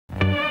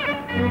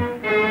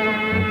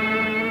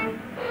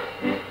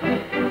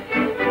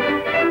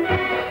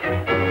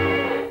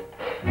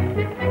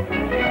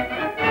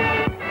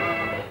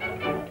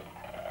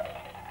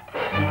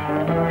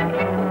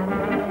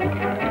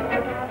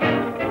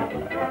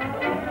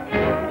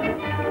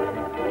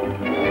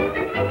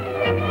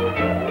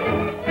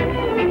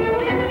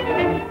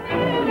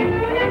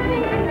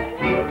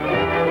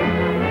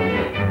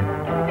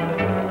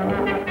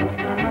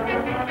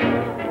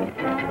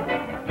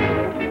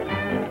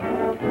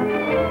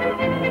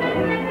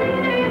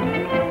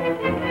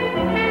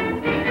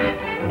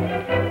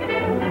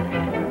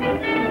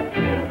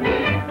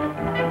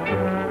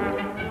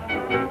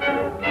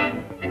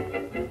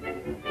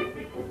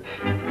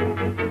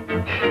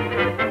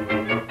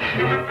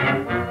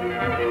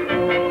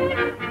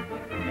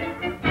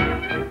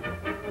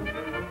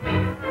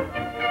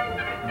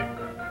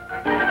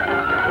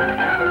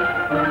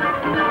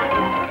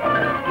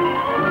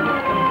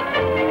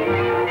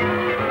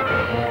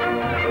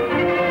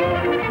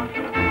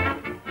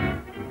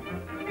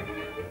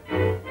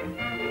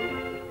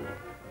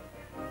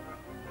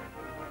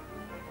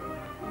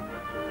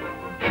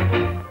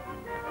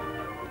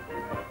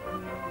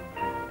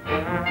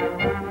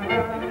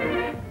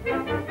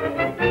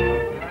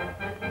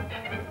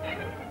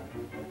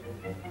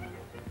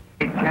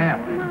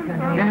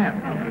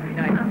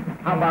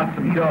about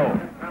some dough?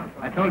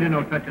 I told you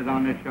no touches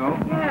on this show.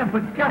 Yeah,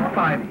 but just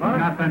 $5.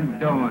 Nothing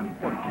doing.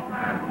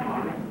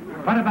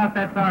 What about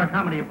that sour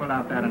comedy you pulled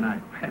out there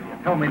tonight?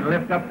 You told me to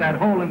lift up that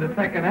hole in the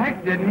second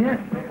act, didn't you?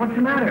 What's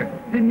the matter?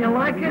 Didn't you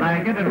like it?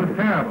 Like it? It was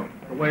terrible.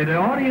 The way the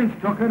audience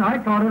took it, I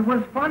thought it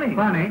was funny.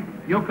 Funny?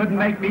 You couldn't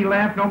make me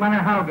laugh no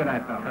matter how good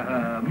I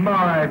felt.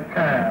 My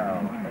pal.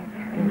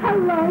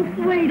 Hello,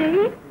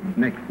 sweetie.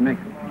 Nix.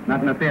 Not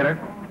in the theater.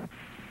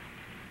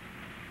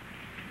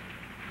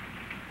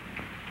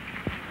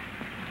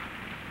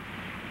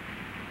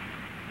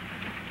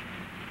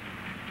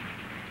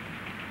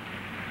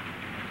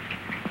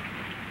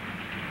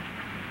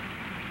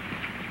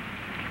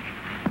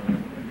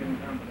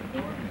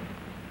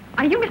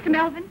 Are you Mr.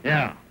 Melvin?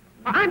 Yeah.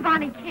 Well, I'm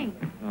Bonnie King.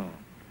 Oh,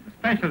 a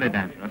specialty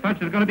dancer. I thought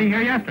you were going to be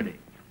here yesterday.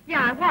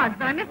 Yeah, I was,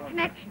 but I missed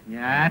connection.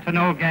 Yeah, that's an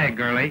old gag,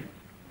 girlie.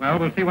 Well,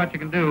 we'll see what you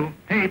can do.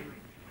 Pete,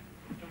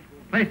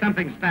 play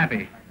something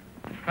snappy.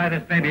 Try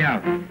this baby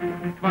out.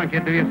 Come on,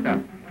 kid, do your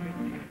stuff.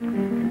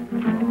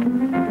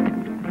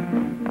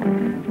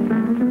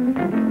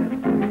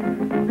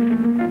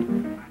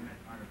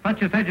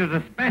 Thought you said you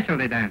was a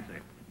specialty dancer.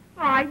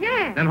 Oh,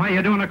 yeah. Then why are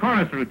you doing a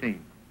chorus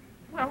routine?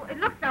 Well, it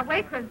looks that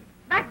way because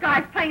that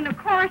guy's playing the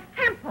chorus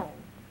tempo.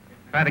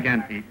 Try it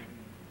again, Pete.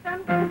 Go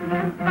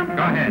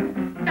Go ahead.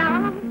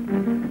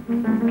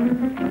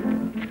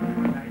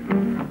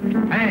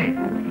 Hey,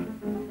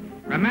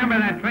 remember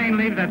that train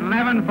leaves at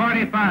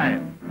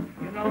 11:45.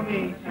 You know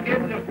me,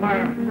 skid's a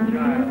fireman's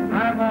child.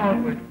 I'm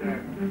always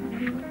there.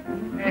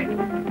 Hey,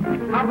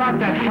 how about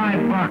that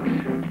 $5?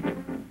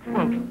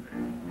 Well,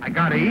 I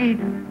gotta eat.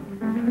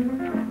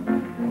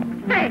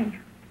 Say,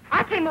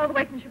 I came all the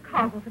way from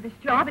Chicago for this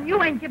job, and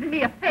you ain't giving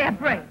me a fair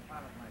break.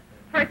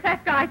 First,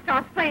 that guy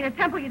starts playing a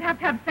tempo you'd have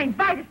to have St.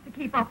 Vitus to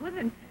keep up with,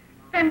 and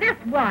then this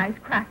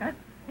wisecracker,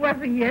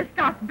 whoever he is,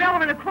 starts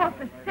bellowing across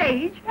the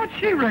stage. What's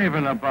she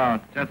raving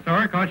about? Just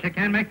sore because she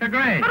can't make the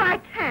grade. But I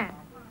can.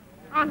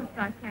 Honest,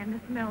 I can,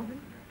 Mr.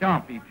 Melvin.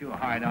 Don't be too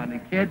hard on the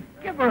kid.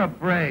 Give her a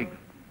break.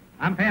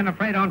 I'm paying the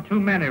freight on too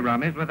many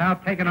rummies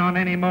without taking on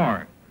any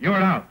more. You're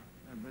out.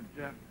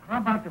 But how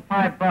about the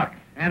 $5?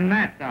 And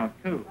that's out,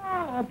 too.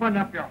 Oh, open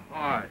up your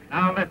heart.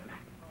 Now, listen.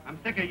 I'm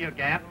sick of you,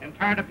 Gat, and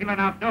tired of feeling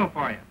out dough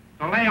for you.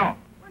 So lay off.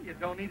 Well, you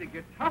don't need to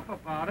get tough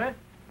about it.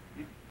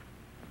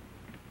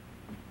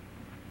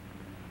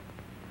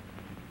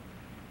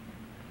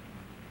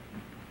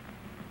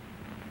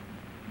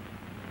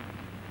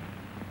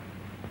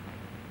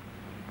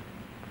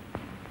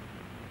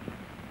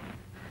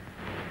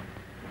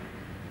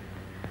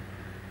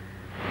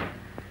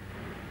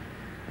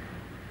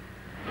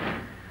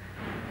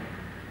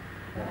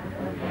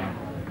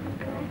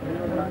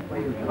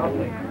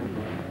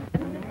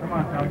 Come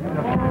on, now.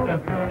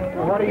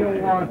 What do you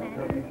want?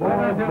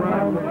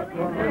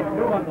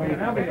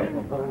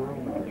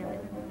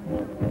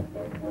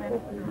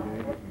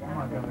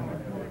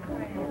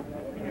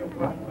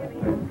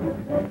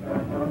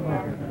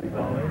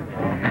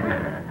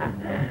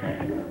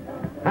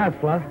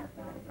 Hustler.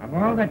 Of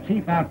all the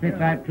cheap outfits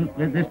I've took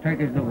with, this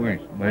turkey's the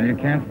worst. Well, you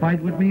can't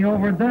fight with me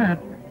over that.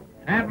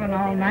 Traveling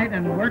all night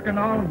and working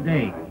all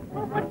day.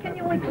 Well, what can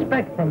you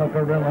expect from a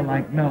gorilla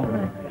like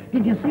Melvin?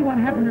 Did you see what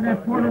happened to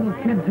that poor little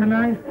kid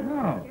tonight?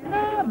 No.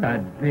 Oh,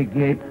 that big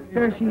ape.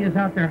 There she is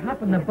out there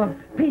hopping the buck.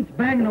 Pete's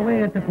banging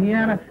away at the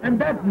piano, and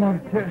that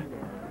monster.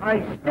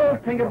 I still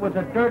think it was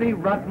a dirty,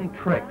 rotten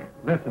trick.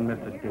 Listen,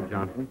 Mr. Steve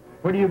Johnson,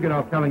 where do you get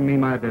off telling me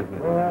my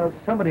business? Well,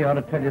 somebody ought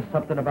to tell you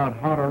something about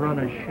how to run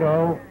a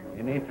show.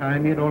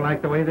 Anytime you don't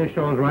like the way this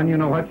show's run, you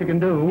know what you can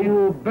do.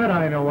 You bet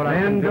I know what I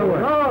can do. Then do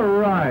it. All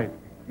right.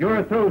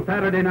 You're through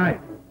Saturday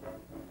night.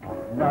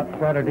 Not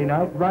Saturday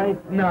night,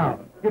 right now.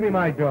 Give me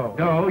my dough.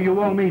 Dough?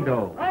 You owe me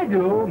dough. I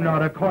do.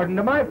 Not according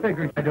to my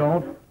figures, I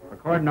don't.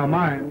 According to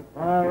mine.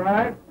 All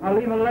right.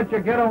 I'll even let you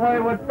get away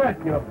with that,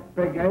 you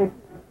big ape.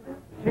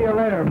 See you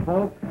later,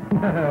 folks.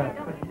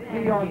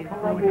 See you on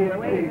Columbia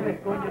Eve.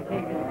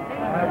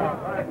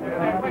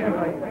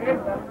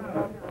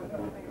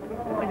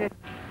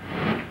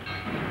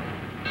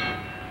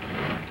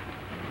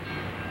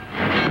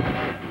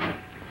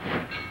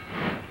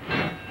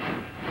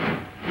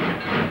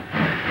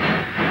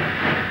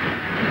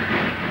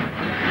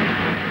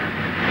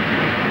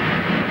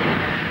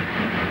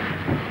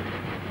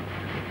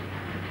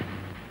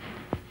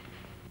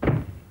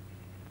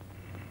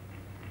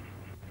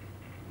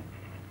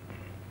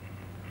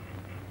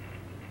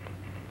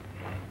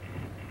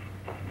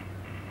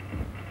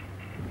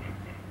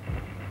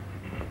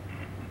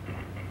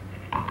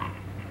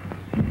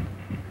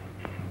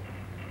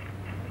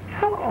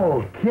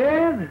 Hello,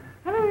 kid.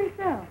 Hello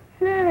yourself.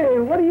 Hey,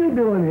 what are you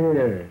doing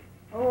here?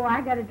 Oh,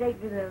 I got a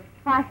date with a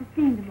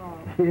 5:15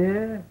 tomorrow.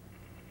 Yeah?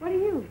 What are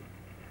you?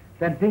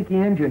 That dinky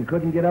engine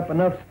couldn't get up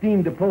enough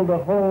steam to pull the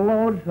whole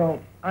load, so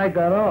I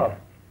got off.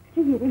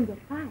 Gee, you didn't get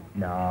fired.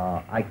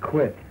 No, I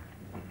quit.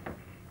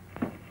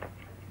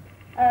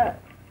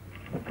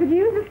 Could you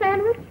use a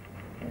sandwich?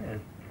 Yes.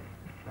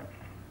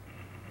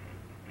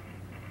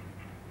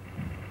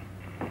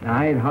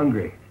 I ain't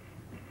hungry.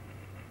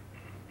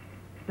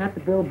 Is that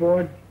the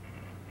billboard?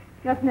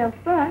 Nothing else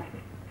but.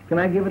 Can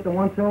I give it the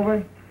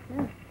once-over?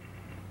 Yeah.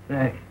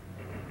 Thanks.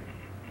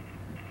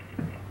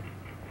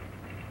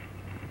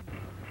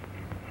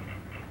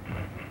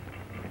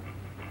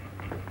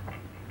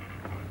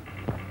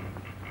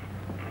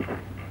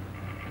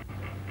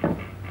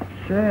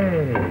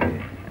 Say.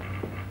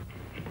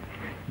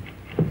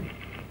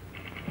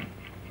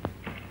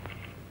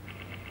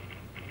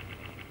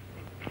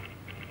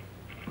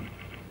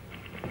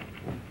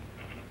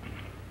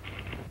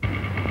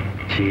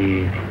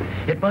 Gee,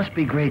 it must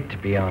be great to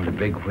be on the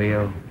big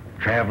wheel,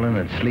 traveling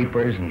in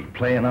sleepers and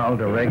playing all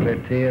the regular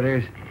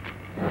theaters.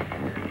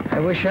 I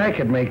wish I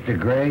could make the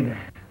grade.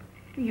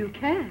 You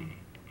can.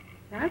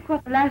 Now, I've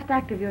caught the last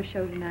act of your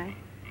show tonight.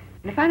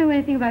 And if I know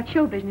anything about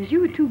show business,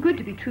 you were too good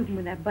to be trooping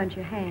with that bunch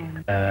of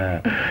hams.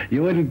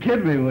 You wouldn't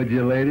kid me, would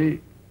you,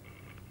 lady?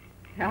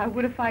 I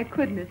would if I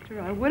could,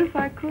 mister. I would if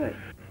I could.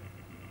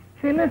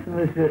 Say, listen,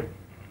 mister.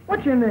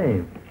 What's your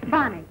name?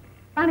 Bonnie.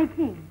 Bonnie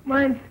King.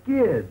 Mine's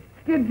Skid.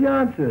 Skid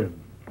Johnson.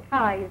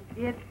 How are you,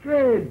 Skid?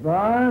 Great,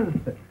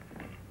 Bon.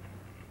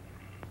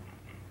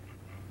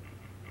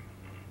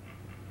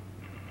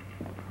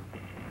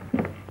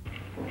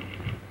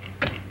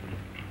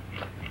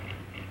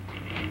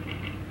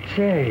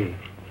 Say,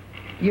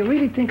 you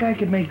really think I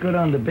could make good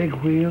on the big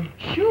wheel?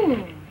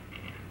 Sure.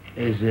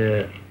 As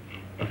a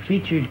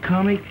featured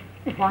comic?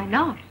 Well, why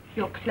not?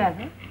 You're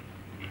clever.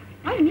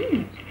 I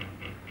mean it.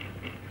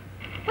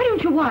 Why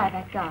don't you wire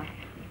that guy?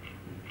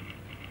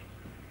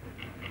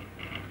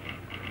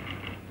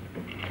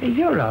 Hey,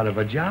 you're out of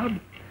a job.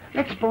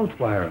 Let's both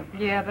wire him.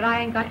 Yeah, but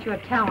I ain't got your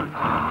talent.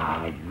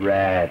 Ah,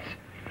 rats.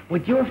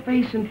 With your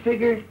face and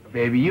figure,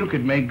 baby, you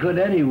could make good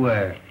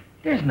anywhere.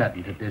 There's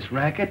nothing to this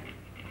racket.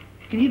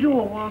 Can you do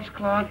a waltz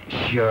clock?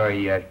 Sure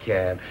you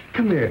can.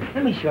 Come here,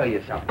 let me show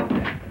you something.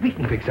 We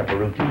can fix up a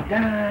routine.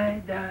 Da,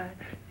 da,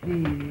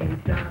 dee,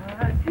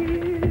 da,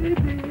 dee, dee,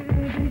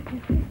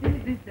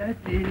 dee, da,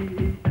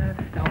 dee, da.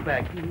 Now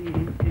back. Dee,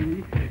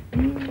 dee,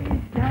 dee,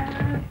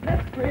 da.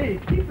 That's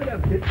great. Keep it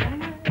up, kid.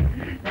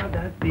 Now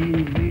that's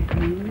dee, dee,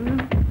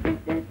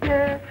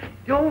 da.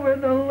 Over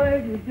the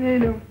legs, you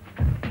know.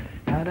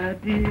 Da, da,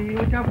 dee.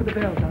 Watch out for the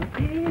bells.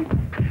 Dee,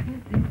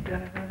 dee, da,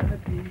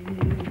 dee.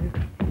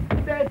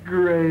 That's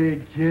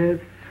great,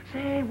 kid.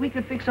 Say, we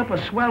could fix up a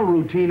swell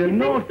routine in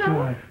no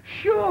time.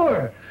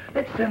 Sure.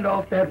 Let's send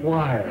off that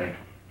wire.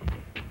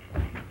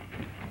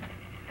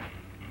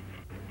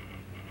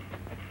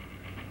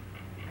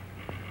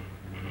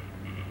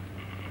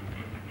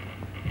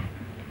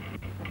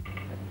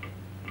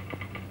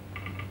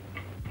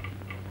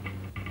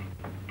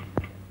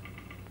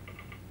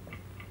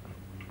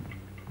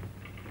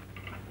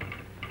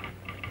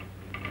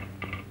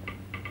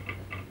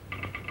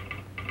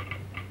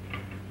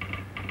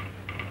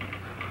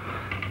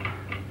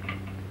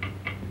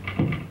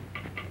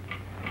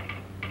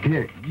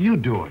 Here, you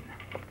do it.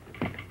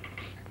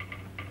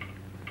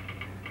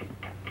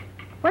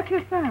 What's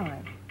your salary?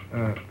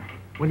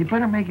 Well, you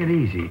better make it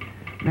easy.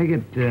 Make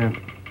it,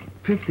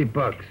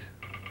 $50.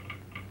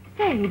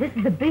 Say, this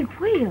is a big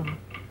wheel.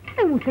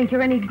 They won't think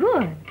you're any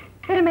good.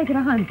 Better make it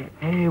 100.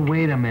 Hey,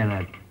 wait a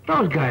minute.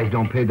 Those guys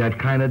don't pay that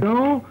kind of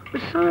dough.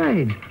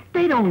 Besides,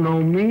 they don't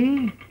know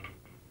me.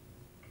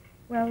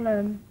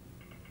 Well,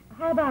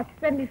 how about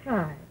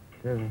 75?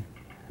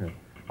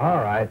 All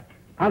right.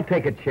 I'll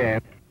take a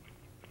chance.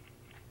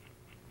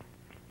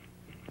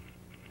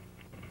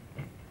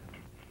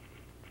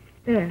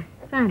 There,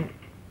 sign it.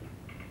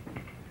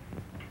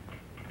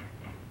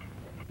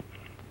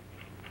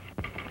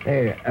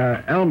 Hey,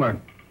 Elmer.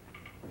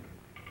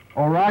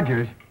 Or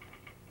Rogers.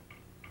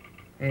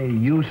 Hey,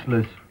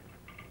 useless.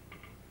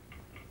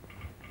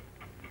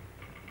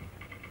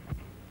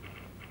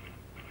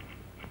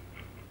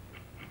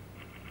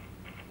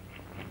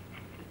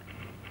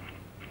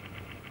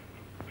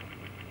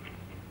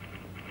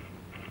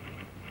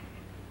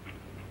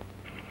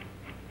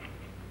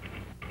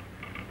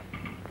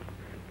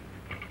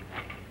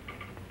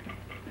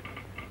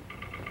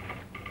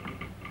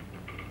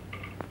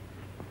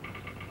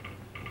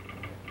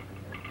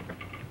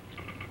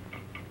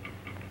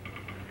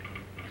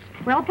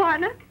 Well,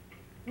 partner,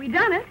 we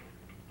done it.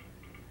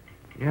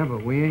 Yeah,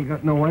 but we ain't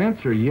got no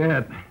answer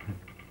yet.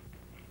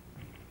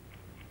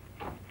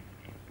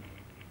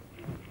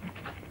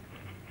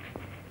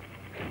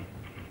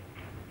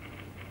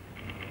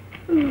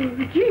 Oh,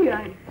 gee,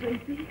 I'm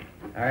sleepy.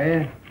 Are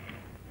you?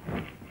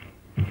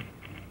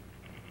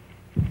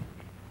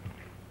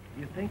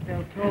 You think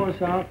they'll throw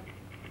us out?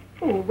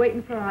 Oh, we're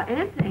waiting for our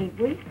answer, ain't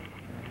we?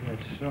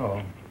 That's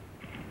so.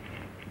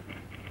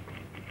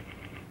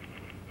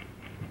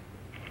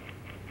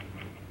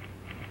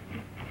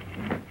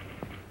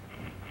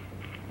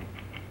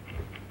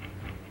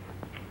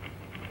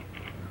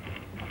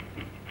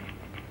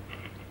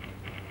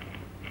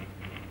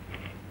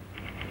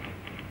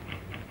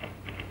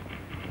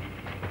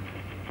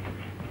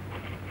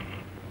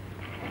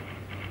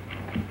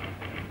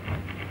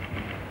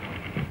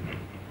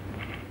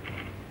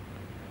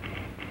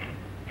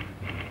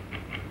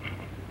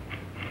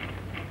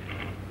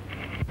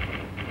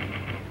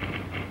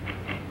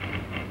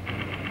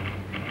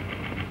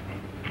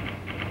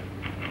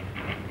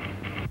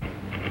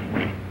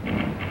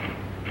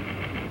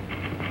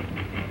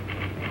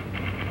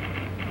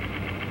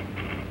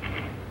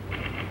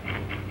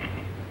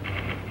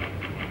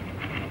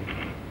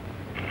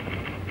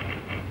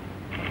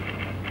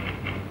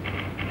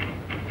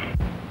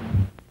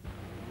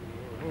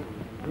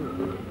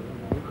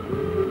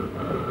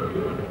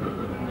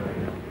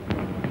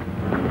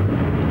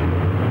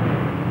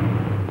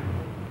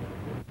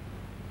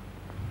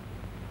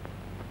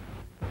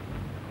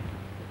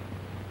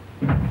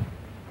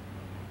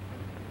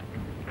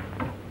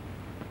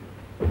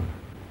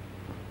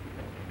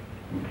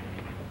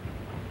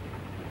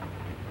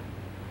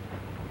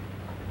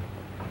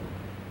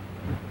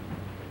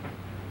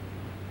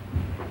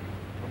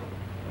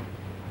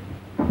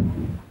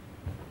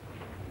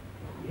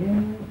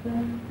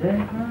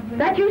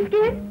 that you,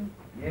 Skid?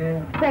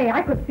 Yeah. Say,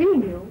 I could see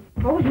you.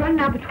 Always running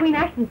out between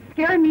acts and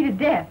scaring me to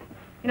death.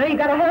 You know, you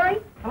gotta hurry.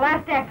 The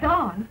last act's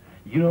on.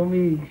 You know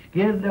me,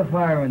 Skid the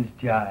fireman's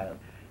child.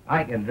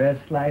 I can dress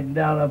sliding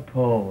down a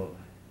pole.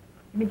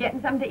 You been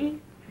getting something to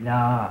eat?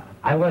 Nah,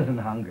 I wasn't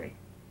hungry.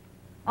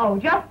 Oh,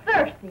 just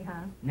thirsty,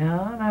 huh?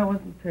 No, and I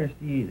wasn't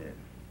thirsty either.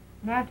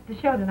 And after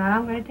the show tonight,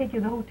 I'm going to take you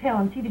to the hotel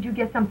and see that you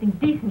get something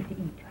decent to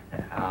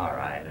eat. All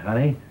right,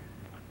 honey.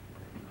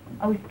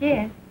 Oh,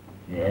 Skid,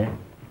 Yeah?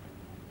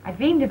 I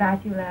dreamed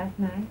about you last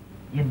night.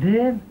 You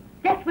did?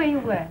 Guess where you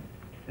were?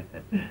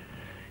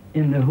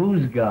 In the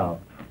Hoosgow.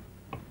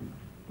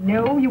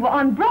 No, you were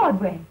on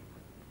Broadway.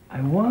 I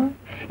what?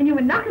 And you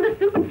were knocking the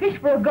soup and fish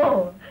for a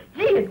goal.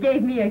 Gee, it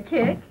gave me a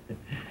kick.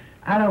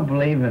 I don't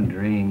believe in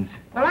dreams.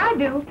 Well, I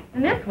do.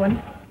 And this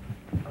one.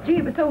 Gee,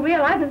 it was so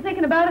real, I've been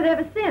thinking about it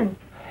ever since.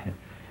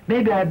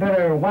 Maybe I'd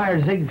better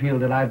wire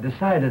Ziegfeld that I've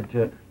decided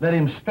to let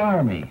him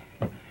star me.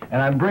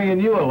 And I'm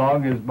bringing you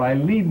along as my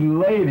leading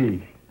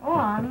lady. Oh,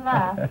 I'm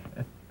laughed.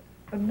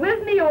 But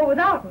with me or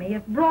without me,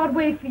 it's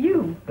Broadway for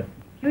you.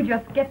 You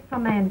just get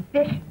some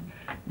ambition.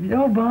 You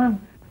know,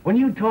 Bon, when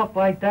you talk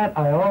like that,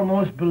 I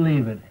almost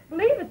believe it.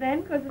 Believe it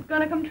then, because it's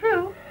going to come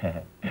true.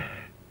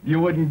 You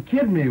wouldn't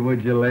kid me,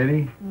 would you,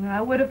 lady?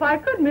 I would if I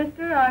could,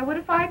 mister. I would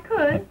if I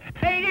could.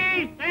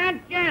 Ladies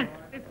and gents,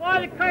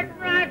 before the curtain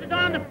rises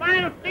on the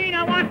final scene,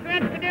 I want to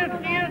introduce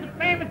to you the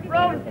famous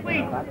Road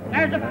Suite.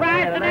 There's a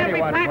prize in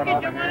every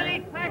package, and one of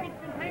these packages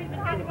contains a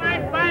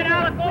genuine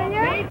 $5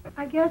 gold piece.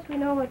 I guess we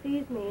know what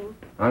these mean.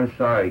 I'm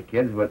sorry,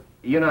 kids, but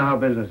you know how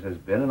business has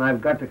been, and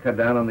I've got to cut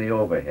down on the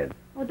overhead.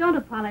 Oh, don't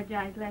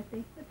apologize,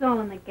 Lefty. It's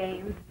all in the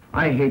game.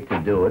 I hate to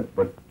do it,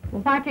 but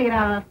Well, if I take it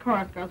out of those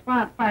chorus girls, why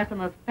not fire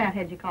some of those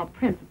fatheads you call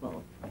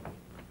principals?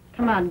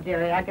 Come on,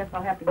 dearie. I guess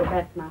I'll have to go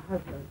back to my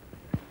husband.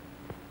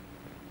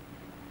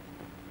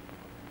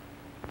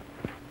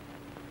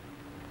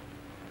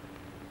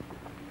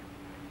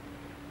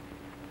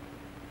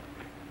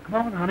 Come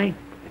on, honey.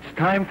 It's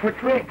time for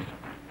tricks.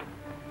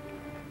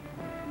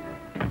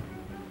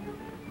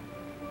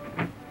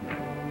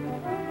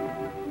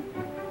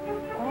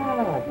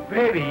 Oh,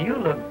 baby, you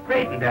look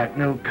great in that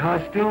new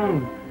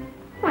costume.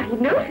 Why, he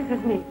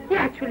notices me. He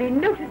actually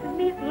notices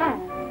me at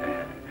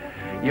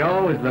last. You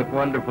always look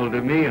wonderful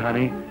to me,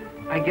 honey.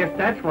 I guess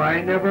that's why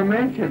I never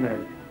mention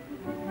it.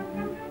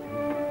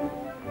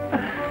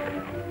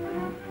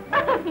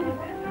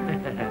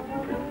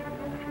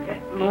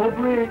 Low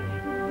bridge.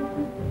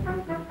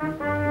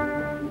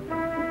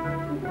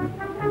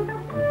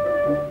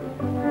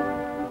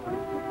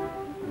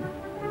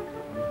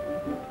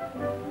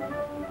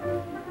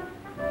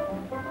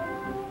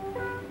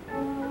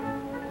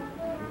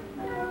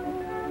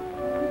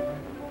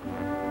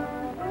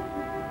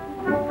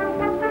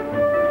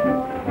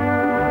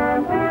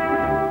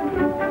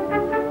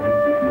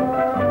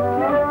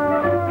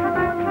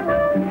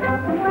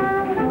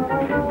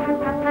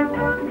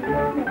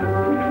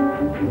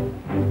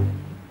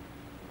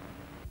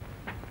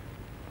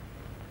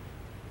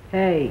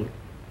 Hey,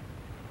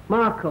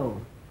 Marco,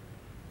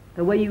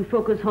 the way you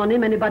focus on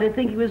him, anybody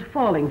think he was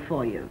falling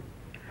for you?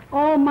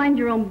 Oh, mind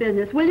your own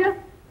business, will you?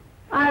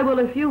 I will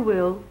if you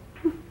will.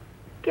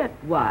 Get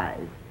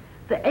wise.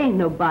 There ain't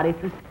nobody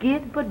for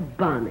Skid but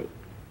Bonnie.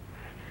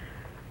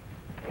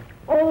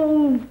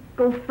 Oh,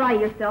 go fry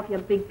yourself, you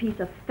big piece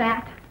of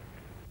fat.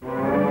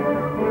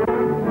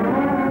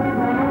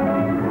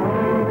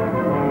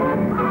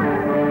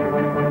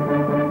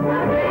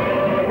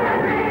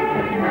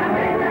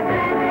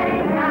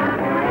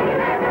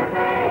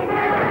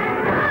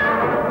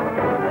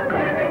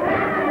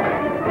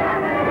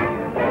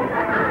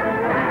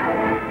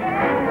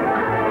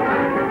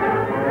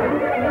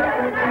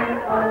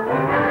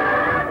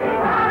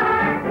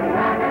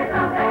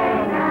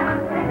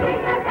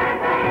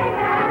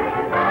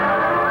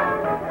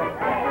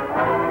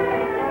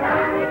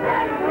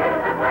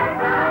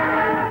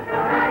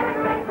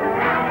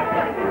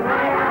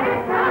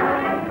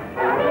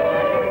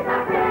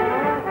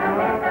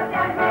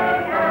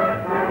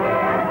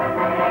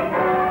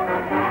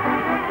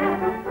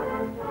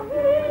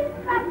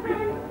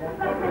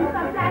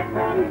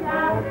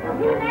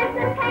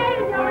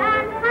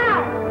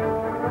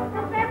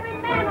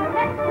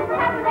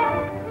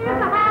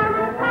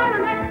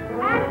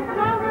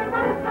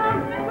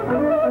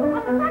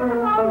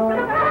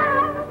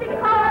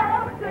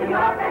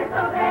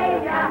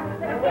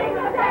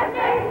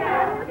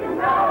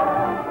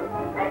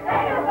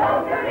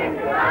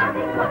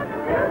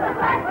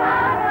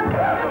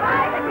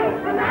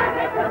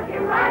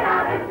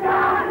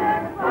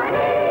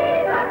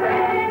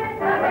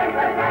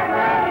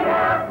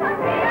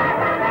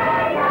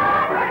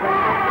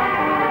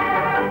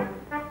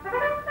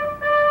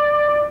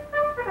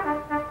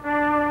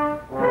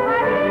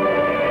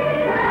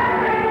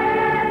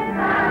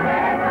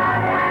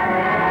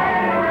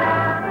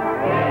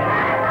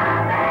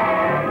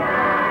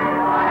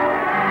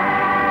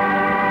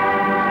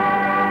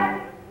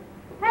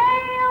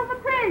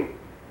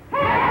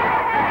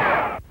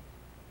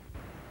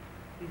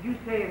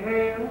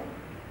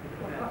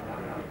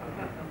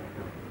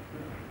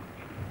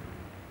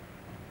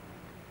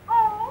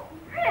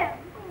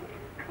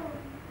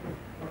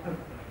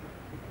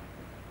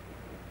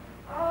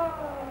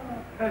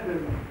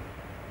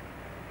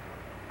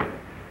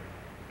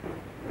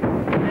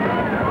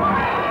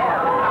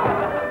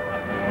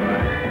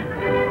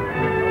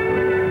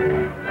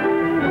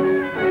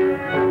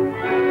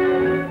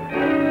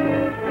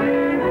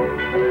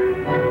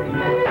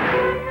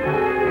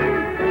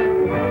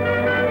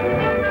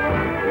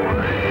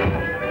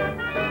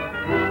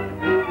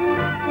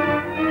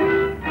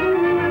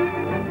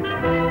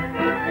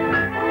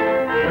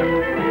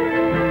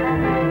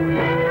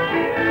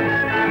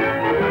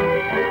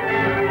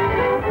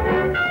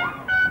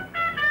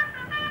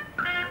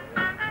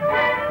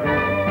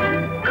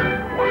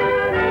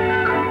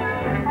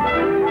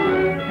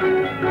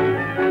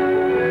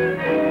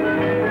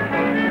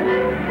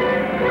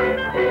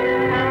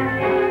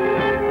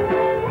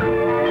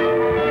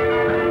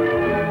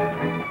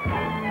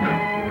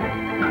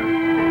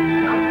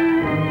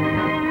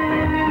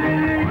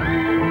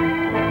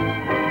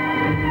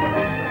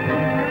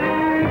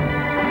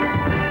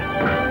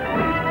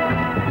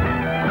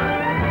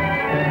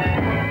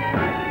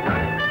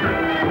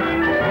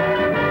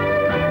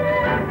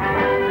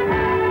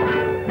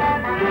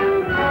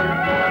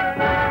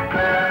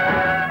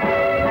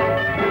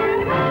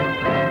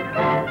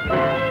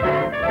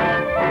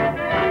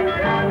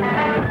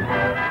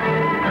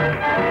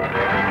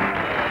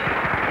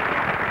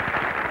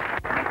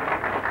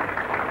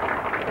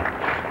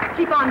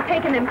 Keep on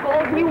taking them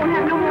calls, and you won't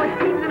have no more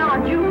seats than our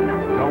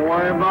juveniles. Don't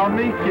worry about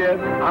me, kid.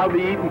 I'll be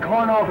eating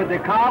corn off at the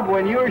cob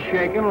when you're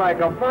shaking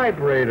like a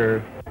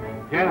vibrator.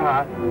 Get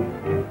hot.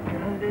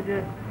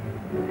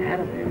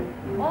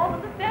 All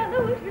of the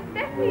fellows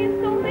respect me, and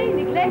so they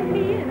neglect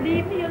me and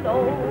leave me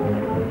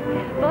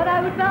alone. But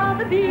I would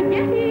rather be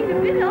getting a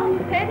bit of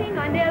petting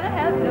I never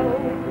have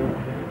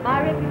known.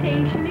 My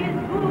reputation is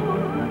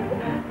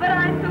good, but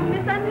I'm so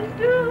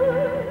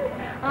misunderstood.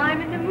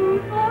 I'm in the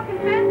mood for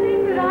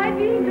confessing that I'd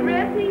be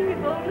dressing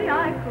if only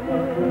I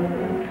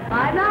could.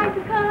 I'd like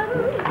to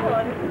cuddle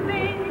one of the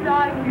ladies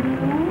like you.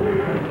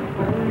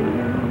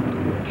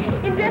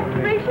 In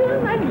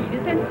desperation, I need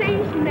a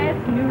sensation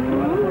that's new.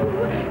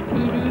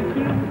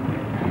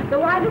 PDQ.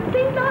 Though I look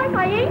things like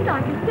I ain't,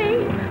 I can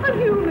say I'm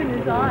human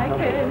as I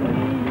can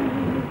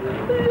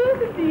be.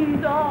 Look at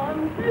these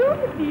arms, look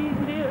at these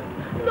lips,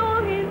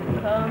 longing for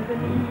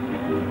company.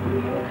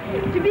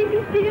 To be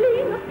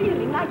concealing a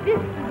feeling like this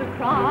is a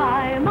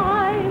crime.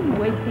 I'm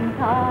wasting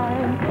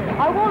time.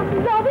 I want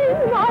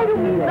loving, I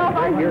don't mean love,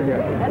 I mean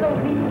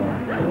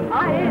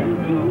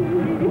L-O-V-I-N-G.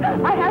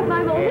 I have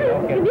my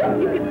moments, and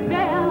if you can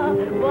bear,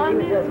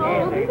 one is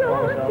also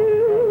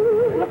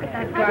two. Look at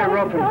that guy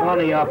roughing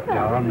Bunny up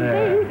down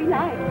there.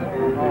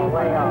 Oh,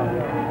 way out.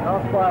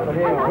 Don't spoil it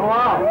here. Go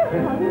out.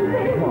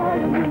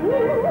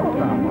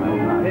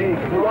 Hey,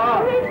 go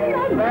out.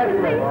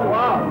 Patrick, go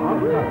out.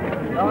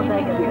 Don't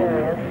take it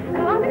serious.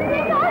 Come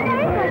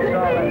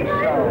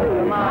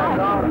on,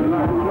 daughter.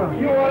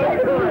 You want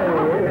to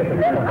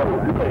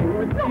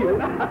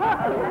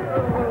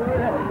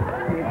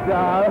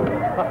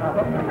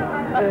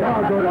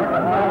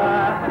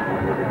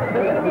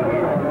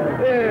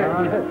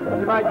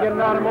you might get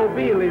an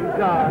automobile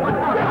inside.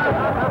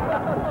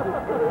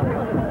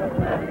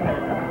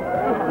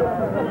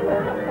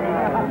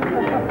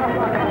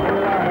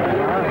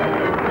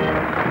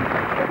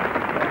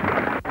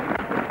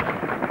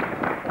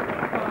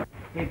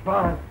 Hey,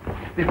 Bob,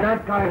 did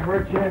that guy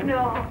hurt you? No,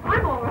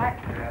 I'm all right.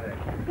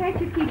 Can't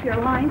you keep your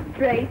line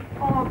straight?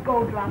 Oh,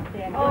 go drop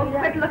dead. Oh,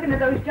 quit looking at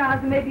those jars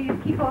and maybe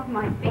you'd keep off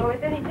my feet. Oh,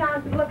 if any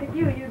chance to look at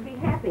you, you'd be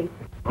happy.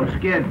 Oh,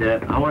 Skid,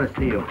 I want to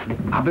see you.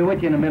 I'll be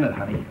with you in a minute,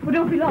 honey. Well,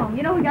 don't be long.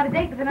 You know we got a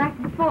date with an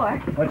actor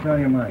before. What's on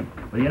your mind?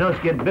 Well, you know,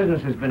 Skid,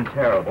 business has been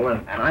terrible,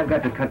 and I've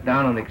got to cut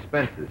down on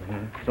expenses.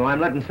 So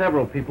I'm letting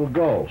several people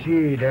go.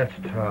 Gee, that's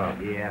tough.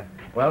 Yeah.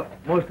 Well,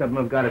 most of them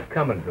have got it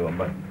coming to them,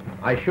 but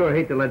I sure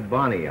hate to let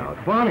Bonnie out.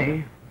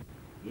 Bonnie?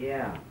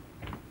 Yeah.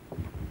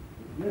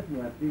 Listen,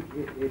 Lefty,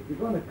 if you're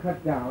going to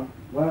cut down,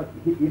 well,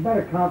 you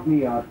better count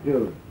me out,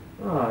 too.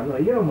 Oh, no,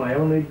 you're my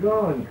only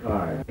drawing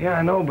card. Yeah,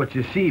 I know, but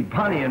you see,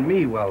 Bonnie and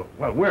me, well,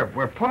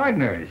 we're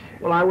partners.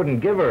 Well, I wouldn't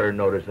give her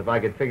notice if I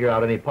could figure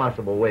out any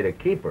possible way to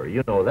keep her.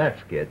 You know that,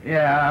 Skid.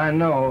 Yeah, I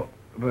know,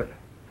 but...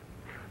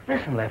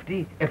 Listen,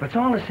 Lefty, if it's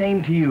all the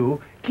same to you,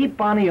 keep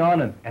Bonnie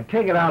on and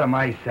take it out of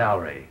my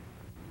salary.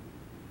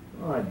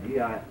 Oh, gee,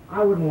 I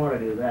wouldn't want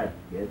to do that,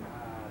 Skid.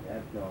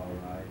 That's all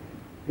right.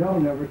 Joe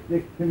never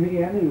sticks to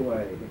me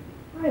anyway.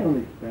 I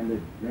only spend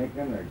it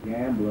drinking or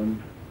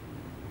gambling.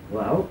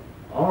 Well,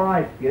 all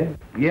right, Skid.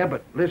 Yeah,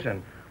 but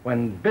listen,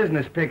 when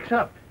business picks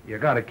up, you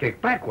gotta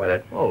kick back with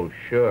it. Oh,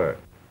 sure.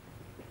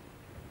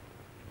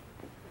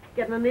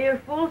 Getting an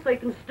earful so you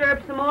can stir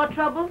up some more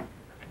trouble?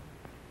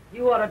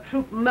 You ought to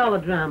troupe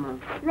melodrama.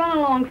 Run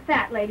along,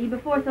 fat lady,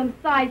 before some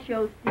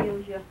sideshow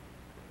steals you.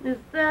 Is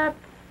that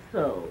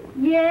so?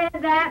 Yeah,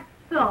 that's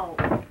so.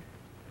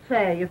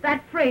 Say, if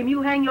that frame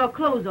you hang your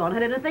clothes on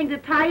had anything to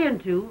tie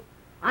into,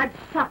 I'd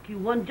sock you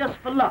one just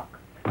for luck.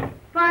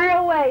 Fire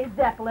away,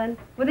 Zeppelin.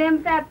 With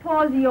them fat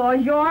paws of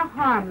yours, you're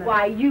harmless.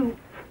 Why, you...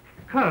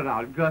 Cut it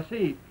out,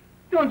 Gussie.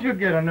 Don't you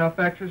get enough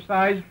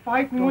exercise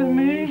fighting with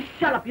me?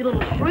 Shut up, you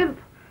little shrimp.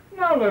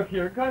 Now look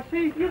here,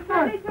 Gussie, you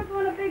Somebody took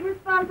on a big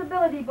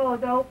responsibility,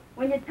 Bozo,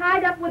 when you're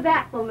tied up with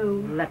that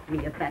balloon. Let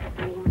me at that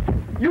fool.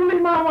 You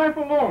leave my wife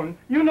alone.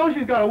 You know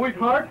she's got a weak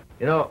heart.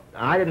 You know,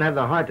 I didn't have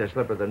the heart to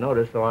slip her the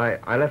notice, so I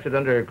left it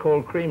under a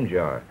cold cream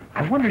jar.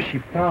 I wonder if she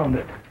found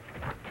it.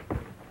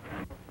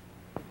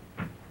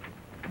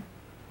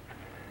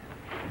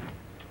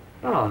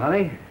 Oh,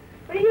 honey.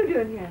 What are you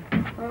doing here?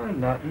 Oh,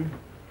 nothing.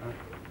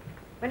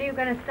 When are you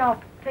going to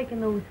stop taking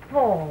those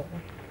falls?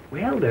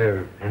 Well,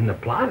 they're in the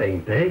plot,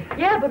 ain't they?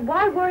 Yeah, but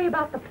why worry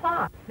about the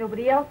plot?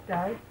 Nobody else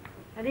does.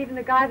 Not even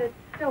the guy that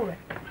stole it.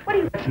 What do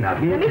you... That's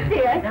not Let me see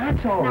it.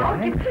 That's all No,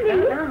 right. give it to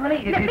me. No,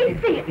 honey, Let me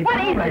see it. What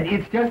it's is all right. it?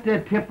 It's just a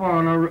tip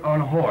on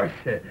a horse.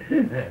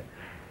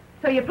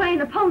 So you're playing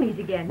the ponies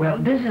again? Well,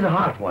 huh? this is a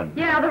hot one.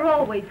 Yeah, they're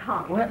always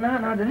hot. Well,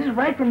 no, this is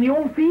right from the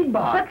old feed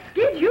box. But,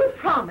 Skid, you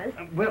promised.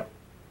 Well,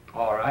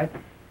 all right.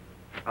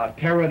 I'll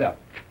tear it up.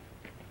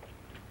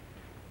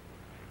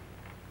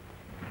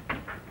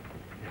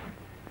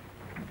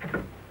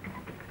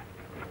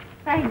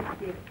 Thanks,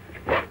 Skid.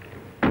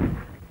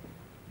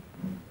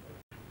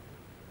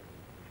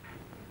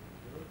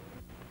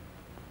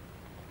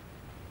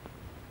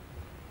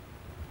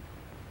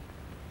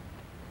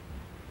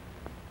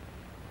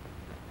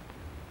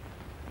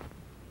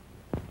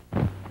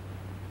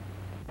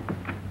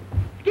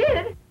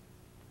 Skid?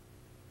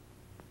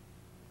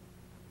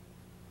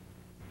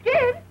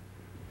 Skid?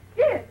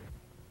 Skid?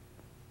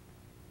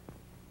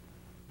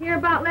 Hear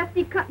about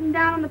Lefty cutting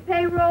down on the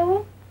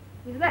payroll?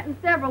 He's letting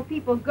several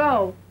people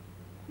go.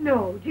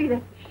 No, gee,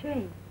 that's a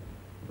shame.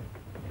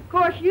 Of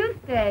course, you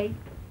stay,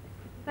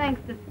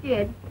 thanks to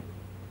Skid.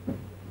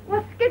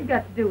 What's Skid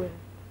got to do with it?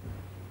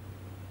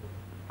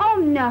 Oh,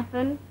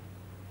 nothing.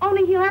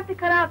 Only he'll have to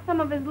cut out some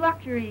of his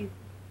luxuries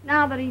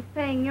now that he's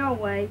paying your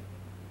way.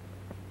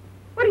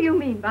 What do you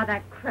mean by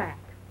that crack?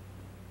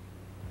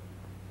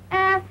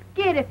 Ask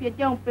Skid if you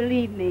don't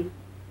believe me.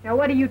 Now,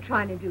 what are you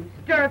trying to do?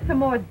 Stir up some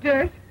more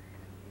dirt?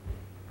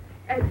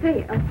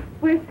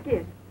 Where's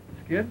Skid?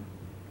 Skid?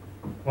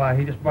 Why,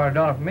 he just borrowed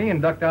off me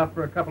and ducked out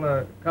for a couple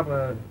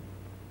of...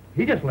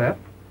 He just left.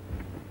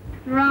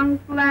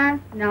 Drunk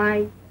last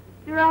night,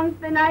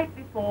 drunk the night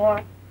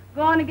before.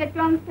 Gonna get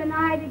drunk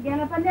tonight again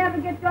if I never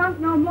get drunk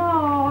no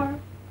more.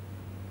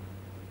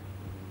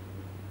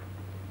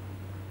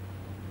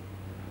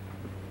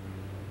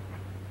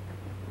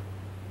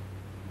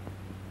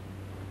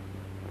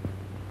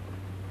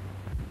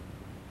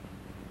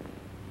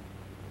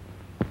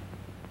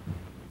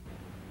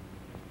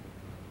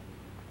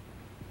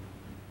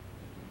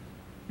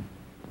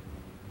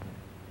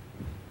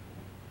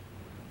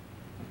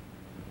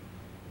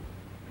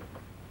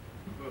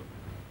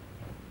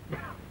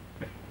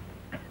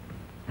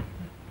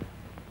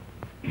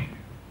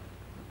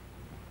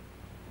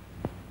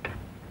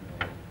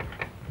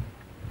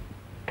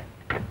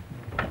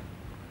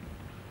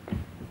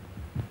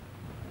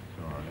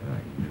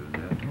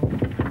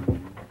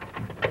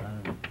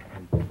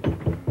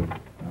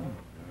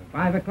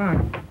 Five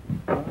o'clock.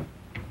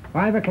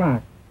 5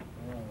 o'clock.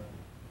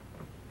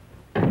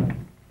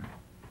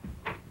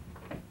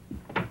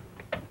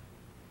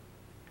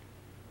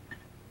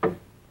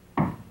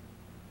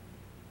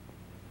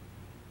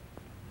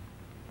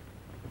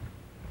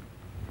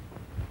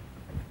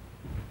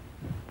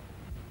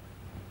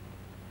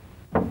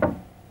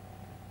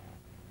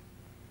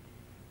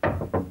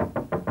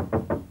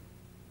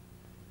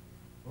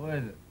 Who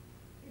is it?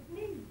 It's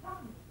me,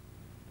 Tom.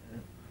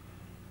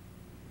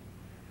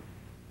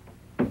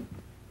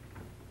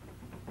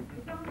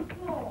 It's on the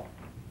floor.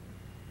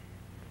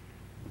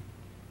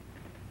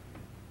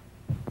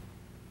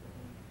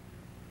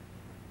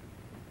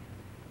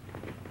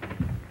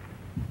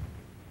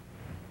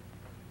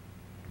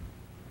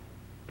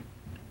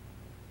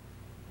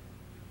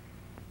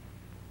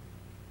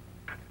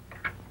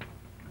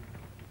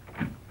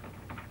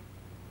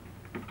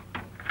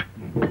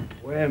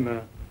 Wait a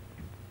minute.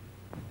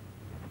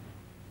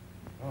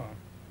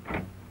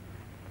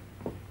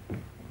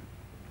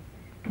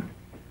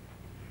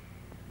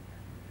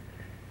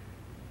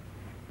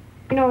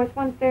 You know, it's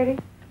 1:30.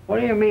 What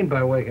do you mean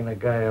by waking a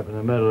guy up in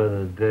the middle of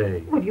the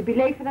day? Would you be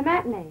late for the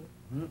matinee?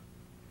 Hmm?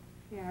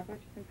 Yeah, I brought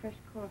you some fresh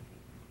coffee.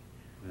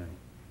 Right.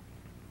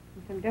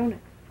 And some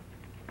donuts.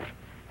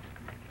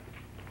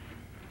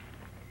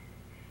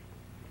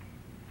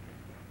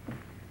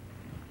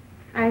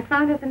 I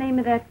found out the name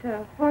of that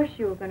horse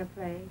you were going to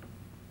play.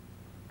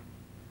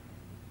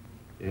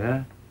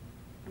 Yeah?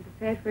 I'm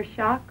prepared for a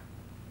shock.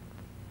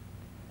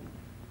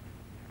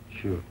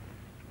 Sure.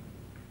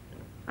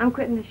 I'm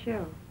quitting the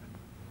show.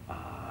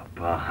 Ah,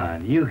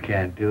 Bon, you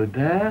can't do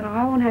that. No,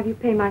 I won't have you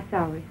pay my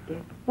salary,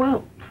 Skip.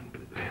 Well,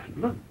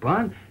 look,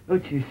 Bon,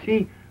 don't you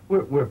see,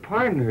 we're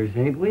partners,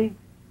 ain't we?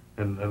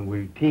 And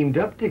we teamed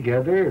up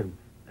together,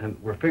 and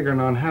we're figuring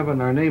on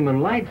having our name in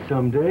lights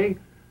someday.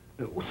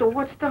 So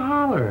what's the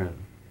hollering?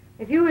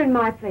 If you were in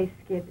my place,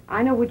 Skid,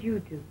 I know what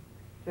you'd do.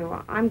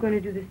 So I'm going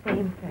to do the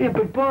same thing. Yeah,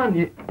 but Bon,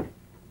 you...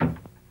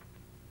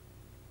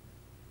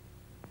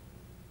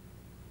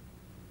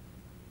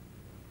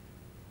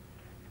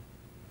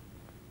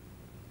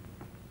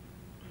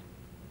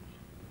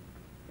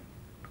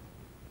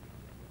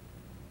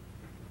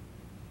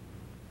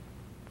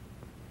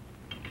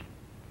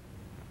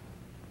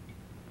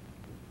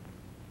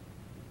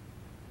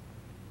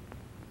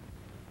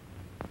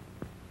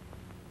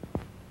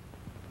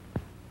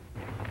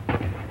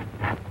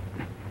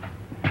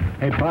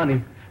 Hey,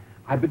 Bonnie,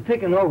 I've been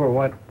thinking over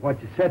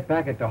what you said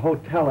back at the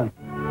hotel and...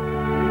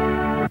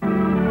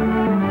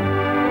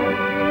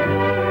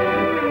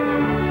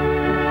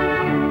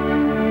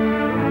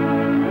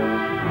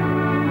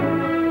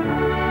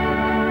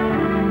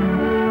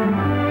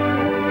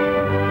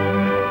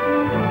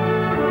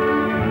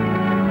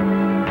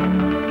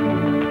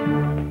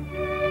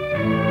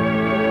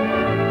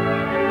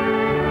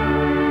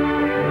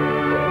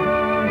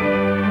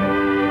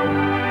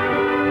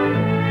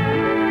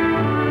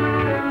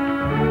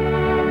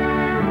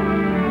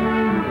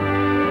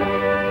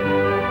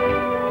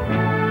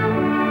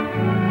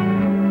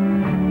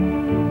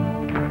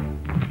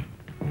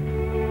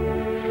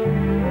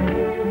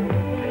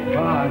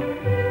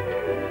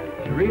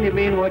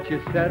 What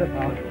you said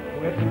about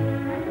quitting.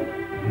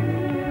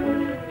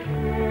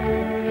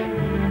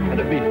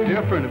 That'd be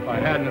different if I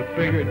hadn't have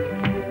figured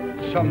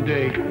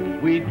someday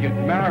we'd get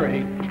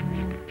married.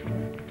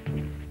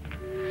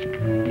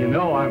 You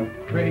know I'm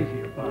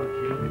crazy about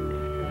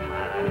you.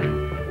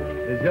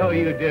 As though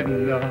you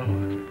didn't know.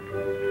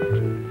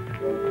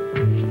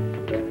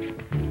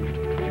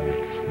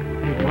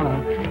 Hey,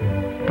 Mom.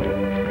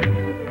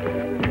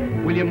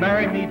 Will you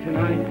marry me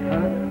tonight,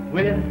 huh?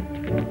 Will you?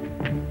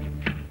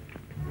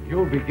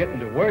 You'll be getting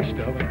the worst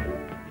of it.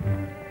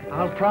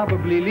 I'll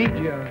probably lead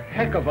you a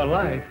heck of a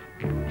life.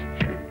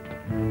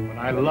 But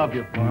I love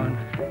you, Vaughn.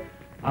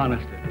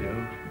 Honest I do.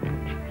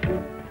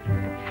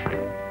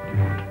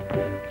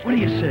 What do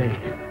you say?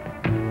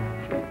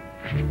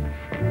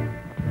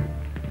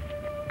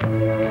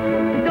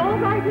 It's all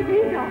right with me,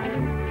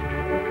 darling.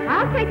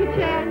 I'll take a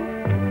chance.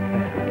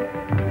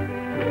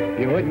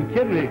 You wouldn't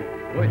kid me,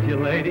 would you,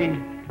 lady?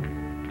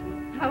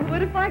 I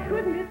would if I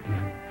could, miss.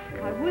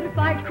 I would if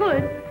I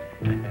could.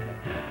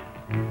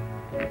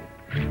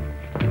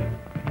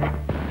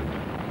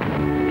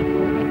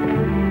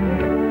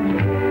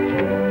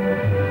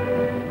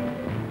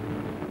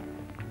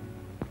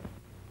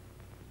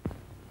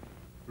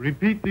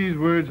 Repeat these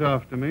words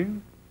after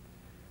me.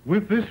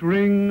 With this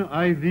ring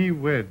I thee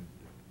wed,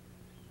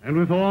 and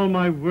with all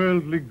my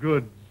worldly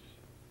goods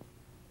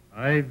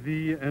I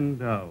thee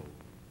endow.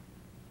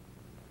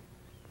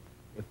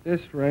 With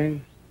this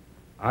ring,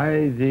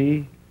 I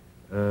thee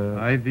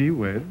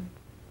wed.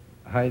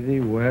 I thee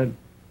wed.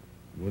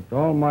 With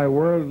all my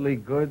worldly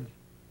goods,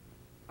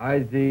 I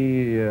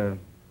thee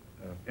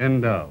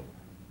endow.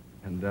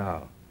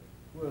 Endow.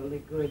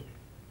 Worldly good.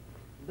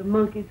 The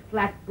monkey's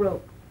flat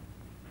broke.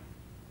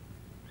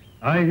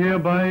 I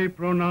hereby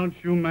pronounce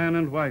you man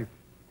and wife,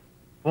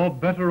 for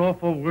better or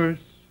for worse,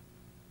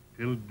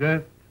 till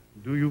death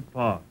do you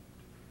part.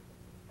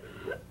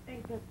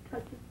 Ain't that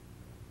touching?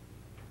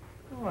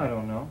 Oh, I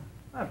don't know.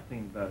 I've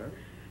seen better.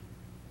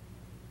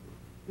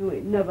 You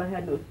ain't never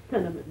had no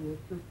sentiment in your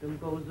system,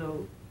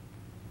 bozo.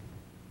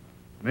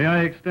 May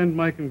I extend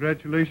my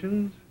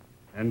congratulations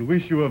and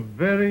wish you a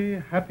very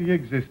happy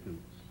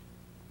existence.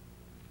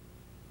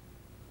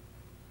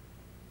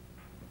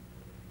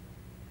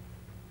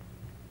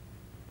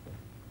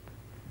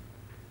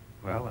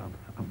 Well,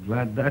 I'm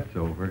glad that's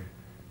over.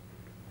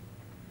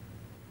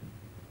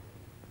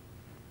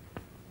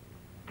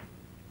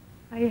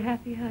 Are you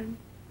happy, hon?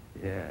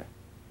 Yeah.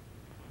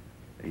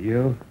 Are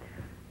you?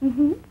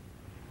 Mm-hmm.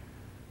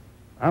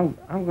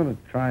 I'm going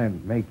to try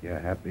and make you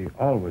happy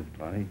always,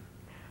 Bunny.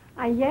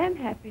 I am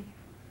happy.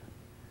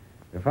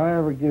 If I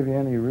ever give you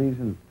any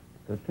reason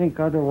to think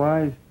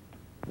otherwise,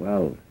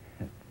 well,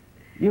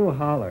 you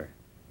holler.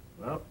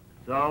 Well,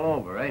 it's all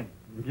over, eh?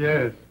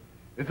 Yes.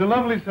 It's a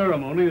lovely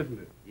ceremony, isn't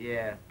it?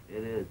 Yeah,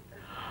 it is.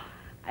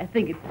 I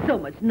think it's so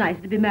much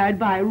nicer to be married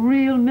by a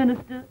real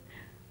minister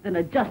than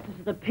a justice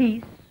of the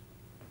peace.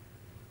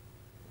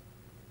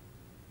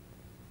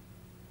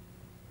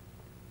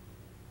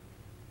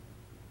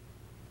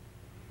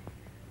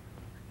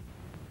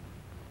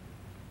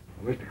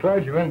 Mr.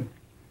 Clergyman,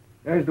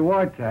 there's the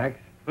war tax.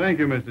 Thank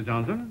you, Mr.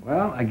 Johnson.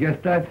 Well, I guess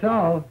that's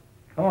all.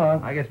 Come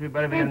on. I guess we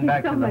better be Thank getting you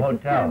back so to the much.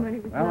 hotel.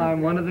 Well,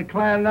 I'm one of the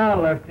clan now,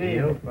 Lefty.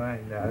 You'll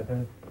find out.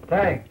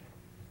 Thanks.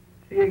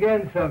 See you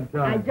again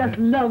sometime. I just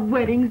love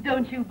weddings,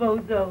 don't you,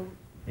 bozo?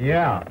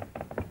 Yeah.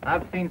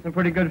 I've seen some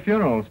pretty good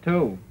funerals,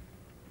 too.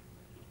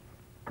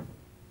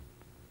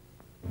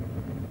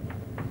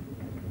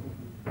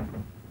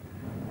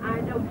 I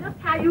know just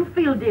how you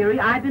feel, dearie.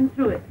 I've been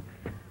through it.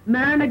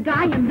 Marrying a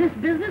guy in this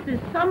business is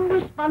some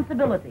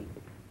responsibility.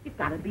 You've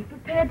got to be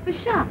prepared for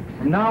shocks.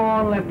 From now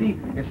on, Lefty,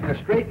 it's the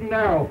straight and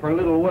narrow for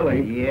little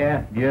Willie.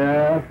 Yeah.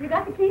 Yeah. You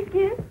got the keys,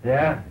 kid?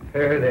 Yeah,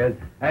 there it is.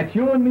 That's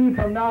you and me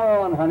from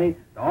now on, honey.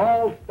 The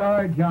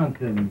All-Star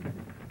Johnson.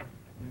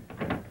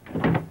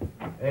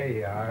 There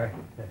you are.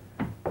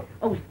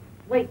 Oh,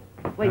 wait,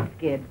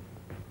 Skid.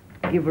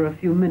 Give her a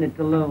few minutes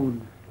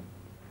alone.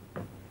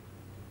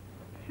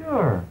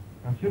 Sure.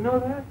 Don't you know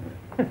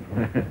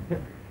that?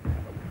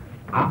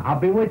 I'll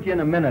be with you in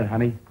a minute,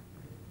 honey.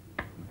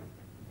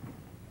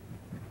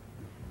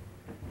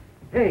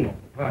 Hey,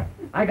 what?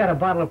 I got a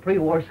bottle of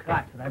pre-war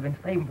scotch that I've been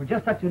saving for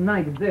just such a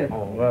night as this.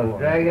 Oh, well,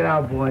 drag it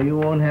out, boy. You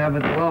won't have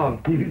it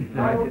long.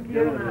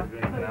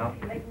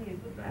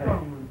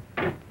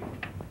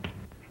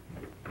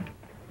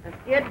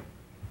 kid.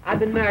 I've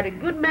been married a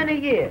good many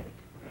years.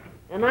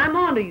 And I'm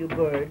on to you,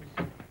 birds.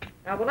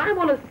 Now, what I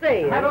want to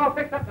say is... Have it all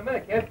fixed up in a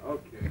minute, kid.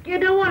 Okay.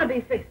 Skid don't want to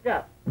be fixed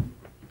up.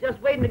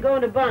 Just waiting to go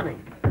into Bonnie.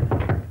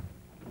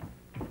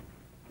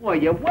 Why,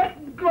 you went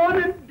and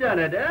gone and done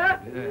it, huh?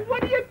 Yeah.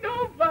 What do you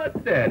know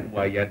about that?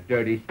 Why, you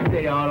dirty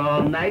stay out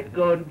all night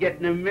going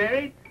getting them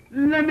married?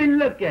 Let me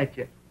look at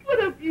you.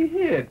 What have you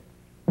hit?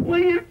 Well,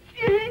 you've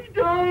changed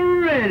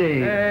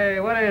already. Hey,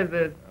 what is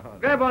this?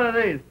 Grab one of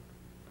these.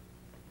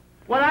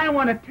 What I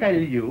want to tell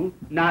you,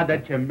 now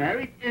that you're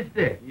married, is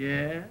this.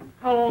 Yeah?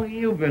 How long have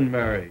you been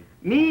married?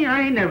 Me,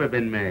 I ain't never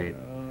been married.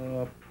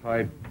 Oh,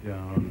 pipe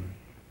down.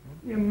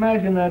 You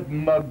imagine that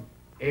mug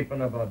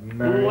aping about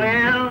marriage.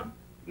 Well,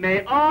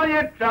 may all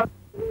your trouble...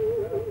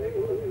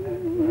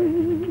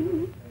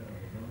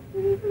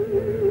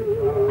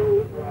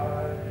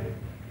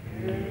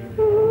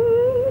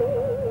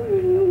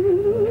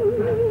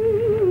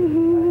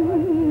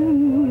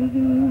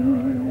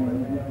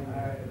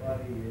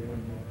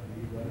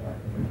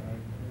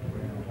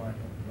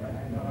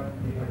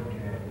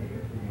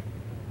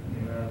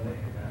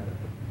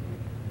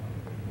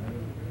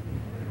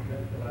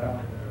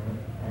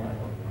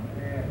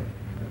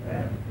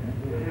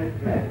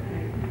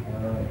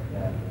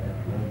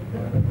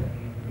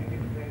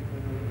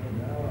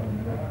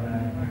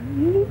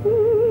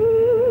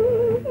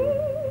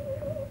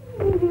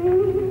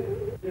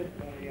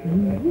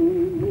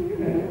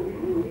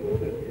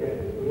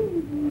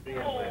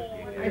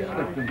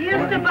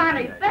 Here's to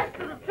Bonnie, best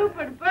little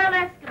trooper in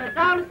burlesque and a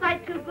darn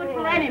sight too good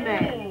for any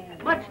man,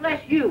 much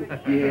less you.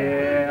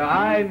 Yeah,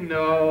 I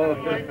know.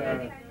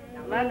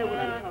 Landa will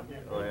talk.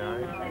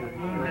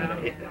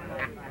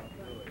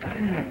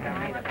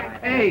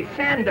 Hey,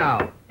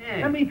 Sandow,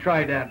 let me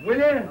try that, will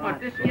you? What,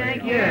 this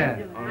yank?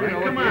 Yeah. All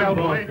right, come on,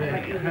 boy.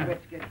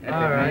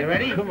 All right,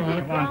 ready? Come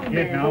on,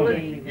 kid, now.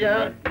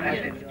 Yeah,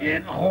 that's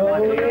it. Oh,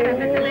 boy,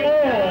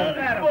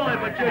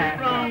 but you're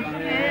strong,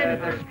 Stan.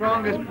 The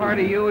strongest part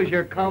of you is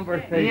your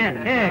conversation.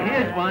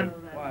 Yeah, here's one.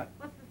 What?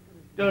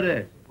 Do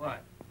this.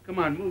 What? Come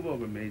on, move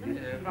over, Maisie.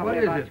 What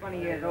is it? 20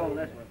 years old,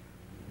 this one.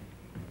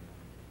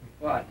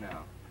 What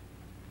now?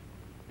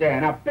 There,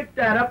 now pick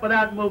that up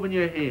without moving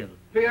your heels.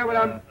 Figure what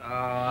I'm...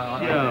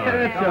 Sure.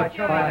 That's a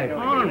pipe.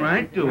 All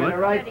right, do In the it.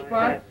 right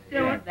spot?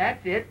 Do it.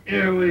 That's it.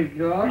 Here we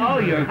go. Oh,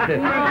 you're good.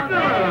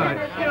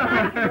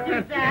 I can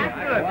do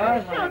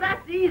that. Sure,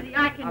 that's easy.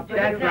 I can do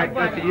That's right,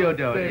 Gussie. You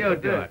do it. You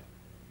do it.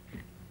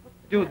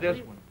 Do this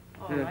one.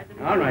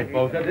 All right,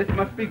 Bosa. This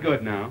must be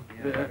good now.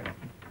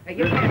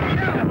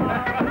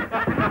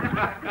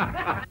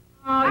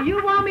 Oh,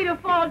 you want me to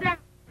fall down?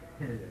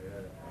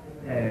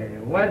 Hey,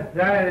 what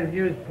time did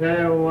you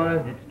say it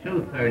was? It's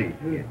 2:30.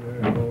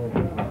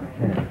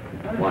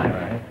 What?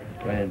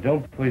 Well,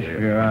 don't push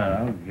me around.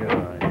 I'll get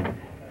on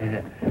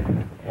it.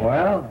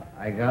 Well,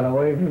 I got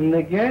away from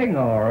the gang,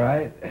 all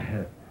right.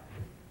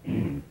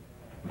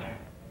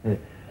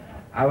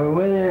 I'll be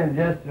with you in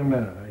just a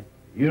minute.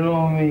 You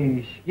know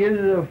me, Skid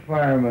is a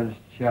fireman's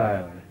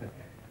child.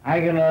 I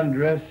can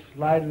undress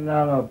sliding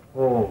down a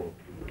pole.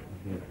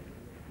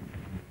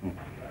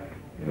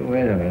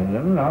 Wait a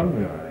minute, I'll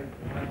be all right.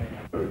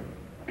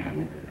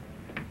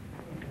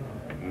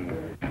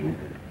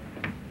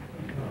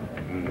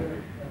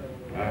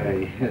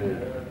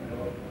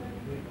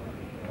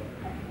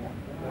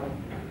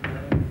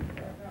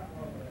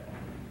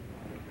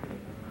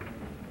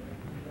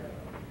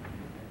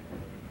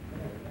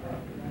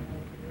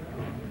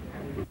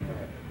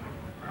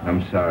 I'm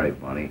sorry,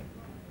 Bonnie.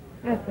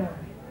 That's all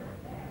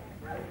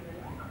right.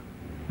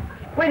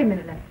 Wait a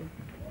minute, Lefty.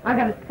 I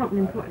got something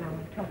important I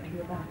want to talk to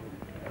you about.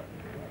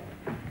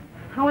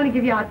 I want to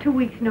give you our 2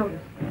 weeks'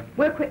 notice.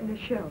 We're quitting the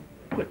show.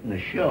 Quitting the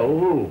show?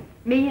 Who?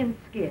 Me and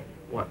Skid.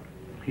 What?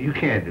 You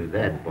can't do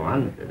that,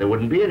 Bon. There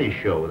wouldn't be any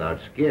show without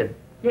Skid.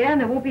 Yeah,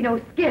 and there won't be no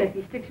Skid if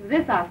he sticks with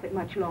this outfit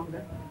much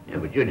longer. Yeah,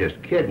 but you're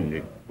just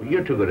kidding. Well,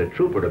 you're too good a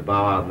trooper to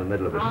bow out in the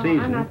middle of a season.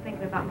 I'm not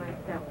thinking about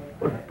myself.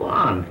 But,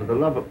 Bon, for the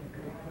love of...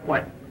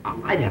 What?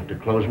 I'd have to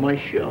close my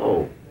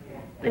show.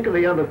 Think of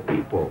the other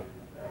people.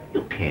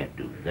 You can't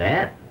do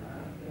that.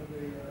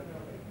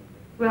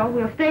 Well,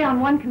 we'll stay on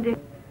one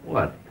condition.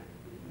 What?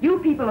 You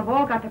people have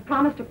all got to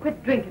promise to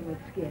quit drinking with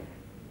Skid.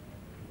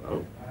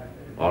 Well,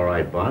 all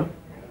right, Bon.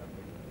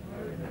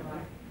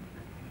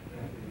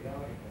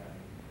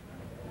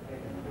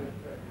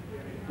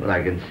 Well,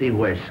 I can see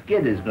where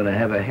Skid is going to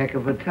have a heck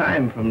of a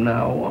time from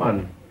now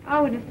on.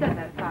 I would have said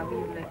that if I were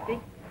you, Lefty.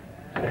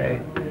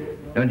 Say,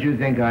 don't you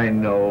think I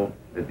know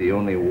that the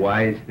only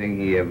wise thing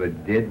he ever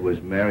did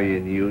was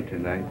marrying you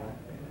tonight?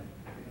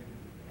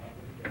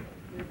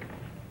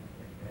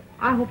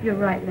 I hope you're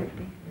right,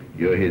 Lefty.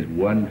 You're his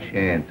one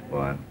chance,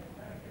 Bon.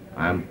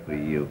 I'm for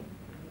you.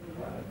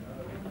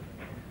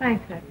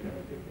 Thanks, Lefty.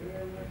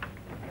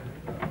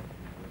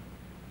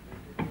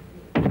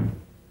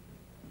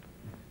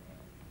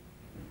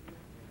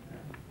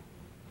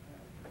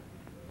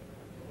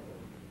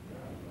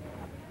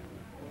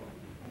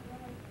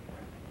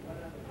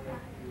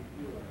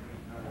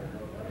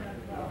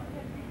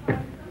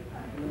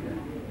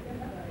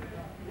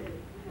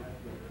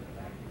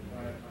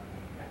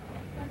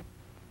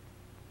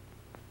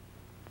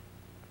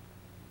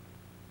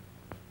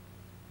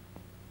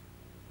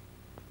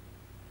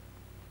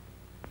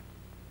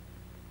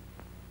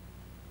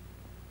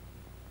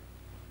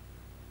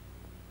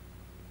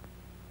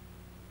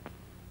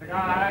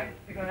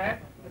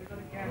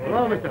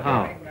 Hello, Mr.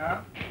 Howell.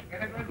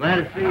 Glad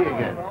to see you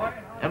again.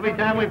 Every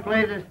time we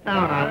play this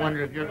town, I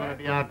wonder if you're going to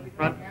be out in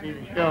front to see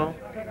the show.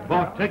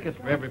 Bought tickets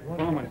for every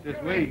performance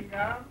this week.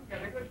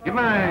 Give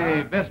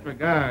my best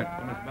regards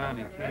to Miss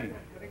Bonnie King.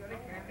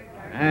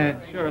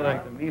 I'd sure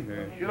like to meet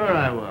her. Sure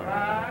I will.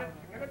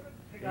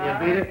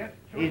 Can you beat it?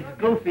 He's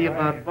goofy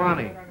about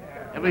Bonnie.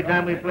 Every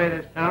time we play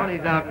this town,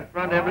 he's out in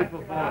front every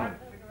performance.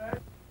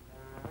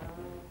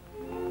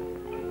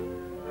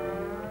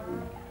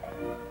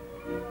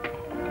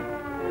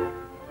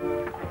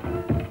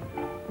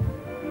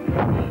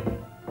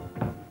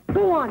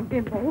 Go on,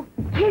 Bimbo.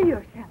 Kill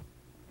yourself.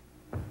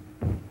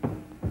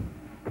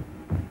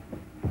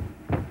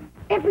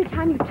 Every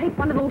time you take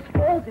one of those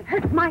falls, it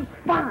hurts my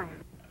spine.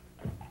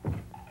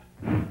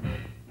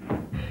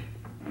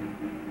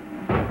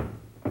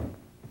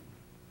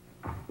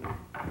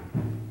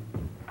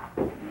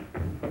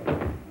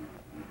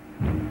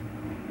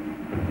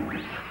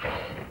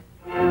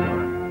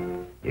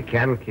 Your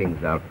Cattle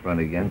King's out front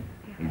again.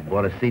 He's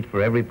bought a seat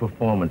for every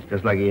performance,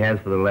 just like he has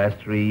for the last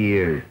 3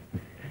 years.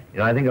 You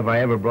know, I think if I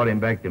ever brought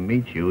him back to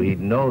meet you, he'd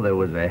know there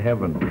was a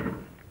heaven.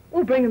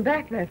 We'll bring him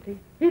back, Lefty.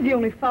 He's the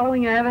only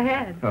following I ever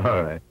had.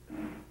 All right.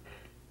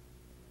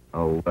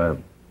 Oh,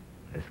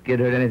 has Skid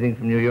heard anything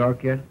from New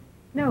York yet?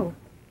 No.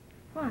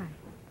 Why?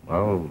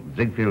 Well,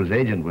 Ziegfield's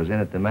agent was in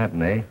at the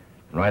matinee,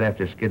 and right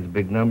after Skid's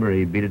big number,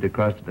 he beat it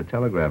across to the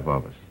telegraph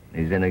office.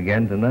 He's in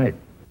again tonight.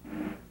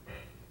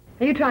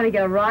 Are you trying to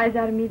get a rise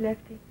out of me,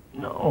 Lefty?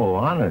 No,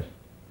 honest.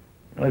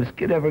 You know, if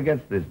Skid ever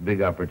gets this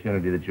big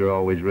opportunity that you're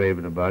always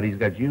raving about, he's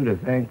got you to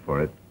thank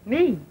for it.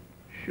 Me?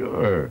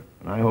 Sure,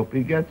 and I hope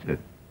he gets it.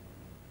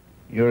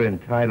 You're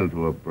entitled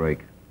to a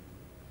break.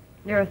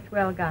 You're a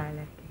swell guy,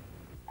 Lefty.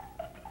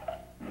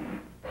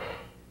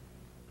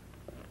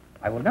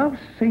 I will now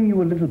sing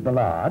you a little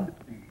ballad,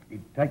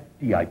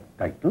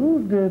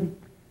 titled,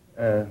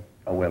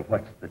 oh, well,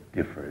 what's the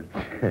difference?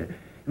 It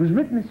was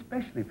written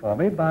especially for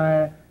me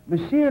by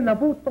Monsieur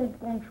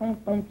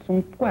Chantois.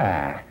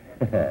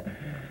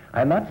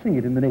 I'll not sing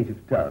it in the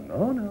native tongue.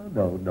 Oh, no.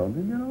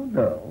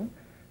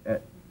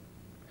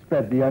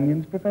 Spread the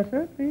onions,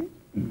 Professor, please.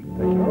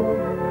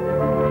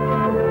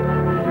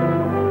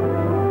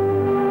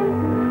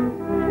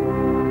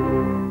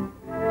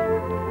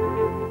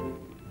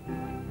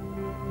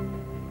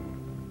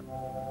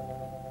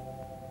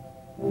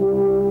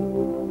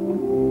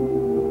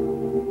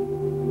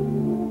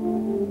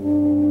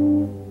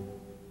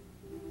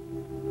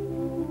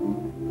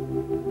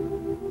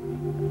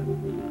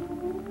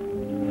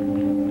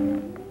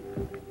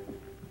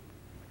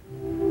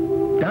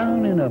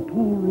 Down in a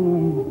pool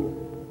room,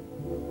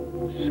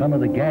 some of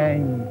the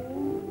gang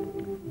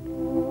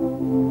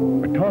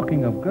were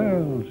talking of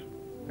girls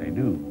they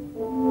knew.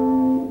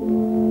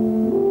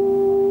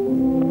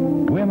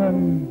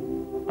 Women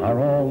are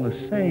all the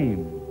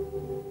same,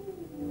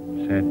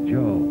 said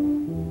Joe.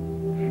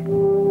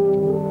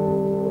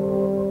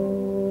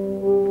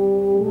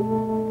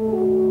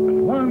 But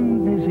one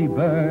busy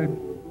bird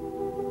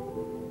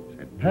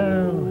said,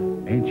 pal,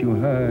 ain't you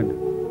heard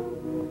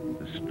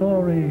the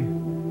story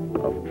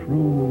of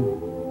true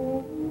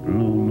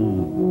Lulu?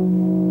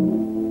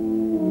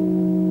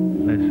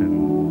 Listen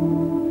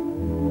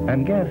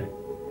and get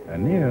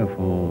an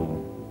earful.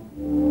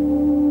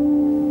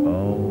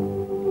 Oh,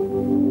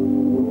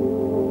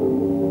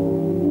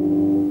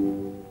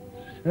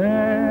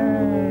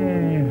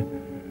 say,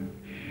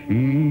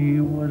 she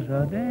was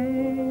a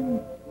dame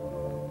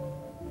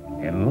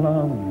in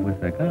love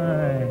with a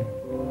guy,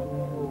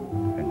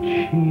 and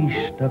she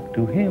stuck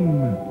to him,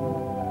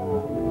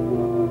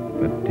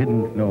 but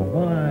didn't know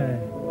why.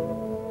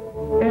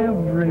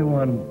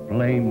 Everyone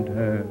blamed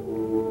her,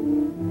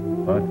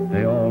 but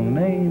they all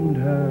named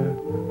her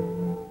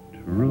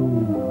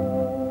True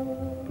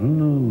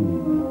Blue.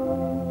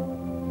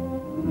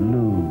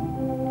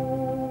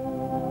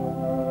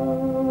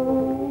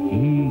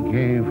 He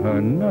gave her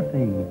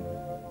nothing,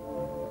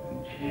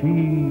 and she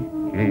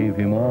gave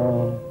him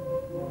all.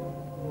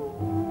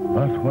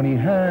 But when he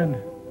had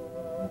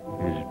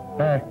his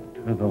back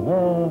to the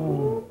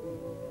wall,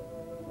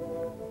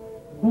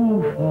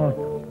 who fought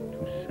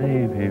to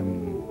save him,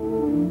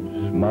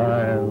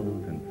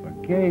 smiled and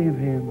forgave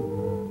him?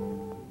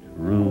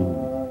 True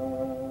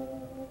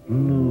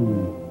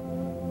Blue.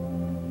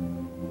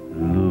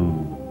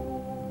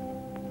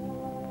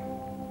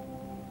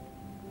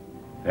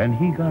 Then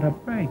he got a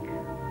break,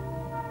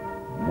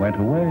 went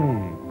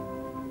away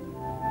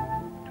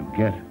to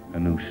get a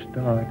new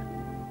start.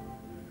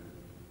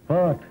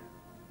 But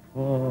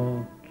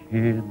poor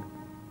kid,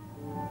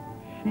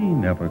 she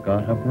never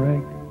got a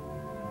break,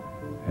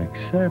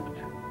 except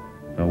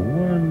the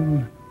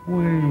one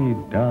way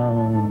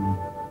down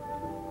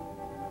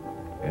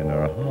in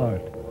her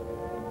heart.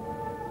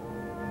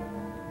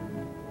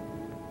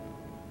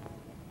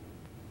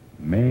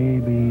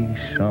 Maybe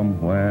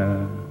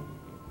somewhere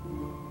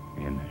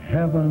in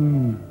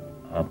heaven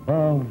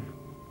above,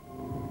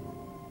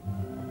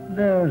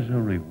 there's a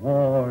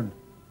reward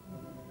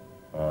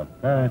for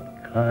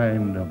that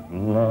kind of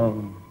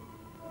love.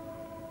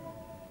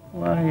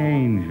 Why,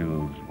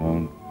 angels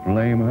won't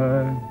blame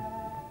her.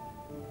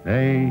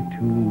 They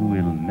too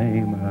will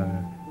name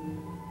her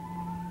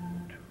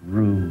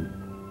True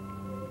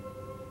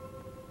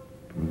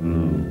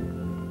Blue.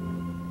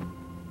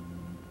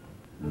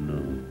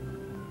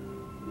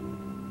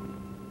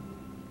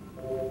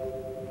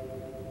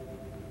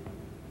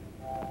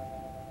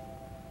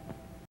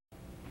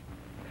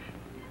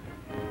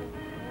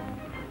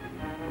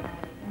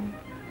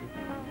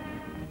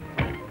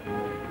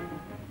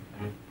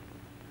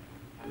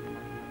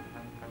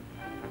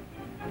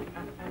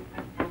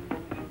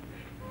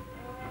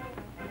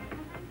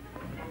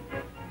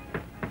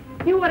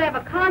 You would have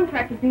a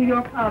contract to do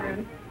your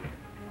powders.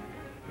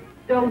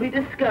 Don't be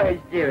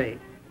discouraged, dearie.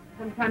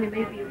 Sometime you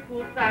may be a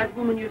full-sized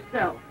woman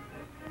yourself.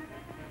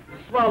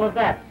 Swallow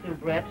that,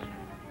 soubrette.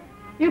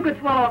 You could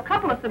swallow a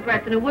couple of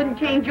soubrettes and it wouldn't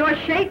change your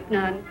shape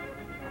none.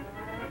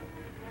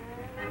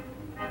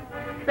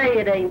 Say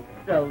it ain't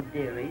so,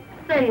 dearie.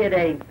 Say it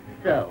ain't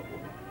so.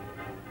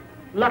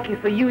 Lucky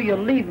for you, you're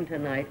leaving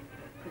tonight.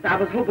 Because I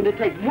was hoping to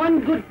take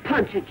one good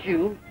punch at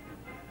you.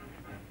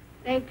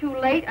 It ain't too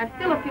late. I've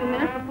still a few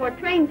minutes before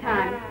train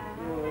time.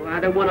 Oh,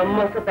 I don't want to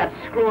muss up that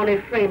scrawny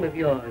frame of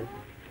yours.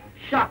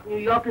 Shot New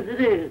York as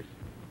it is.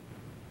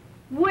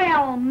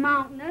 Well,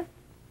 Mountainous,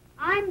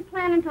 I'm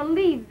planning to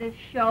leave this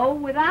show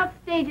without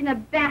staging a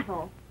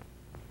battle.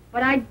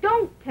 But I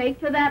don't take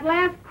to that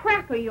last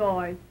crack of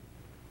yours.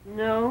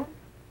 No?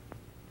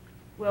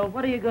 Well,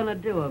 what are you going to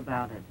do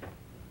about it?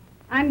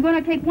 I'm going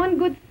to take one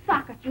good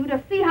sock at you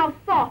to see how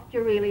soft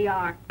you really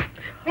are.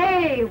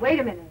 Hey, wait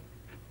a minute.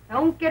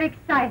 Don't get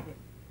excited.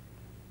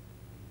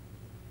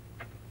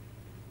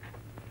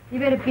 You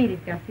better beat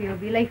it, Gussie. You'll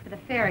be late for the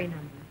ferry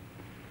number.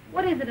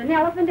 What is it, an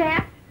elephant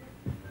act?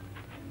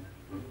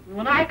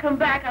 When I come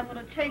back, I'm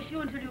going to chase you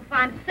until you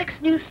find 6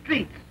 new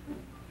streets.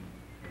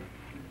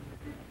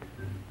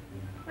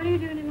 What are you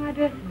doing in my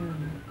dressing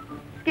room?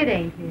 Skid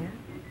ain't here.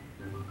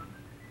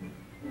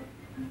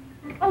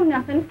 Oh,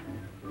 nothing.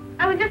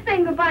 I was just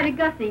saying goodbye to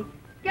Gussie.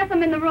 Guess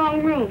I'm in the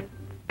wrong room.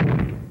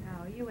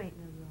 No, you ain't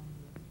in the wrong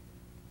room.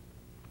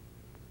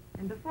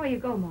 And before you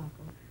go,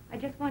 Marco, I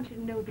just want you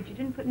to know that you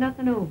didn't put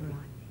nothing over on me.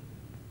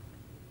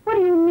 What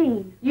do you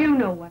mean? You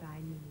know what I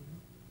mean.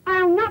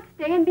 I'll not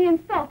stay and be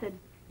insulted.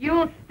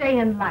 You'll stay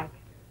and like it.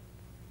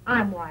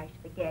 I'm wise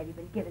to the gab you've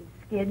been giving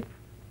Skid.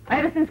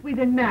 Ever since we've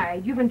been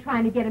married, you've been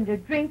trying to get him to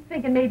drink,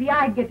 thinking maybe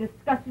I'd get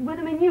disgusted with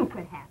him and you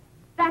could have him.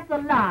 That's a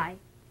lie.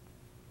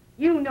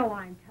 You know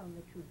I'm telling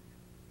the truth.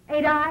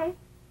 Ain't I?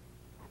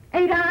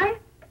 Ain't I?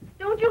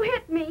 Don't you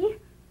hit me.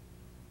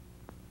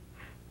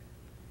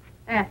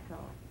 That's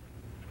all.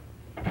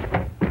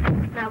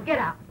 Now get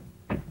out.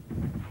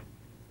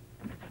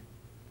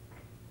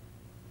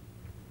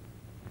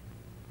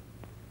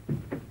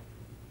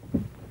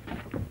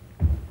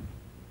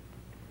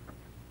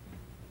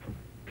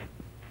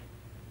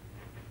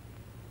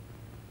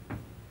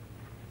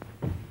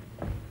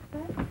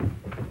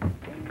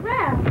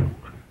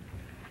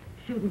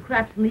 Shooting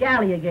craps in the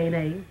alley again,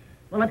 eh?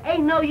 Well, it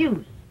ain't no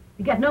use.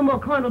 You get no more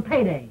cornel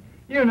payday.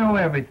 You know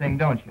everything,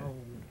 don't you?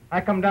 I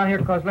come down here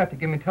because Lefty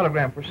gave me a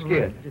telegram for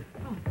Skid.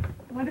 Oh,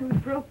 I wonder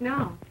who's broke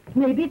now.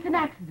 Maybe it's an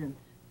accident.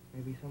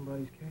 Maybe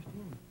somebody's cashed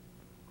in.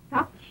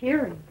 Stop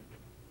cheering.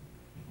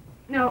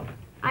 No,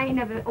 I ain't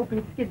never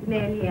opened Skid's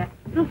mail yet.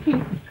 We'll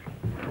see.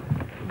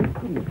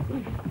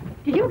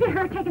 Did you get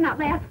her taking that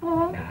last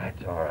fall?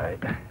 That's all right.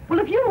 Well,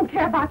 if you don't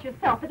care about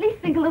yourself, at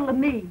least think a little of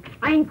me.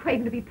 I ain't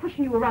craving to be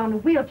pushing you around in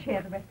a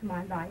wheelchair the rest of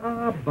my life.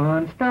 Oh,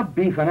 Bun, stop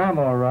beefing. I'm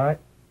all right.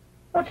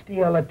 What's the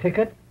yellow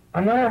ticket?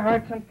 Another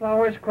Hearts and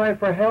Flowers cry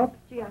for help?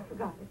 Gee, I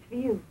forgot. It's for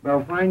you.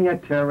 Well, fine, you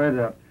tear it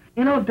up.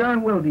 You know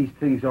darn well these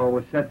things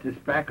always sets us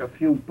back a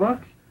few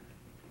bucks.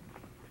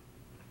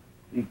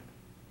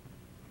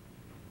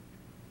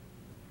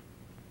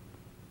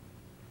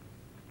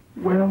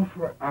 Well,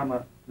 for I'm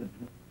a...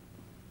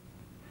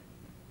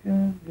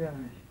 Good gosh.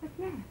 What's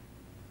that?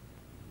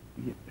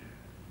 Yeah.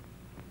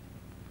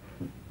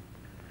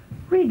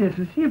 Read this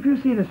and see if you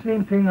see the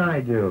same thing I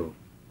do.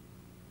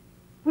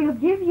 We'll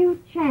give you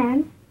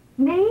chance,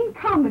 main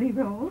comedy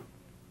role,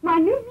 my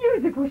new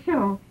musical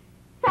show,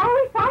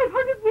 salary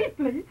 500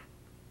 weekly,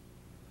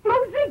 Flo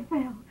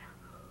Ziegfeld.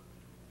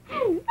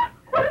 Gee,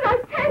 what did I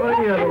tell you? What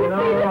do you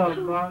know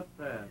about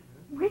that?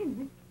 Wait a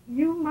minute.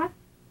 You must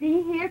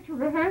be here to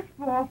rehearse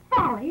for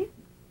Follies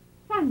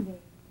Sunday.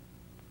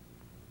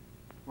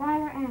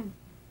 Wire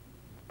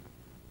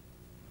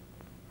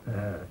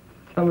answer.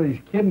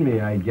 Somebody's kidding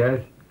me, I guess.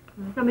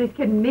 Somebody's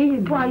kidding me.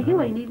 Why,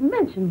 you ain't even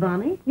mentioned,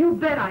 Bonnie. You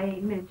bet I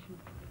ain't mentioned.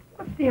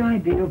 What's the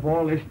idea of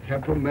all this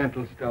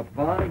temperamental stuff,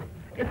 Bonnie?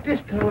 If this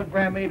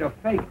telegram ain't a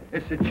fake,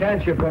 it's a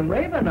chance you've been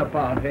raving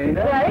about, ain't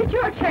it? Yeah, it's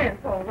your chance,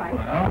 all right.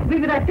 Well?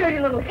 Leave it that dirty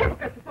little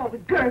hypocrite that's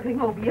always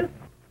gurgling over you.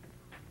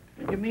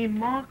 You mean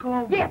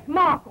Marco? Yes,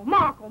 Marco.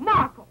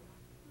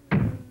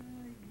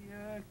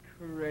 You're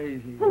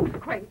crazy. Who's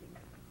crazy?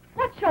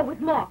 What show was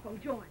Marco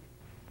joining?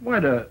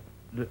 What a...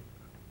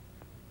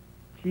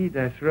 Gee,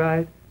 that's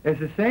right. It's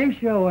the same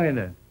show, ain't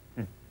it?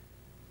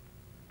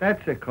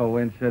 That's a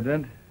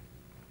coincidence.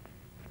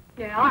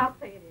 Yeah, I'll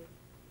say it is.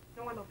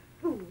 No, I'm a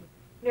fool.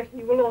 Nursing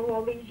you along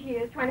all these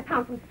years, trying to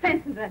pound some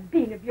sense into that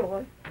bean of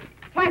yours.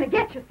 Trying to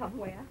get you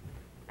somewhere.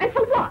 And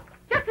for what?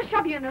 Just to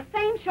shove you in the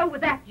same show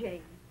with that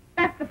Jane.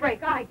 That's the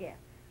break I get.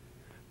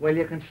 Well,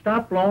 you can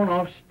stop blowing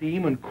off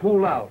steam and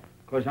cool out,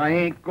 'cause I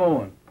ain't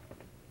going.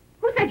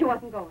 Who said you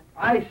wasn't going?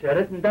 I said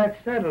it, and that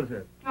settles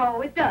it.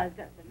 Oh, it does,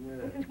 doesn't it?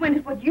 Yeah. Since when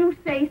does what you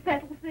say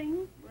settle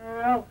things?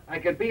 Well, I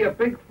could be a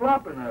big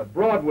flop in a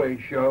Broadway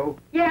show.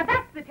 Yeah,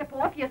 that's the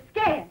tip-off. You're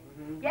scared.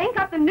 You ain't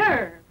got the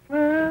nerve.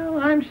 Well,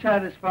 I'm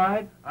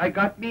satisfied. I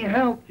got me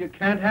health. You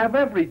can't have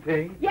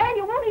everything. Yeah, and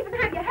you won't even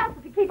have your health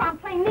if you keep on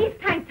playing these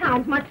tank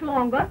towns much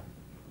longer.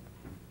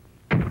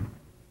 Come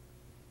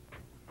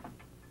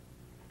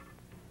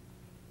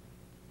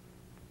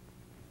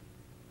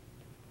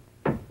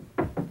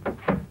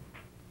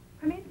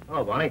in.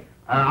 Oh, Bonnie,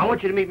 I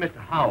want you to meet Mr.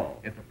 Howell.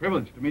 It's a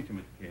privilege to meet you,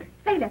 Mr. King.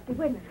 Say, Lefty,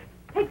 wait a minute.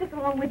 Take this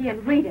along with you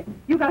and read it.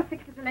 You gotta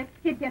fix it to let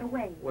the kid get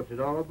away. What's it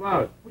all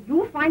about? Well,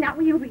 you'll find out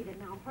when you read it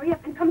now. Hurry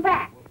up and come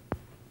back.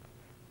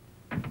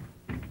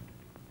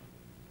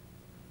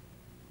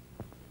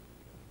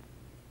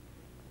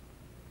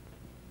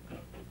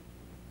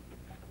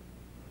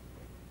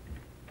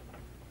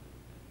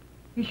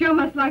 You sure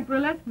must like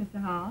burlesque,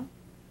 Mr. Hall.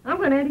 I'm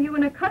going to enter you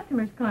in a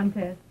customers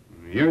contest.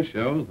 Your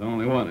show's the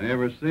only one I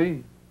ever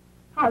see.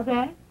 How's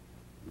that?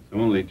 It's the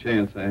only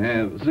chance I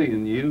have of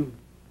seeing you.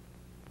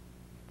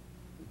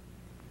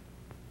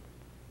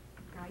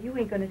 Now, you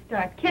ain't going to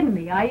start kidding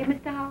me, are you,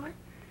 Mr. Howard?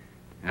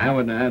 I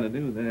wouldn't know how to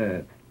do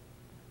that.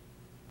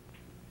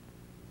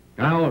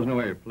 I always know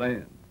where you're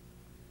playing.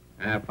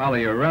 I follow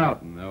your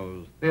route in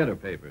those theater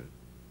papers.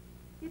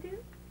 You do?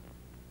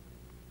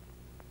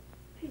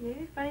 Gee,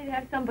 it's funny to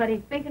have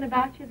somebody thinking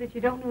about you that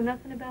you don't know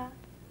nothing about.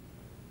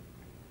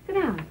 Sit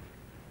down.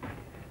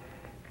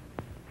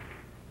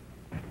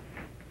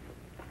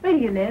 Where do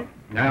you live?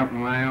 Out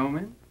in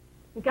Wyoming?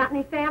 You got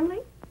any family?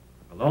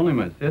 Well, only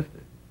my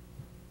sister.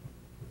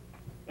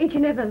 Ain't you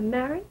never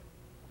married?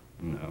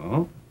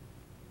 No.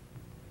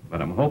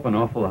 But I'm hoping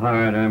awful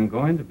hard I'm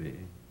going to be.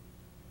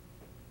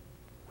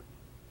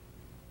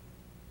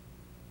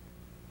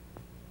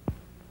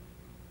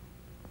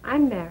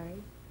 I'm married.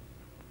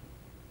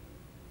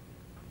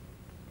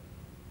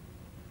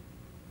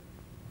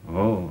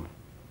 Oh.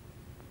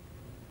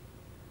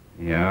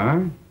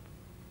 Yeah?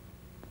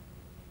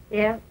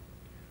 Yeah.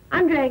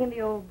 I'm dragging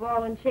the old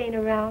ball and chain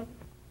around.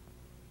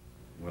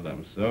 Well,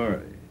 I'm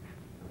sorry.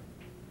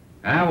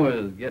 I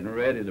was getting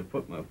ready to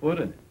put my foot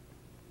in it.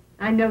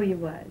 I know you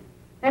was.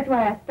 That's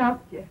why I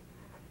stopped you.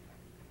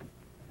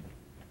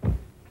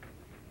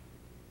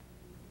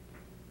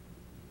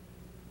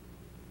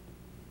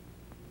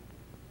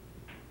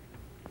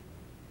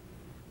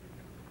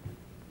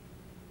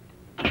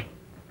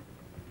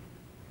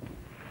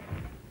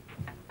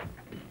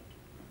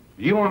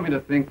 Do you want me to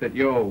think that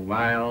you're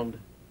wild?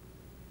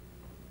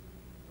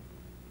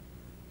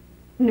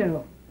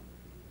 No.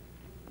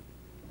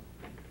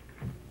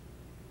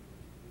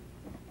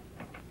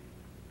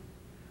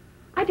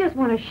 I just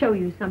want to show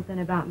you something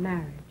about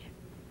marriage.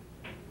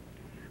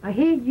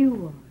 Here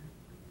you are.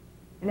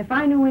 And if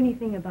I know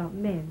anything about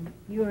men,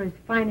 you're as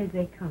fine as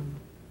they come.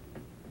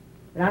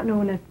 Without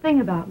knowing a thing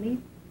about me,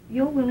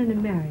 you're willing to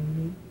marry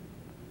me.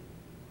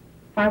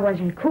 If I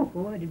wasn't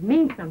cuckoo, it'd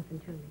mean something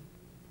to me.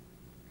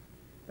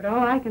 But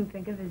all I can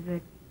think of is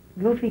the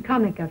goofy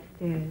comic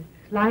upstairs,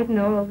 sliding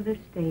all over the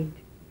stage.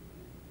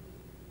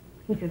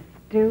 He's a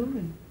stew,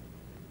 and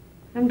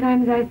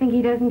sometimes I think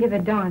he doesn't give a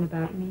darn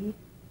about me.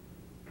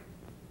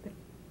 But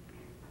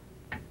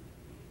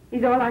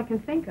he's all I can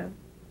think of.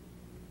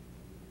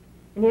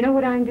 And you know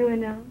what I'm doing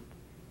now?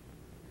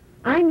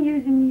 I'm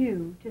using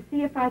you to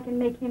see if I can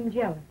make him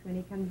jealous when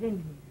he comes in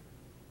here.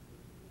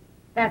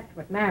 That's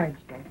what marriage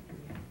does to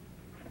you.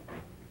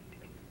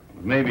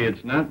 Maybe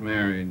it's not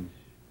marriage.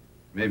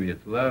 Maybe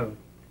it's love.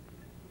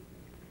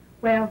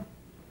 Well,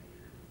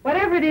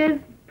 whatever it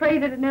is, pray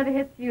that it never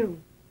hits you.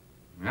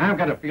 I've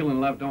got a feeling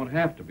love don't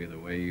have to be the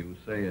way you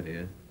say it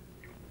is.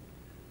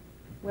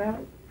 Well,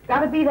 it's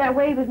got to be that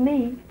way with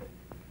me.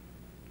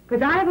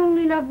 Because I've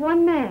only loved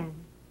one man.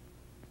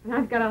 And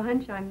I've got a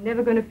hunch I'm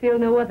never going to feel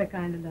no other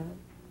kind of love.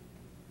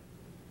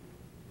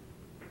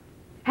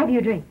 Have you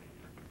a drink?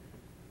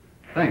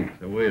 Thanks,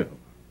 I will.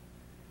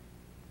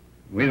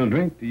 We'll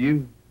drink to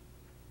you.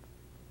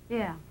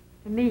 Yeah,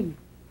 to me,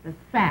 the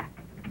sack.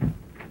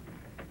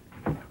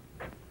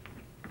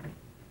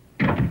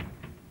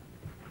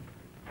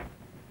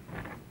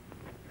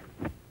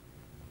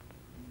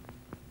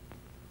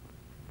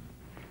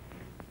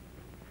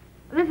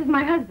 This is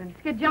my husband,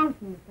 Skid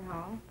Johnson, Mr.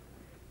 Hall.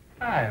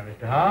 Hi,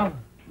 Mr. Hall.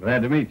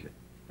 Glad to meet you.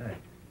 Hey.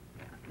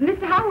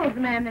 Mr. Howell's the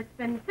man that's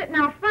been sitting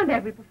out front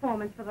every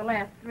performance for the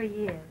last 3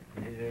 years.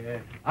 Yeah,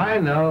 I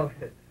know.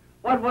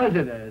 What was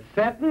it, a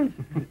sentence?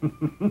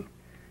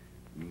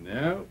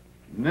 No,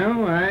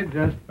 I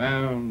just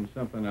found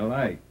something I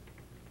liked.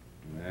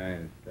 And I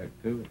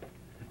stuck to it.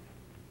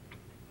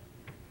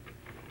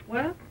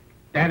 Well?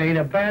 That ain't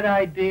a bad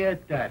idea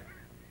at that.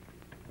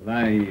 Well,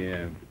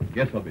 I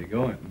guess I'll be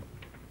going.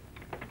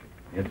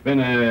 It's been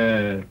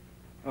a...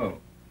 Oh.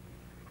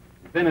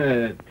 been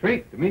a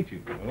treat to meet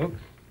you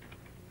folks.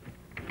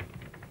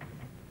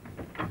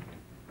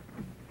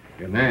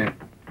 Good night.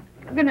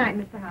 Good night,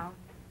 Mr. Howell.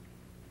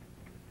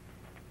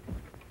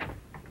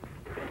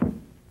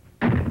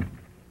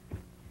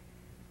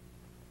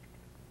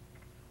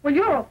 Well,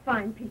 you're a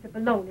fine piece of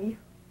baloney.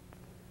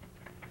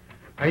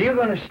 Are you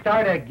going to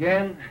start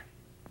again?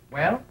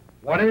 Well,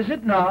 what is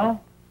it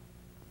now?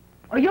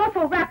 Oh, you're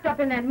so wrapped up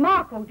in that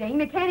Marco dame,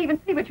 you can't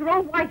even see what your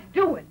own wife's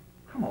doing.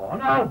 Come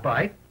on, I'll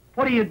bite.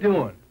 What are you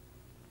doing?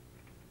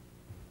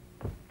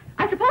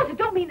 I suppose it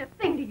don't mean a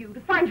thing to you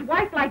to find your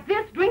wife like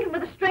this, drinking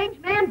with a strange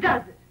man,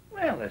 does it?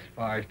 Well, as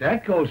far as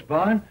that goes,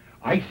 Bon,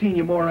 I seen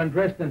you more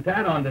undressed than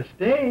that on the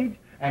stage.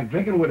 And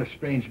drinking with a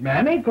strange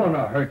man ain't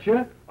gonna hurt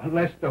you,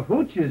 unless the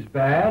hooch is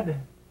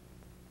bad.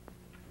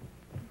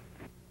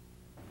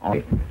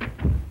 Oh.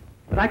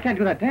 But I can't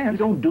do that dance. You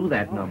don't do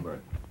that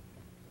number.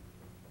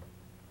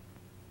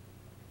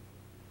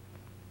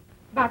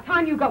 About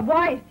time you got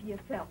wise to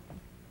yourself.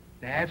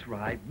 That's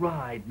right.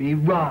 Ride me,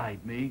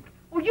 ride me.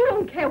 Well, you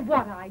don't care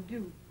what I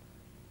do.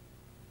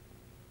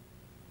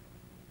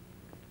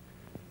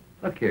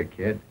 Look here,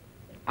 kid.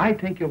 I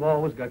think you've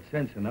always got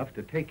sense enough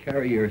to take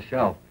care of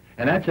yourself.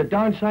 And that's a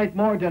darn sight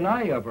more than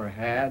I ever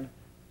had.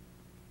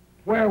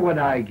 Where would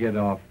I get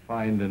off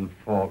finding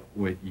fault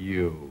with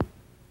you?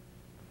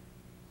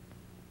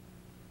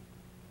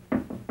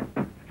 Come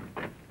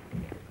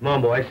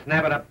on, boys,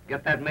 snap it up.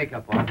 Get that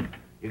makeup on.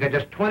 You got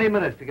just 20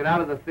 minutes to get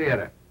out of the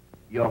theater.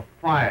 You're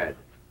fired.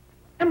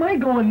 Am I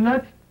going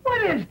nuts?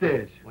 What is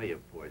this? Well, you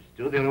poor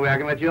Stu. The only way I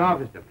can let you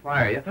off is to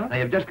fire you. Huh? Now,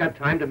 you've just got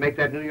time to make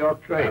that New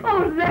York train.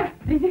 Oh,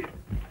 Lefty.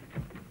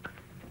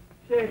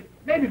 Say,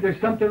 maybe there's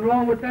something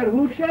wrong with that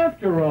hooch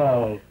after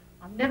all.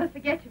 I'll never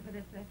forget you for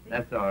this, Lefty.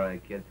 That's all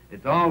right, kid.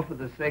 It's all for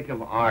the sake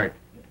of art.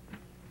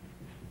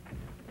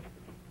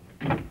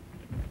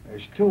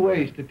 There's two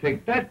ways to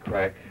take that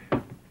crack.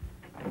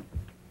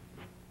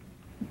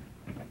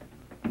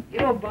 You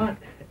know, Bon,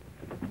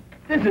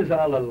 this is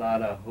all a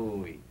lot of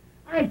hooey.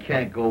 I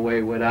can't go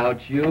away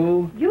without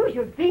you. Use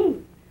your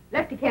beans.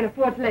 Lefty can't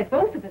afford to let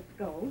both of us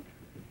go.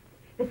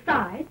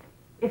 Besides,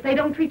 if they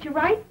don't treat you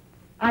right,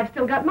 I've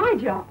still got my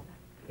job.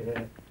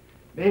 Yeah,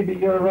 maybe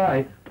you're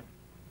right.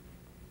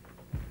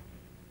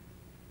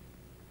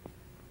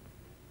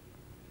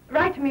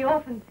 Write to me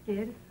often,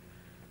 Skid.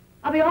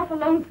 I'll be awful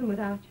lonesome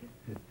without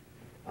you.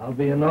 I'll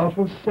be an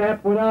awful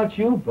sap without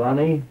you,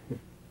 Bonnie.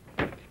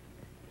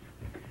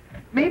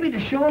 Maybe the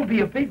show will be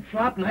a big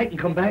flop and I can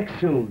come back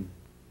soon.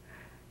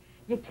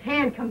 You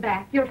can come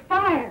back. You're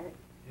fired.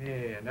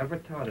 Yeah, I never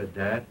thought of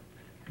that.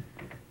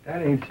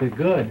 That ain't so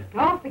good.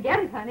 Oh, forget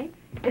it, honey.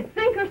 It's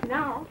sinkers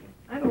now.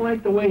 I don't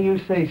like the way you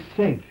say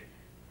sink.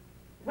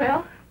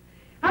 Well,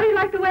 how do you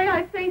like the way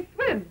I say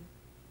swim?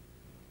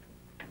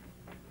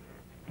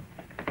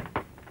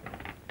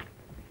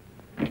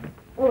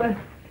 Oh,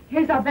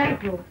 here's our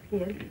bankroll,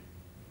 Skid.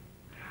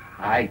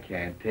 I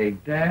can't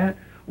take that.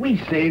 We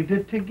saved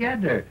it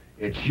together.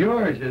 It's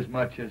yours as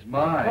much as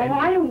mine. Oh,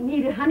 I don't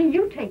need it, honey.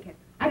 You take it.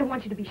 I don't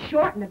want you to be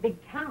short in a big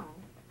town.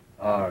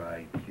 All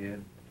right,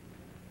 kid.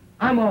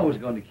 I'm always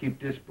going to keep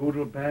this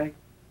poodle bag.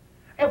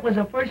 It was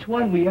the first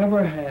one we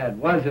ever had,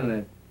 wasn't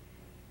it?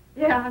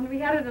 Yeah, and we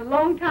had it a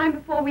long time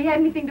before we had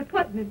anything to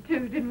put in it,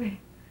 too, didn't we?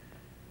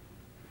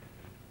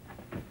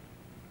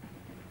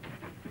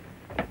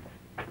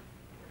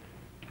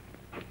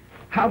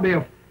 I'll be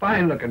a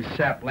fine-looking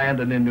sap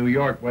landing in New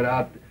York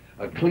without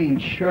a clean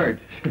shirt.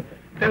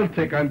 They'll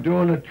think I'm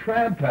doing a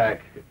tramp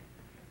act.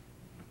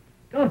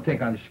 Don't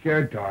think I'm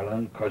scared,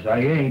 darling, 'cause I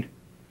ain't.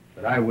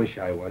 But I wish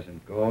I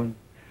wasn't going.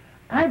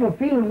 I have a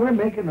feeling we're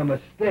making a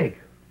mistake.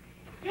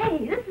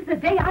 Say, this is a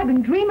day I've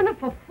been dreaming of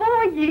for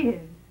 4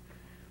 years.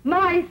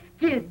 My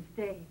Skid's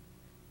Day.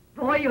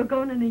 Boy, you're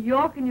going to New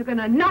York and you're going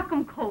to knock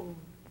 'em cold.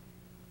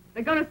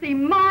 They're going to see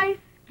my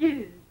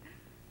Skid.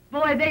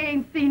 Boy, they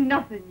ain't seen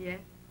nothing yet.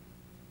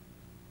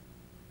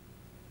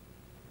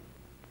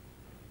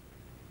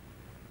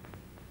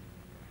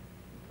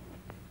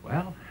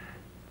 Well,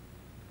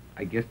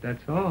 I guess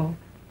that's all.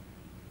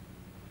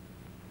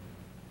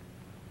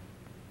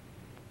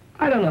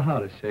 I don't know how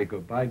to say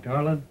goodbye,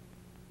 darling.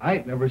 I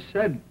ain't never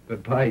said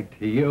goodbye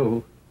to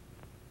you.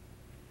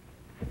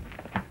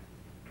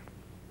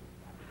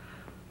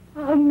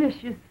 I'll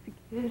miss you,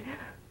 Skid.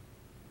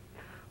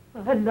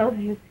 I love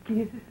you,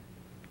 Skid.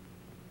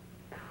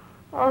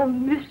 I'll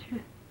miss you,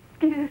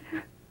 Skid.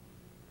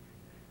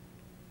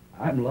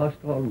 I'm lost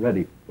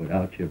already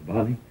without you,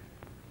 Bonnie.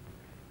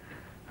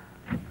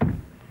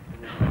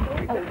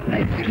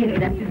 That skinny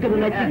left is going to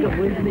let you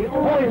go, isn't he?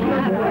 Oh, it's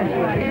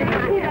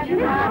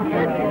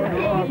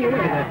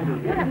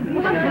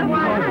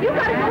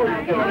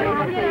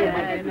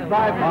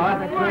Bye, Bon.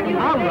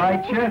 I'll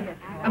write you,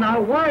 and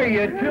I'll wire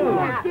you,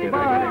 too.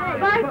 Bye.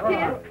 Bye,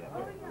 Skid.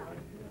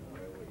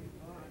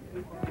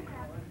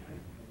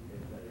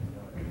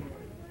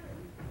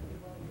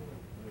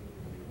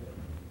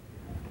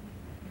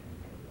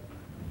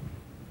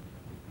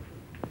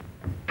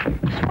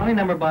 It's my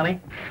number,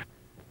 Bonnie.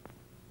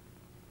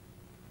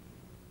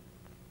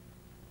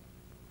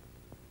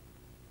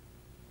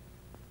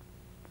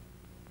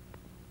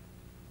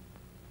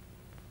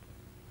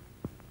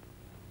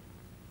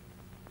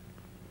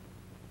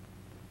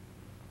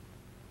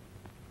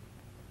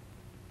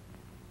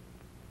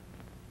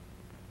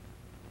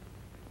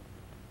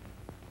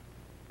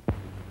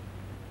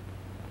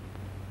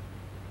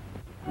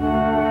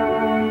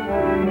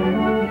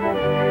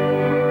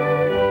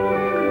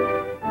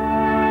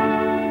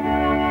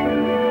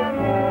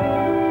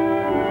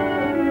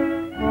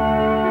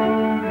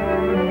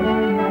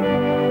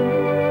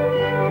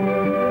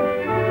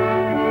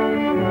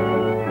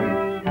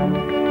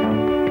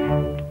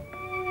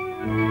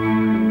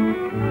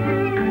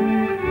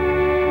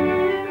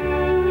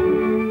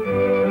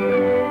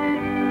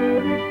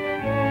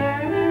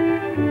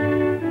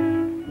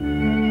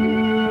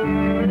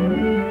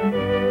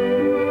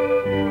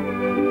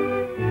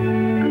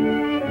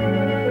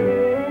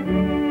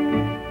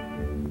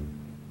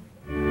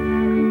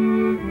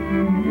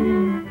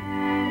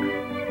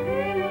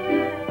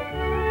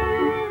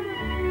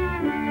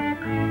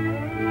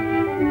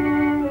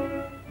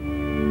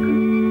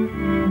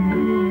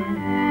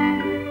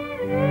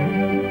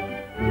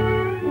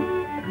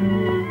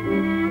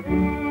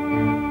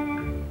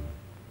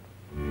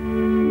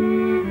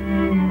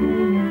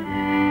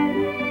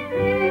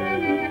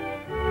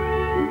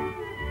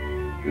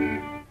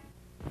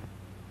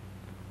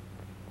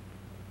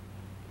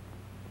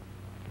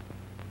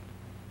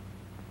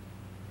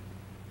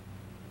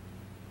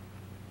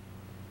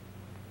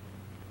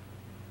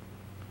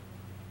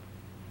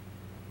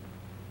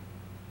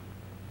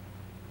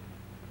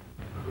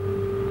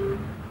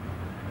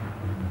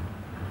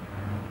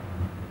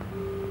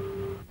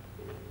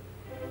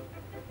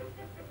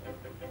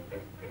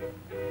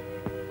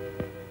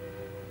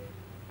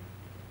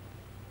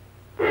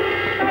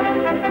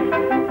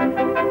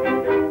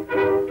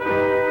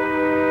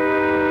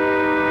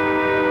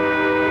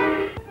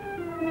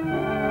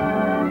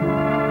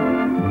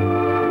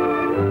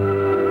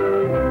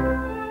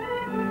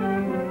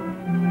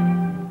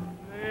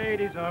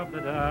 Ladies of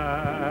the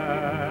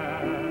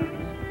dance,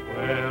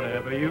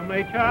 wherever you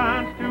may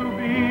chance to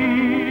be,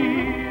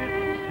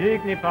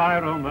 signify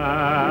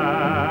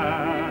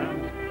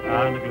romance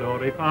and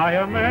glorify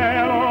a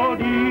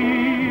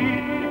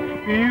melody,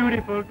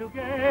 beautiful to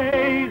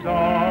gaze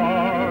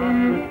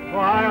on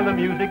while the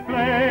music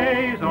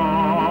plays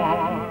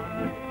on.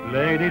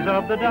 Ladies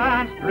of the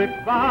dance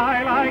drift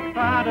by like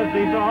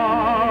fantasies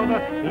of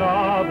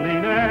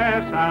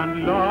loveliness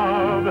and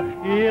love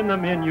in the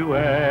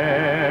minuet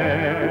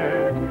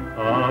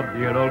of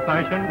dear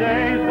old-fashioned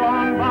days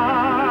gone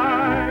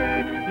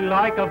by,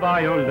 like a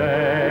violet.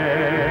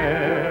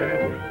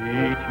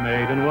 Each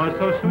maiden was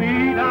so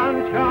sweet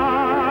and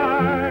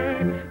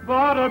shy,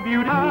 but her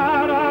beauty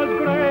had as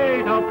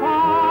great a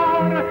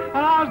power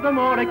as the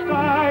more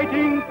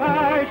exciting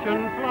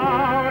passion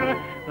flower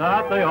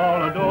that they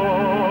all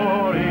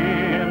adore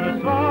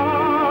in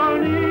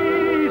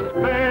sunny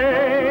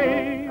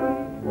Spain.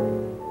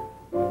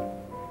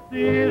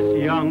 This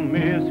young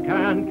miss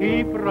can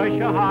keep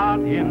Russia hot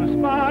in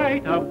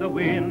spite of the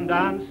wind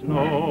and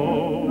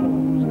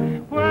snows.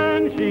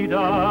 When she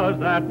does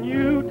that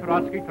new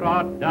Trotsky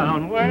trot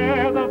down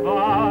where the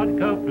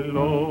vodka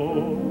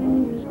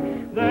flows,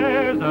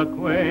 there's a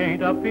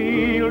quaint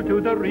appeal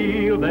to the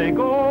real they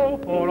go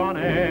for on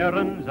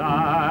Erin's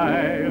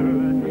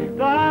Isle.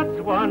 That's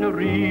one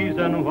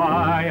reason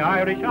why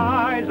Irish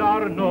eyes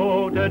are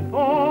noted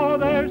for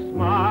their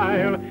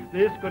smile.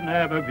 This could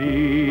never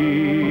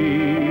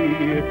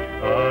be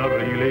a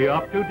really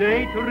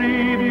up-to-date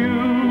review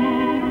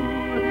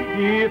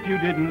if you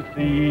didn't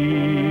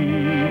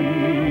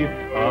see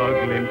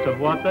a glimpse of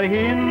what the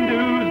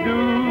Hindus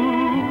do.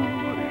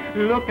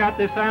 Look at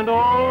this and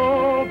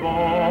oh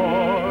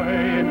boy,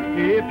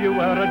 if you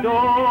were a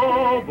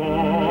doughboy,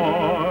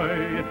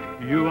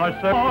 you are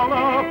so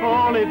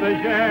folie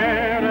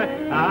bergère,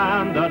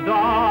 and the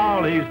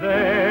dolly's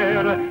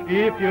there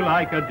if you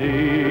like a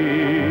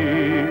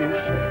dish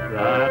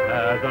that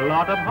has a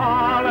lot of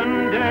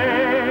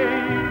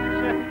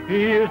hollandaise.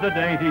 Here's a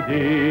dainty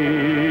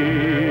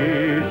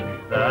dish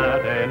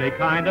that any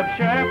kind of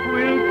chef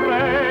will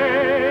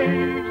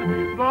praise.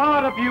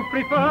 But if you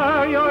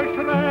prefer your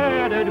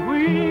shredded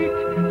wheat,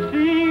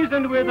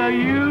 seasoned with a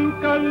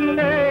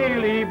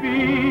ukulele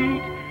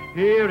beat,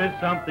 here is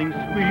something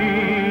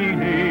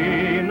sweet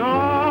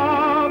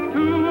enough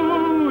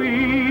to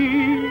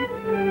eat.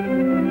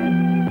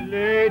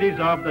 Ladies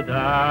of the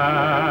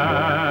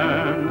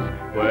dance,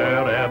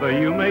 wherever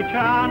you may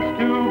chance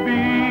to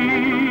be,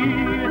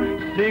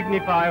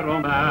 signify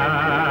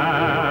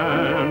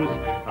romance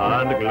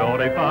and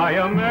glorify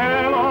a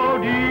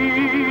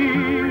melody.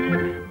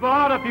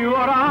 But if you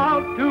are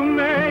out to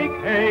make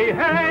hey,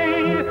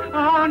 hey,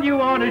 and you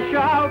want to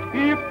shout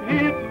hip,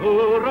 hip,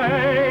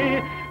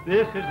 hooray,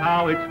 this is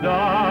how it's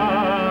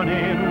done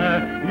in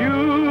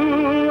USA.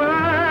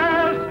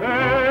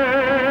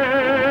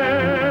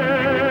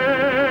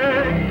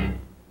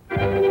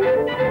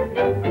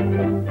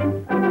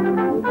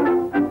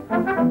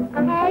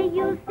 Hey,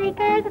 you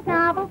seekers of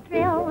novel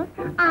thrills,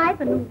 I've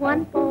been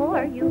one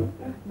for you.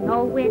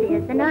 No, it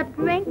isn't a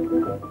drink,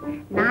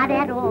 not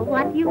at all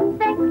what you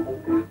think.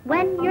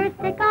 When you're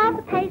sick of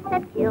the pace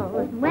that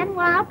kills, when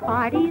wild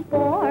parties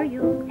bore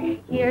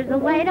you, here's a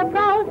way to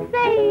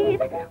proceed.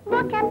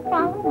 Look and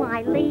follow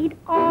my lead.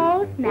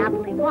 Oh,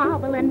 snappily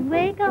wobble and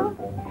wiggle,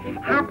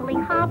 happily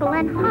hobble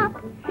and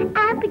hop,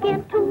 and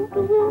begin to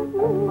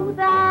do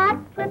that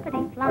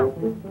flippity-flop.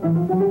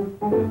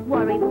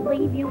 Worry will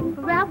leave you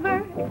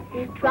forever,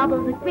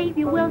 troubles that grieve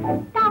you will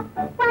stop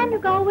when you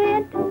go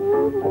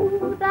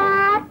into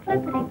that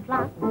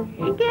flippity-flop.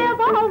 Give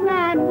old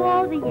man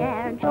woe the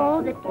air and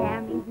show that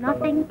care means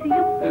nothing to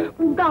you.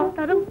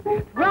 Go-to-do,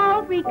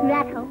 throw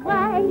regret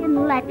away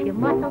and let your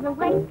muscles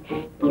awake.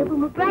 Give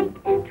them a break,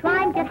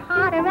 try and get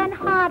hotter and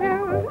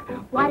hotter.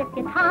 What if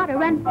it's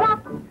hotter and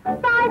flop?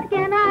 Rise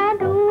again and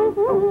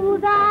do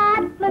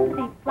that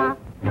flippity-flop.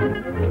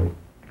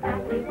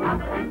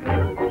 Flippity-flop and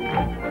flip,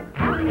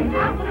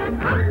 happily-flop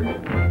and hop,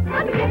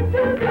 and begin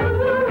to do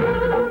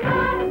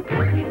that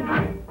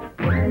flippity-flop.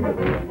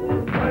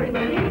 Worry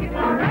will leave you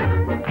forever,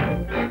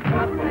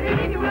 trouble will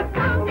leave you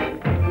without,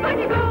 when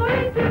you go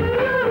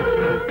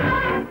into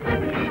that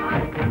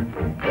flippity-flop.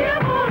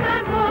 Give all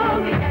that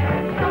woe the air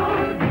and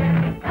show there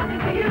is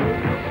nothing for you.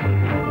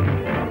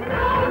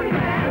 Throw your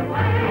head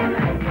away and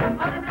let your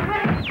mother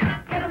away.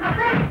 Give them a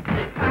break,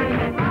 try and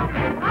get off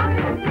and hop.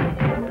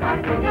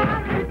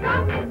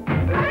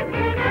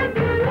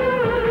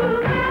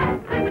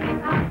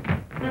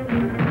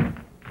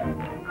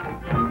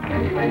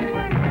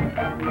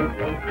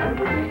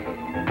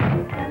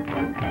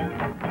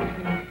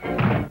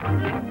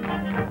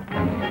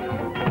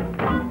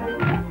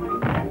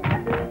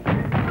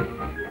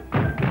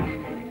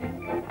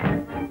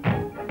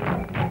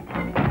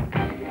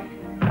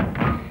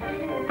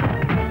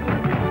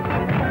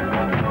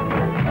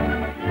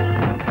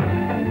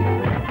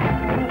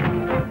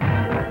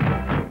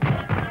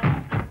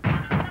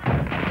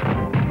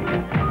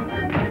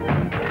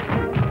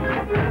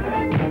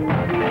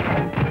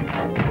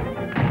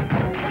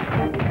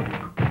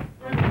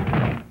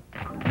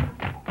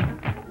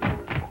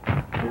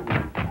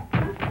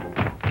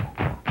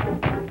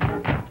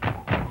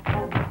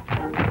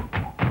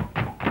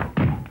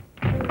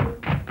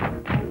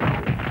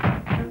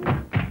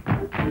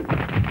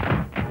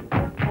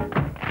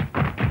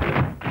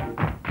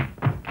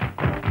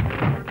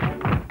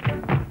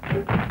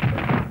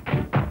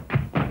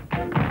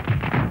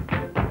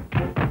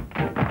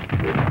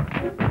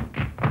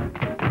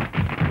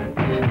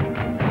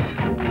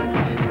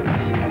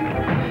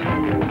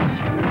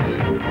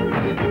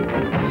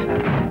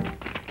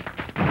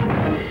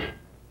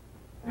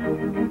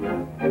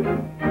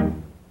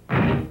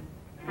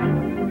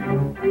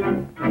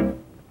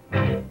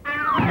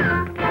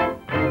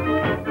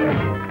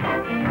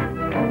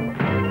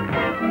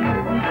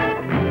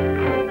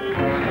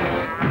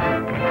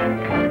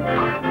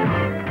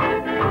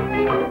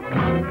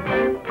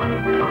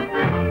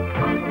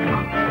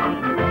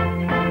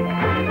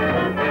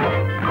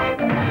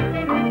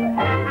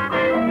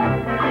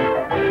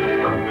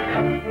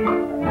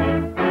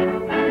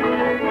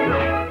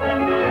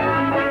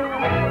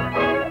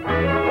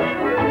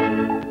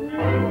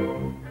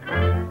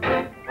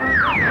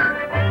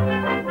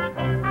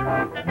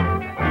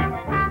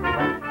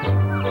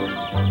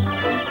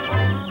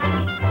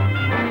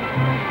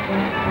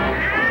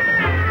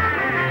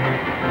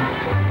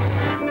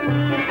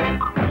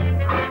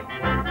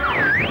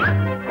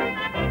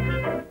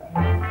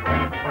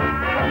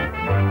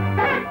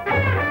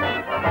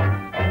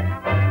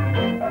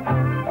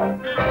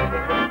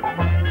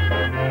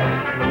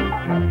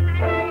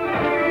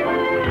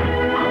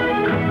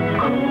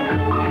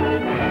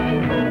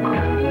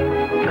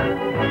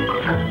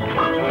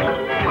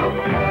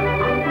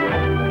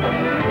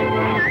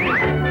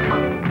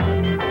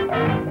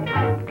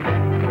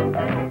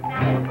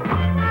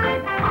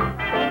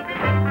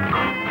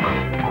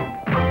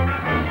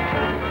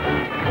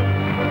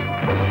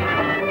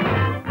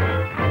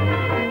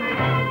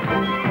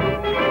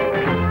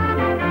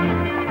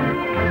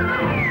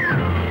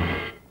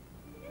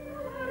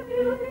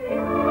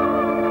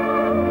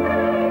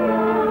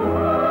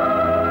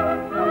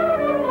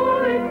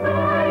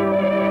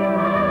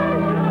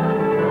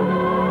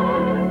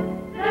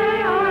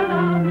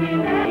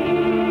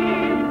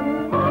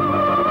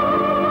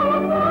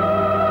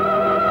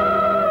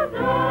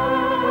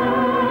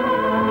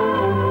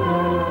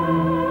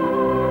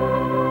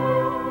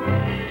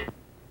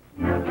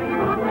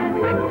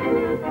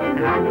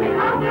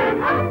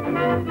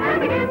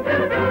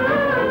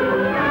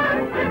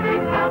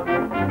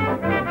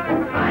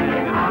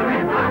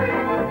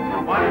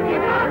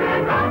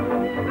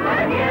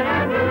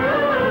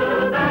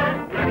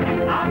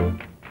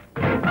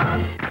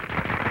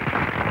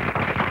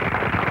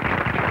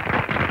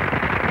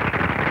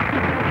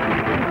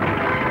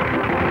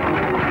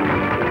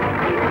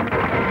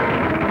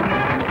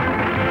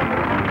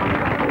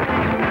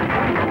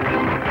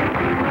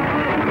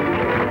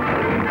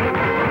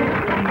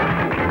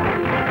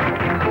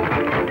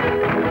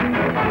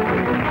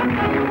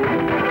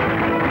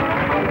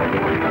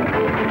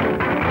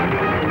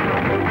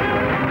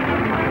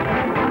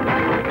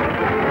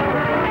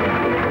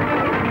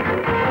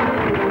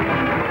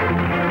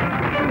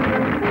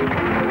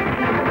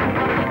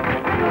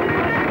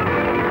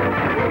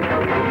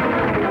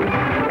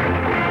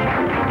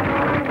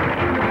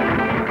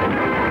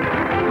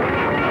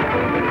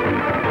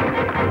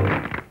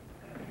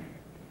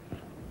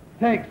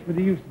 Thanks for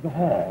the use of the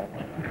hall.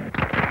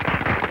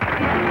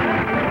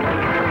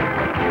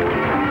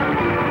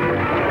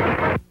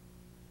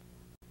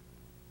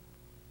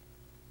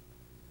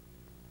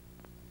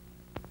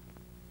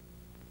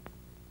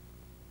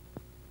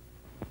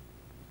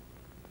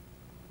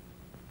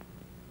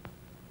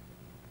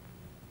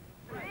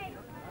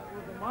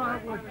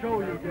 Marvelous show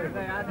you did.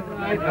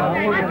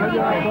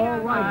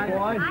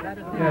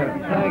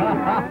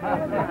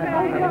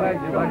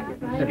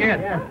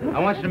 Skid, I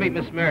want you to meet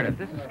Miss Meredith.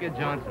 This is Skid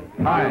Johnson.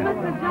 Hi. Oh,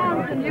 Mr.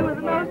 Johnson, you were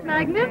the most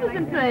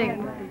magnificent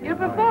thing. Your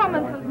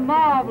performance was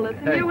marvelous,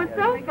 and you were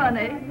so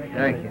funny.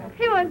 Thank you.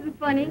 He wasn't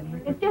funny.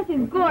 It's just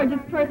his gorgeous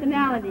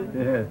personality.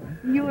 Yeah.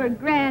 You were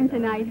grand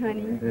tonight,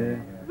 honey. Yeah.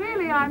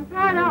 Really, I'm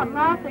tired out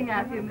laughing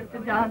at you,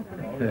 Mr. Johnson.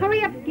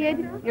 Hurry up, Skid.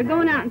 You're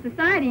going out in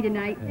society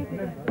tonight.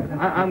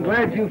 I'm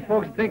glad you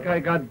folks think I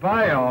got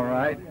by all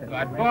right.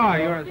 Got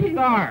by, you're a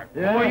star.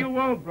 Yeah. Boy, you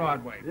own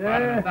Broadway.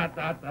 Yeah. You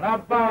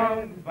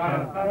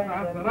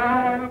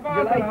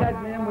like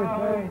that man was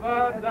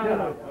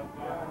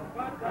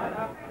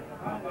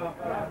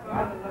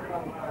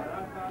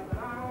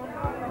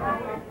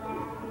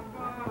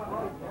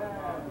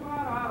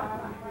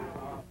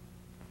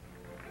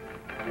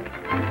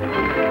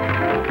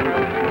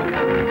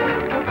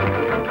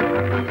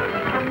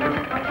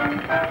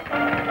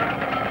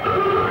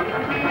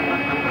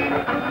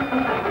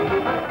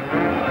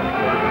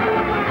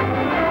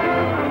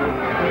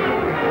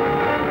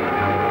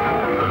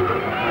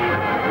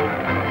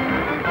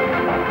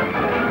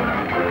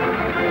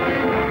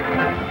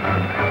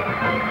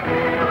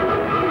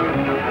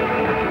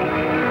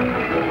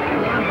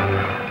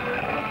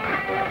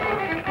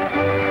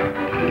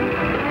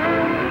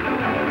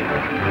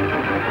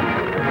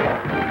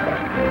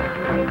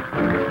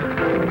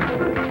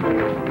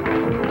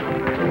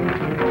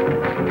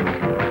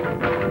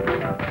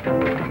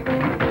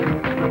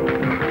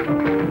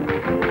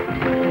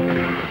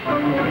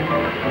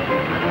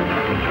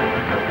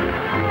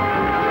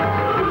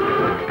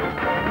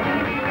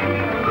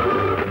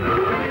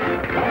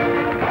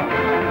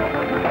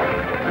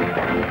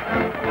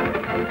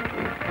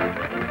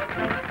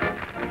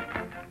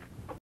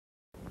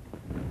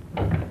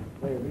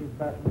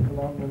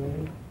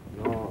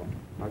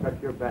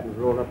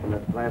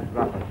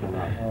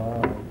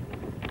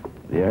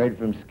You heard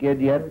from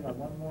Skid yet?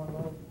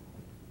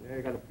 Yeah,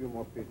 you got a few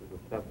more pieces of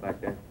stuff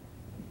back there.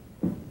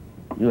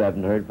 You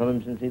haven't heard from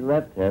him since he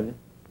left, have you?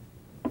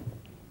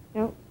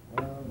 No.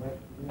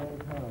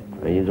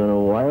 Are you going to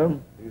wire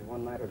him? These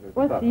one-nighters are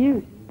What's stuff. the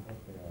use?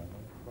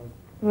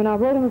 When I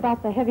wrote him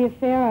about the heavy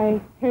affair I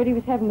heard he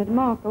was having with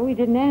Marco, he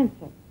didn't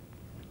answer.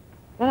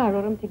 Then I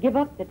wrote him to give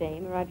up the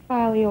dame or I'd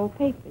file the old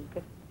papers,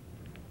 but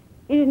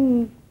he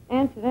didn't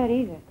answer that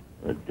either.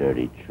 A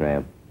dirty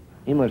tramp.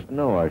 He must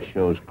know our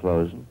show's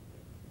closing.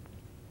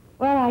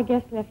 Well, I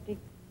guess, Lefty,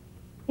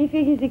 he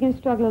figures he can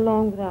struggle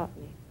along without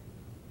me.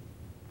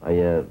 Are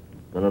you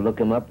going to look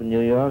him up in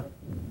New York?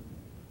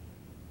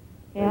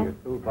 Yeah? Your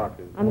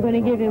toolboxes. I'm going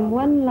to give him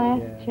one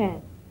last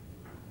chance.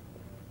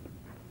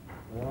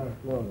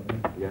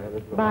 Yeah,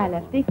 this is Bye,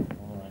 Lefty.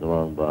 So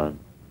long, Bond.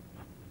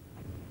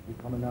 You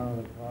coming down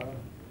to the car?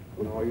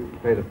 No, you can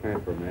pay the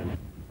transfer, man.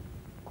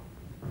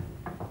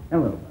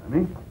 Hello,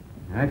 Bonnie.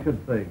 I should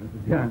say,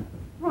 Mrs.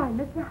 Johnson. Why,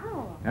 Mr.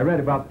 Howell. I read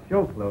about the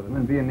show closing,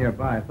 and being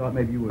nearby, I thought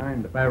maybe you would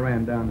mind if I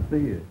ran down to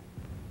see you.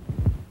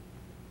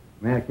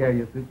 May I carry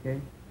your suitcase?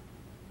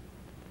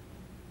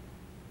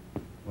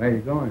 Where are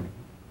you going?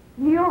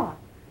 New York.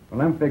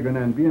 Well, I'm figuring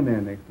on being there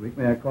next week.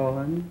 May I call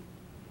on you?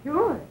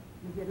 Sure,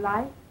 if you'd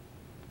like.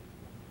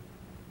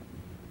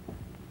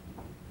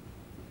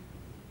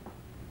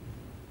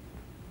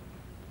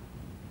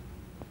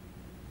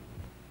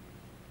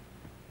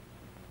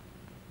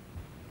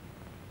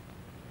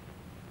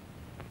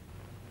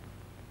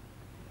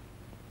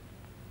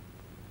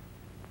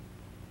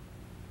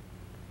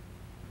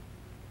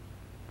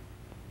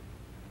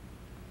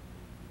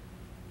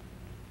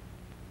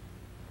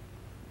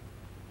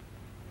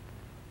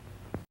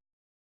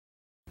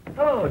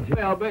 Oh,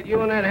 Jay, I'll bet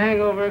you and that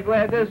hangover are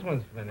glad this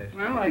one's finished.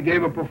 Well, I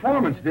gave a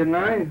performance, didn't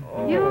I?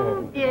 Oh.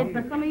 You did,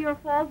 but some of your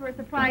falls were a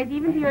surprise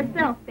even to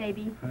yourself,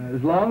 baby.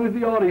 As long as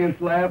the audience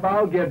laugh,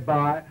 I'll get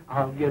by.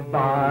 I'll get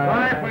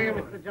by. Bye for you,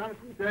 Mr.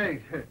 Johnson.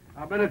 Thanks.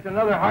 I bet it's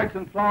another Hearts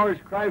and Flowers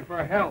cry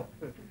for help.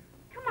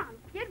 Come on,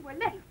 Skid, we're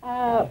late.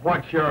 Oh,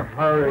 what's your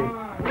hurry?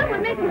 No,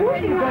 we're making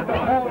movie Got the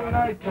whole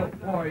night to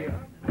for you.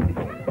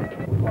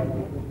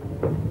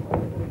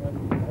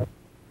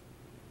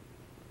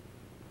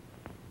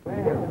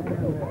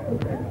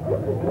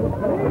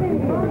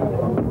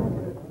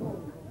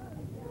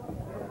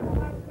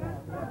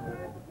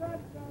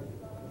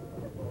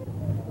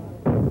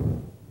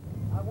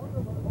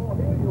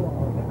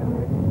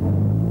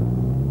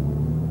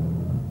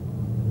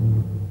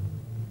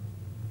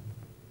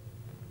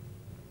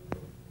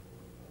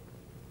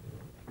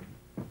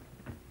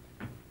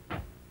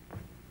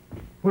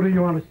 Who do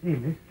you want to see,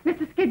 miss?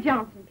 Mr. Skid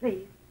Johnson,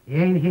 please. He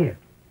ain't here.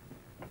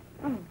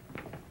 Oh.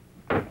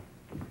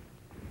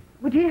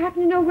 Would you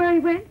happen to know where he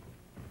went?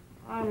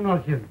 I'm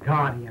not his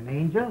guardian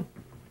angel.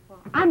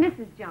 I'm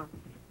Mrs. Johnson.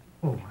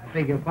 Oh, I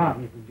beg your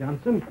pardon, Mrs.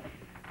 Johnson.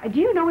 Do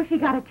you know if he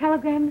got a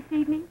telegram this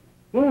evening?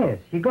 Yes,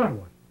 he got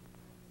one.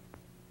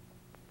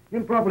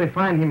 You'll probably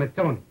find him at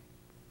Tony's.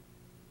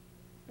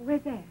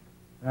 Where's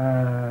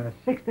that?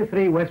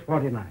 63 West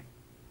 49.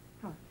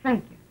 Oh,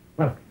 thank you.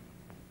 Welcome.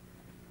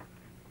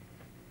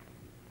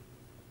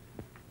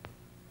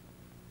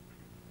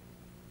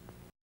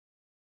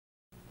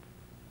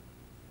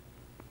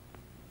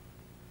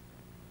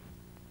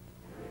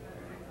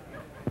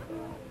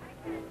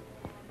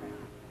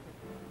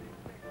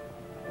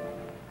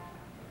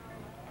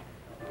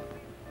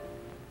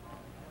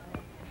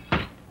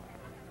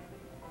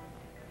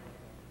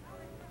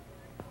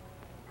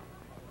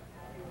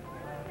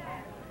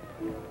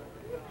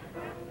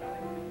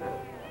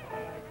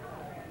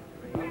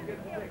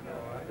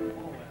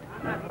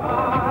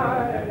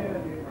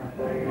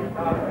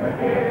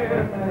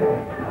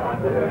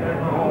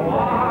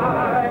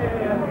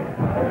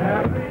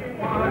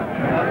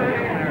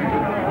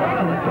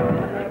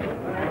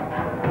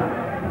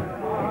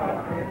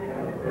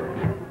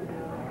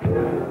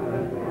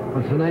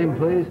 What's the name,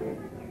 please?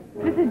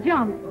 Mrs.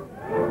 Johnson.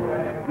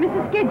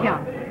 Mrs. Skid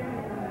Johnson.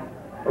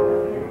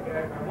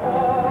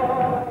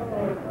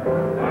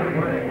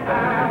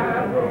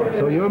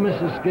 So you're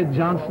Mrs. Skid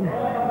Johnson?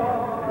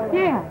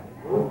 Yeah.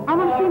 I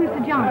want to see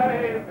Mr. Johnson.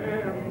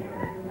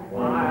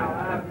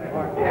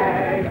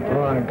 All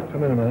right,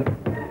 come in a minute.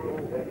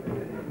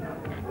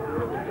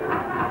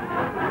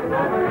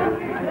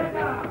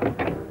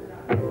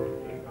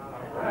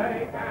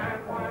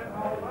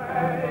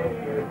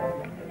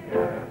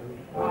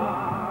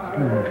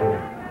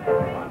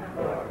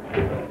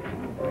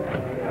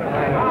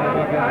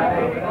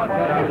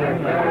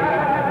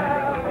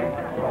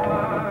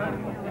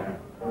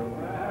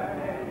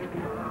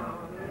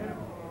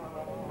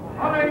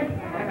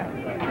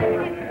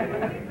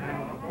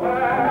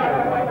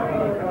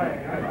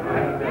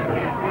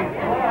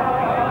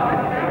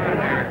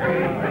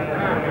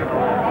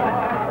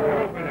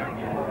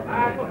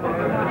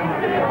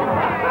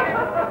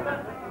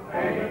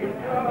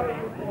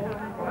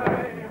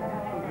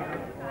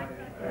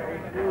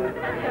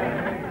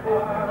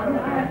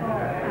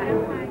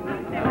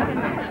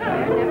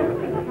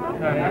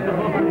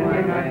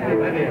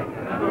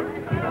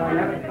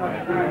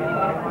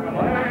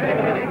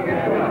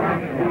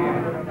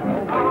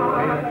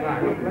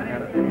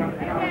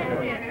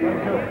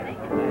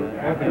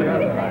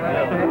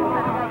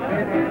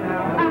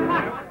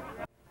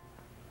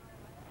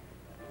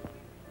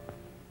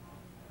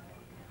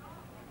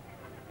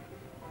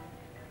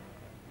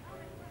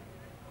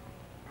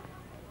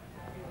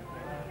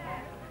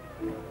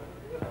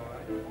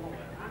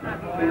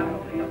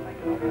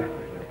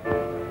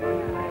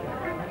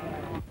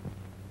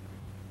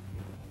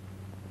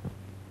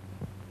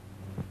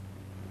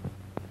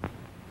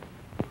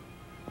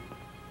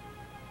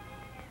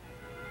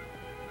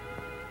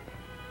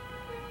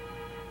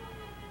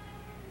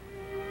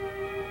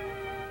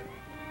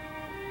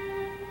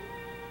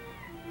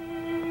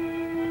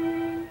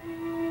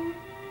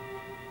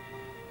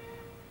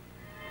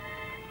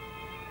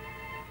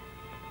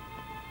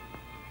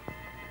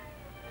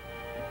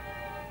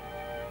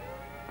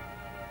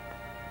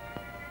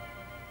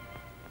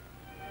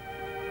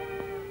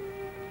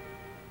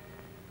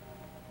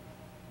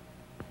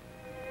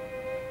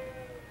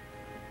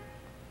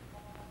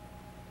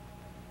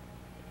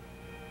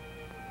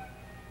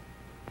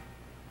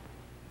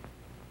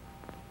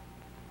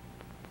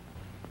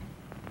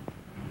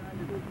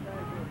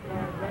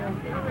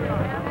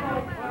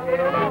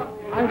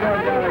 I'm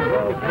going down to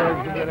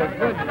Groveburg to get a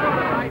good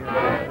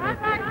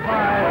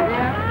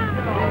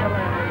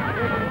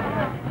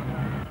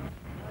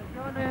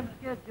Your name's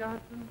Skid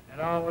Johnson. It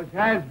always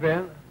has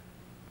been.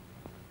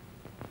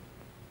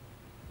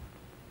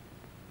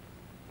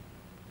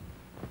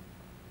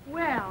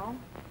 Well,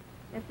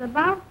 it's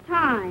about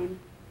time.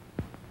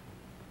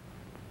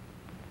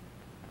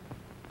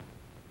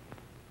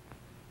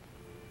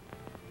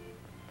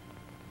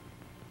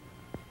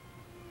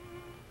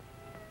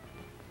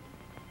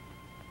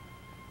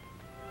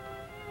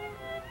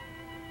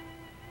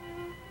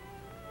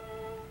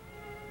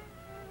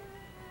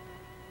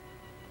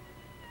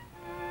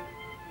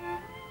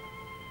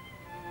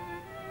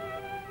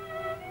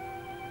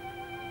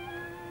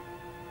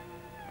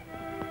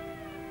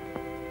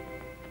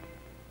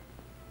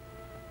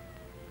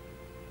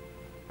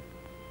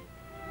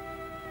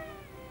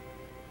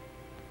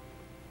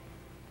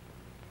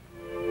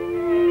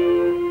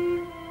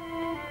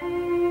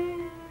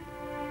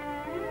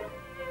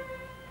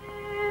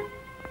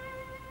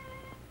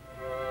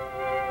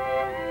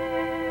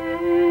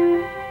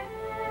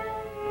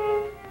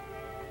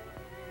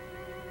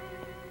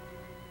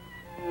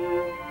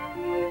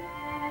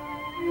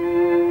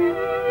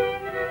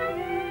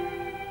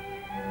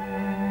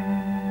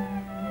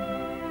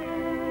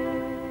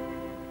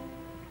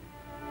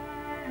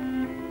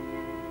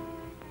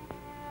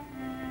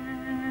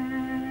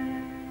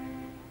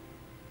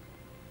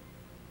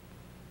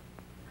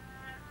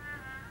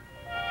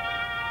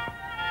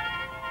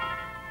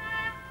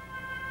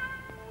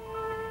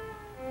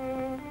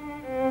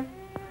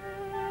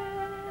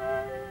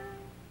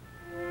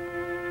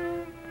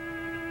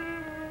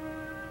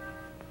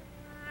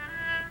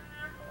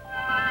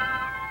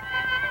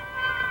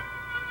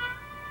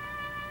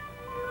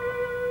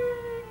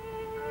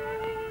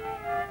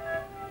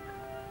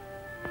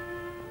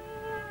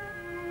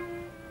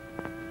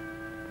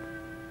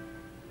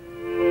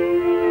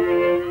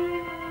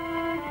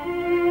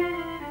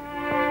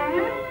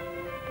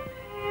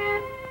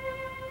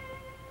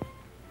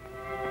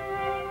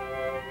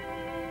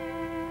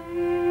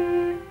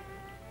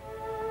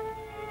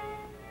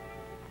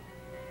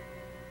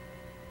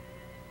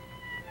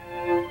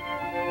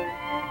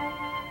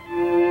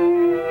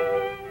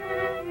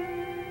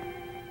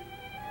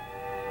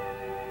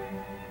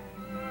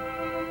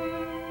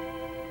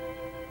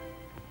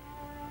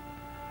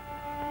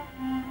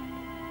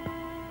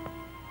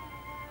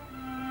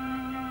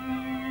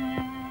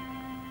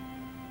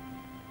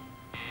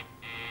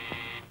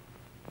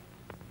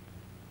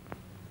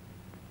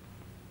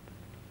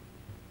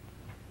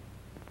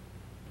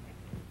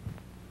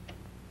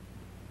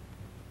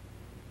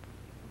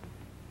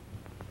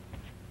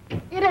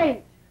 It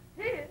ain't.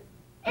 It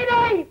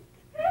ain't.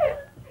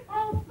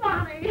 Oh,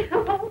 Bonnie.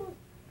 Oh,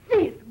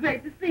 gee, it's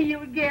great to see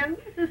you again.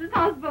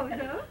 How's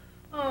Bozo?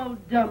 Oh,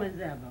 dumb as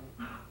ever.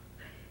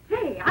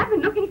 Hey, I've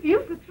been looking for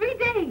you for 3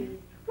 days.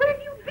 Where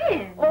have you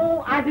been?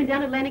 Oh, I've been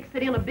down Atlantic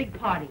City on a big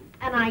party,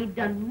 and I ain't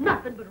done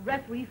nothing but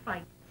referee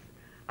fights.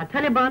 I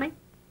tell you, Bonnie,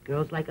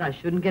 girls like us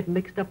shouldn't get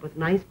mixed up with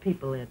nice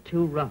people. They're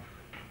too rough.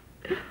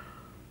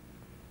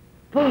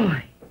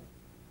 Boy,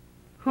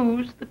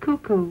 who's the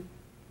cuckoo?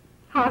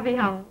 Harvey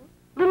Howell.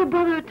 Little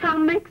brother of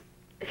Tom Mix?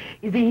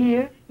 Is he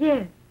here?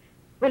 Yes.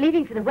 We're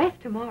leaving for the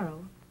West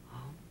tomorrow.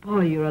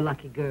 Boy, you're a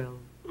lucky girl.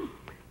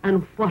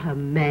 And what a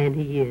man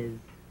he is.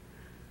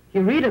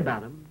 You read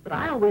about him, but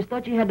I always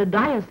thought you had to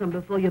die of some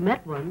before you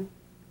met one.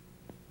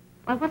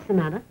 Why, what's the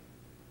matter?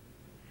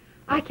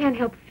 I can't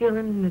help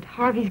feeling that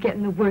Harvey's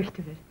getting the worst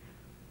of it.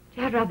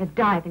 I'd rather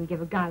die than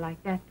give a guy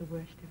like that the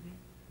worst of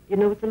it. You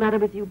know what's the matter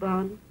with you,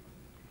 Bond?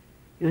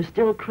 You're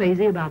still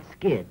crazy about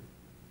Skid.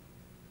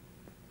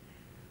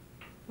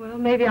 Well,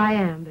 maybe I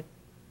am, but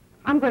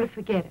I'm going to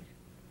forget it.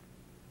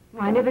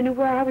 Well, I never knew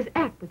where I was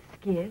at with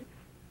Skid.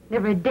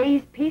 Never a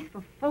day's peace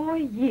for 4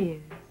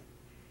 years.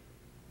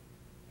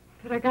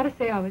 But I gotta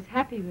say I was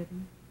happy with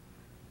him.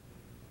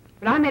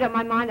 But I made up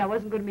my mind I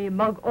wasn't going to be a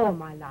mug all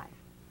my life.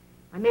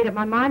 I made up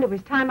my mind it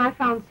was time I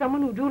found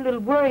someone who'd do a little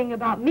worrying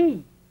about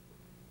me.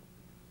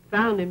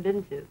 Found him,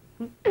 didn't you?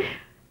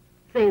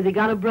 Say, has he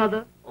got a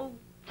brother? Oh,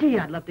 gee,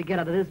 I'd love to get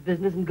out of this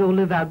business and go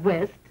live out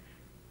west.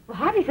 Well,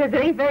 Harvey says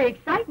it ain't very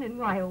exciting in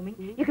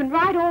Wyoming. You can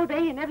ride all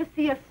day and never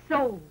see a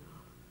soul.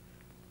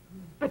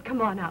 But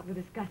come on out with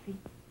us, Gussie.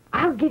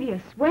 I'll give you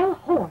a swell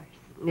horse.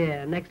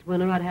 Yeah, next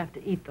winter I'd have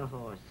to eat the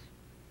horse.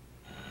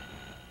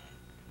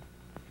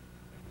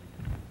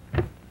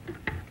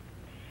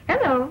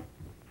 Hello.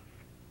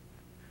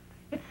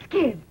 It's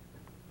Skid.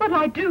 What'll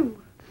I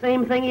do?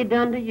 Same thing he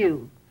done to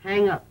you.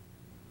 Hang up.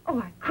 Oh,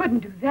 I couldn't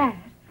do that.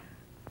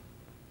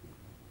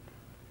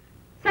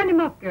 Send him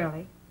up,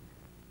 girlie.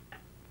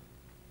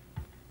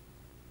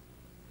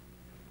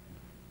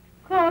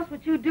 Of course,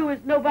 what you do is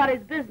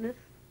nobody's business.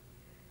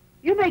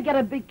 You may get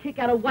a big kick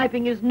out of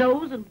wiping his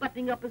nose and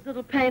buttoning up his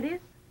little panties,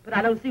 but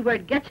I don't see where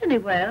it gets you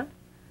anywhere.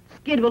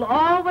 Skid will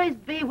always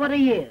be what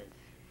he is.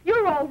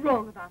 You're all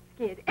wrong about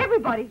Skid.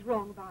 Everybody's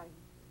wrong about him.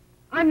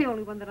 I'm the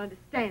only one that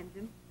understands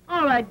him.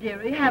 All right,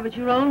 dearie, have it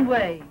your own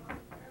way.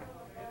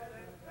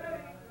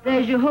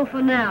 There's your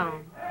hoofer now.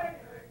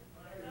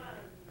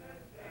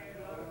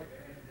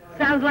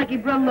 Sounds like he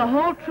brung the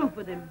whole troop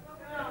with him.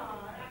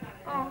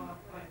 Oh,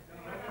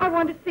 I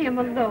want to see him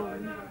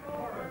alone.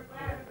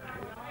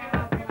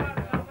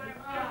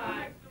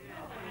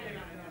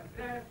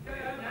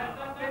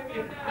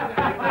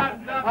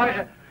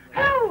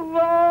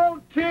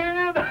 Hello,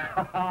 kid.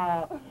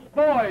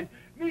 Boys,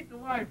 meet the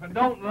wife and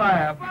don't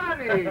laugh.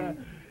 Buddy.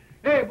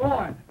 Hey,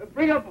 boy,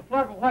 bring up a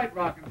flask of White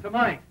Rock and some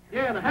ice.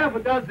 Yeah, and a half a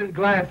dozen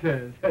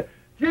glasses.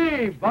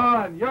 Gee,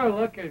 Bon, you're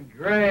looking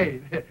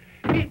great.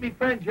 Meet me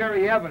friend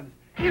Jerry Evans.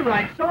 He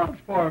writes songs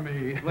for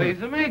me.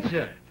 Pleased to meet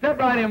you. Step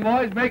right in,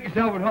 boys. Make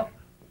yourself at home.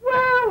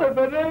 Well, if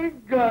it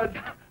ain't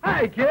good.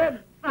 Hi, kid.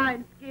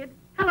 Fine, Skid.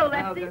 Hello,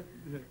 Lefty.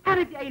 And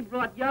if you ain't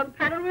brought young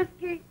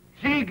Paderewski.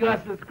 Gee, Gus,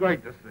 it's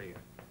great to see you.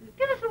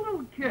 Give us a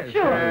little kiss.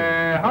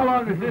 Sure. How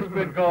long has this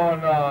been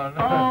going on?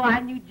 Oh, I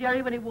knew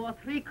Jerry when he wore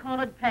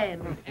 3-cornered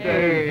pants.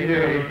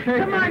 Hey.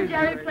 Come on,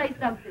 Jerry, play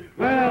something.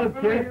 Well,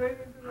 kid,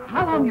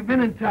 how long you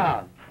been in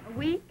town? A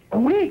week? A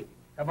week?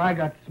 Have I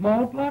got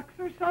smallpox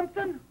or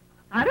something?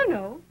 I don't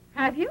know.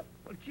 Have you?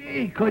 Well,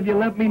 gee, could you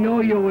let me know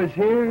you was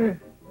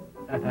here?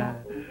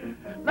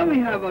 Let me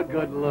have a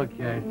good look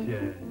at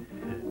you.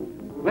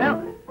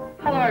 Well,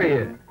 how are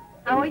you?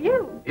 How are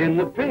you? In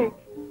the pink.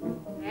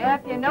 Yeah,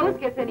 if your nose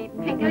gets any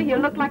pinker, you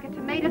look like a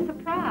tomato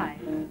surprise.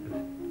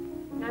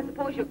 And I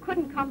suppose you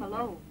couldn't come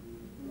alone.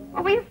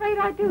 What were you afraid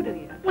I'd do to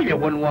you? Well, you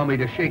wouldn't want me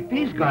to shake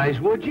these guys,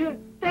 would you?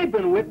 They've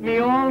been with me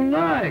all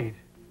night.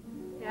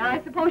 Yeah,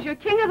 I suppose you're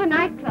king of the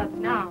nightclubs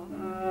now.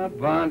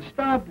 Von,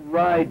 stop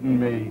riding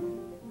me.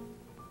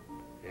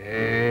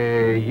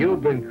 Hey,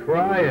 you've been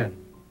crying.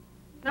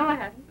 No, I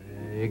haven't.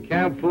 You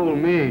can't fool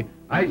me.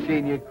 I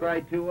seen you cry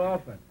too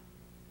often.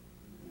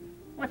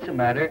 What's the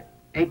matter?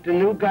 Ain't the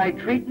new guy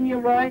treating you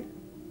right?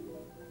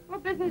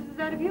 What business is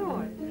that of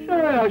yours?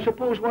 Sure, I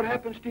suppose what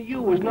happens to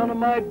you is none of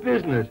my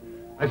business.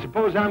 I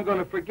suppose I'm going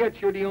to forget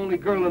you're the only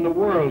girl in the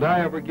world I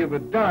ever give a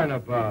darn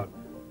about.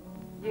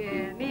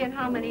 Yeah, me and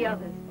how many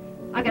others.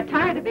 I got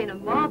tired of being a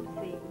mob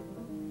scene.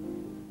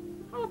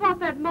 How about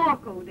that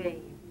Marco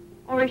dame?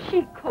 Or is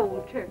she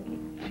cold turkey?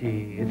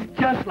 Gee, it's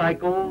just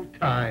like old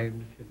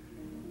times.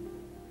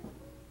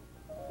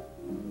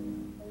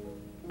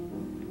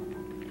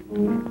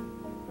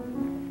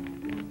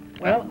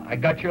 Well, I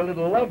got your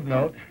little love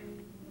note.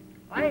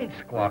 I ain't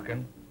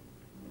squawking.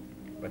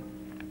 But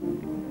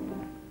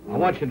I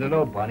want you to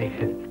know, Bunny,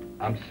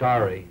 I'm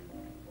sorry.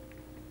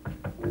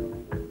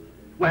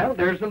 Well,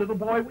 there's the little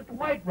boy with the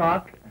white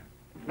rock.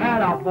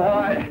 Atta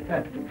boy.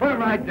 Put him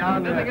right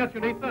down there. Anything else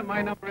you need, sir?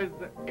 My number is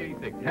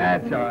 86.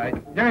 That's all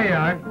right. There you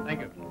are.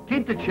 Thank you.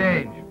 Keep the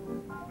change.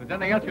 Mr.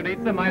 anything else you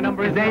need, then my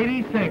number is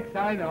 86.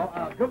 I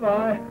know.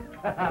 Goodbye.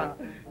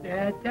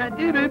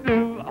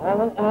 Da-da-doo-doo-doo.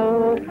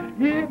 Oh,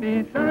 give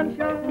me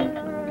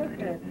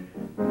sunshine.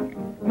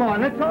 Come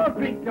on, let's all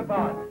drink to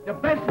Bond. The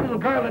best little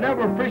girl that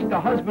ever fished a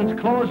husband's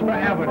clothes for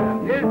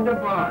evidence. Here's to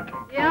Bond.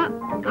 Yeah,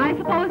 I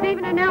suppose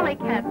even an alley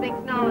cat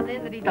thinks now and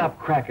then that he... Stop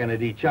cracking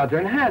at each other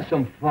and have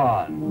some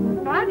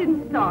fun. I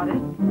didn't start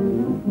it.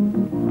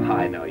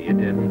 I know you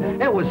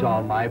didn't. It was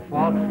all my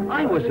fault.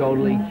 I was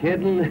only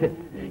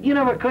kidding. You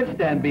never could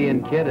stand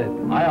being kidded.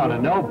 I ought to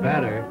know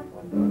better.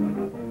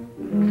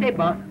 Say,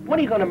 Bond, when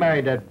are you going to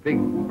marry that big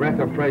breath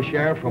of fresh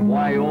air from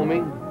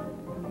Wyoming?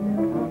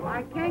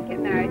 I can't get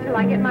married till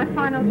I get my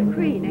final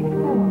decree next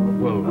fall.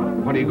 Well,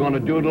 what are you going to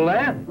do till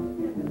then?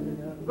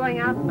 Going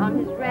out on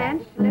his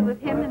ranch to live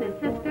with him and his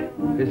sister.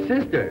 His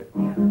sister?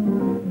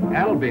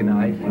 That'll be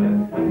nice.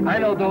 I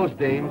know those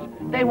dames.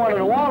 They want to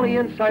know all the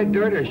inside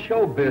dirt of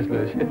show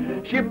business.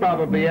 She'd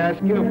probably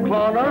ask you if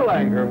Claude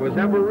Erlanger was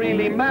ever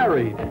really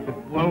married.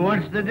 Well,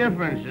 what's the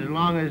difference as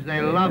long as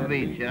they love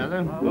each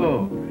other?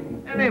 Who?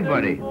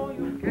 Anybody.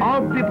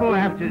 All people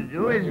have to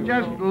do is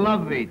just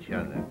love each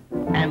other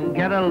and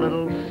get a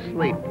little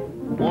sleep.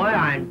 Boy,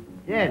 I'm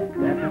dead.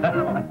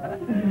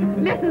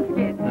 Listen,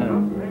 Skid.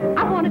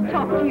 I want to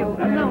talk to you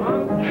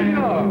alone.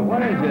 Sure.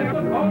 What is it?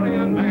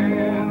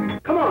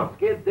 Come on,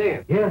 Skid,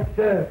 there. Yes,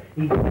 sir.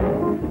 He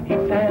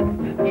sang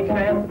the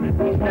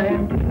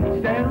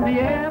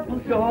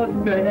applesauce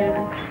man.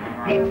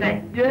 He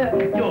sang, Yeah,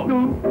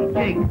 George,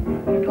 Jake,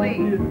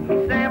 Cleve. He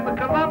sang the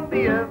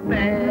Columbia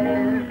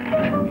Band.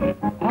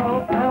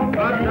 Oh,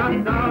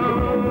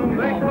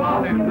 They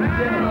call him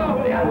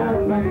now.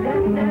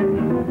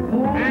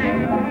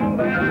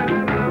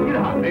 Get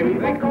out, baby.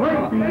 They call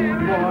him.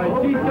 boy,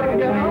 she's so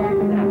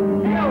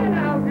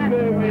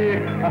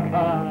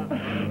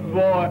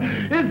Boy,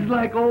 it's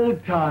like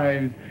old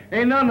times.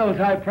 Ain't none of those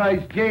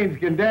high-priced Janes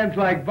can dance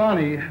like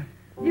Bonnie.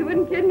 You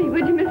wouldn't kid me,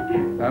 would you,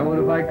 mister? I would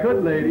if I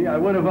could, lady. I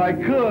would if I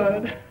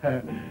could.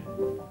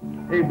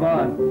 Hey,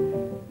 Bon,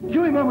 do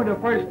you remember the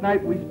first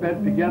night we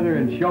spent together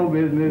in show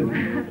business?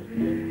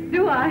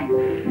 Do I?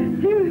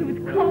 Gee, it was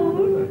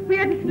cold. We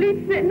had to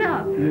sleep sitting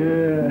up.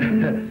 Yeah,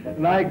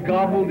 and I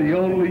gobbled the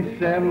only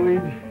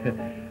sandwich.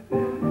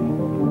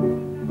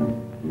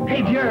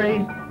 Hey,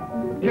 Jerry.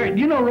 Jerry, do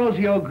you know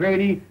Rosie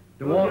O'Grady?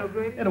 The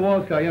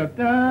wall star, you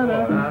know.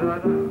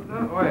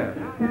 Oh, yeah.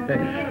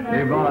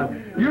 Hey,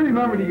 Bon, you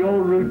remember the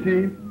old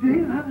routine?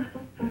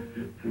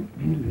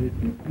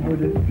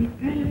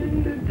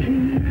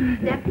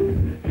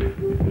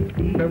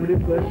 Remember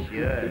this one?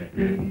 Sure.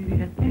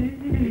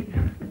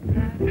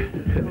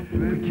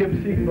 Kim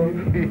Seabold?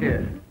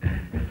 Yeah.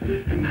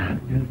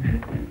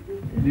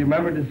 Do you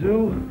remember the zoo?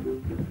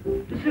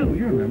 The zoo,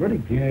 you remember the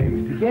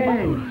gangs. The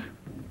gangs.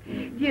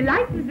 Do you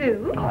like the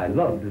zoo? I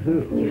love the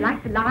zoo. Do you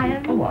like the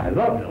lions? Oh, I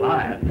love the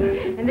lions.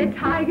 And the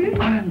tigers?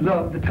 I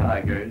love the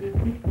tigers.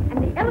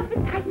 And the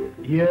elephant tigers?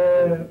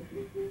 Yeah.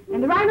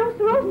 And the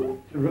rhinoceroses?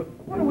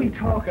 What are we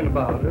talking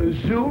about? A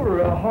zoo or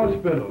a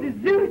hospital? The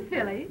zoo,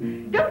 silly.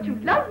 Don't you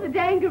love the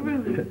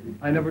dangaroos?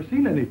 I never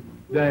seen any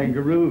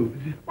dangaroos.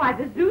 Why,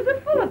 the zoos are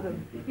full of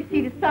them. You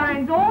see the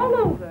signs all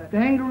over.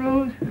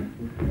 Dangaroos?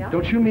 Yeah.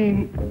 Don't you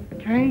mean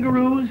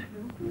kangaroos?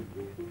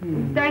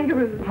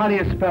 Dangaroos. How do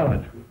you spell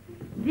it?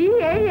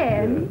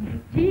 D-A-N-G-E-R-O-U-S.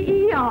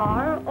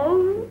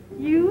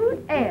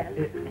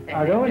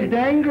 Are those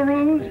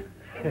dangaroos?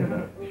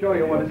 Show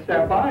you what a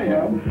sap I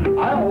am.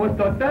 I always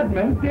thought that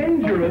meant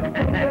dangerous.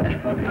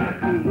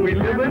 We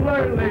live and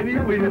learn, lady.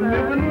 We live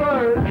and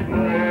learn.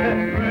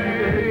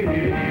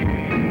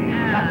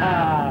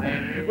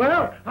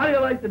 Well, how do you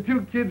like the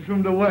two kids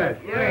from the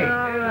West? Great.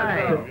 All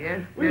right.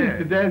 Yes, We used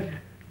to dance.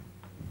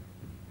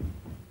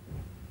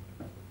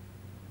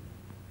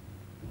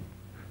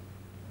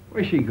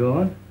 Where's she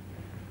going?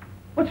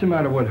 What's the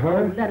matter with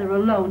her? Oh, let her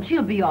alone.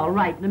 She'll be all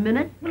right in a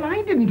minute. Well,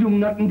 I didn't do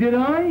nothing, did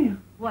I?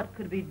 What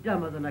could be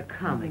dumber than a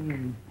comic?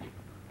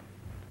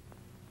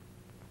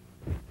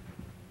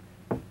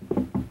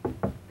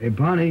 Hey,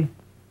 Bonnie.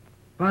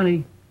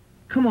 Bonnie,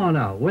 come on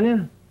out, will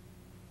you?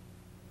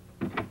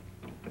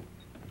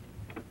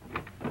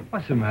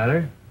 What's the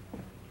matter?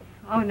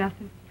 Oh,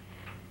 nothing.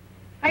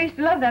 I used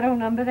to love that old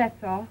number,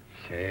 that's all.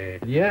 Say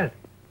it yet.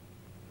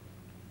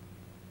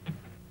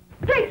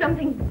 Play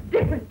something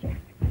different, Jack.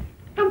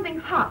 Something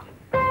hot.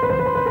 Come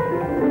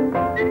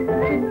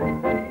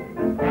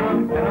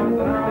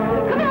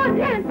on,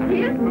 dance,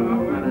 kid.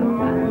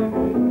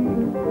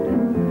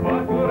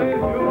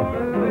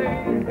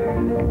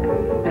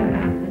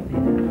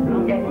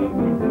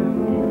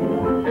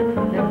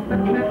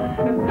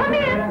 Come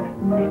in.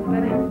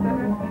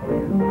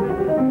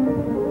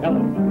 Hello,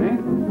 Bobby.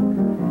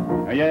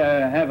 Are you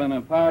having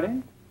a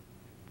party?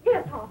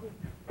 Yes, Harvey.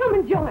 Come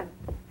and join us.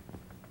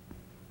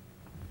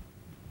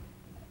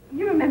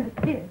 You remember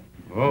Skid?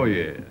 Oh,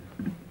 yes.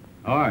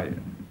 How are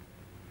you?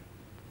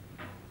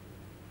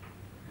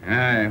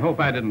 I hope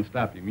I didn't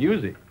stop your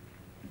music.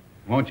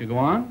 Won't you go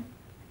on?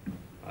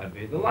 I'd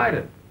be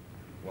delighted.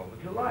 What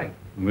would you like?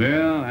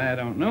 Well, I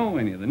don't know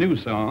any of the new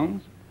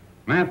songs.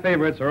 My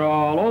favorites are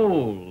all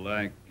old,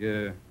 like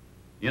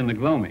in the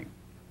gloaming.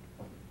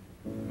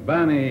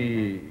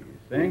 Bonnie,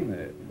 sing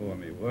that for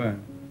me, what?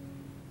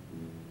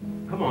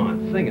 Come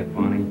on, sing it,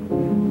 Bonnie.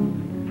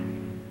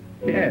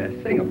 Yeah,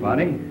 sing it,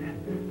 Bonnie.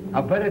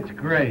 I bet it's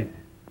great.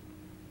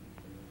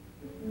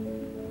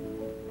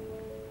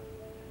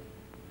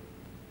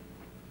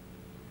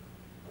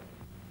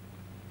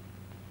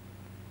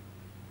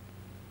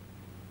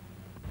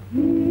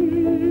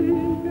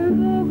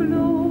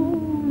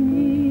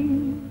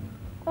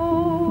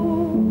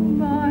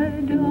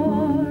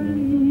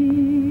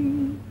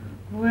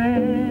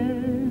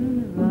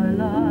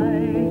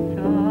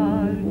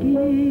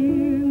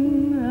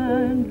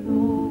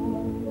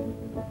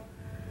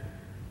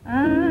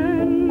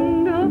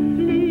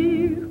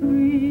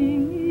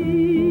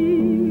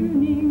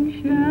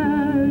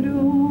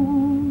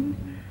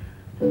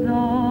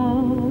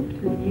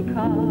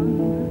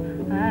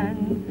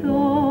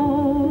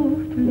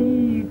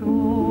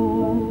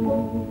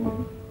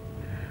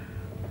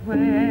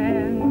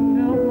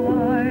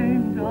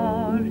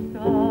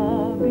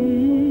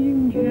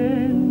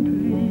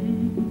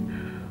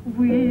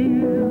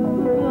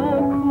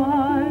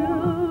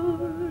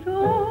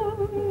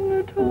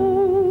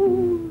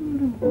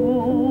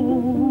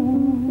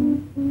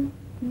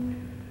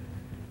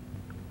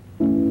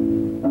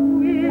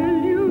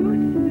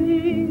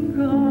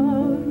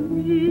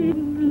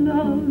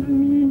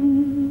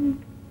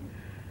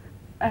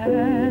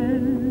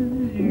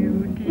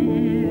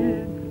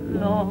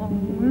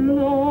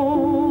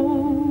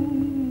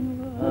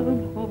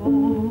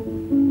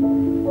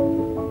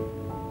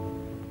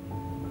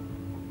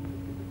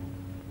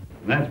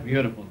 That's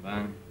beautiful,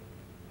 Bonnie.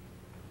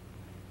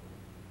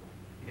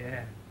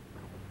 Yeah.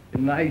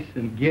 Nice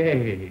and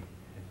gay.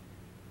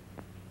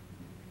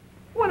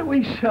 What are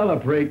we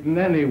celebrating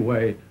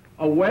anyway?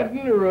 A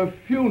wedding or a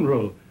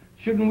funeral?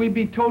 Shouldn't we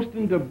be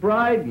toasting the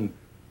bride and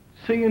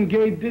singing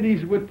gay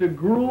ditties with the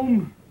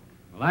groom?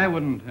 Well, I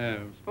wouldn't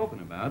have spoken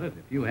about it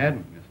if you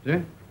hadn't,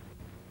 mister.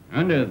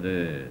 Under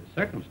the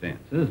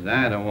circumstances,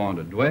 I don't want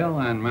to dwell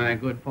on my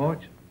good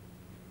fortune,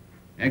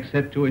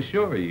 except to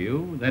assure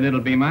you that it'll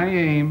be my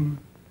aim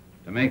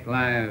to make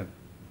life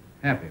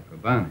happy for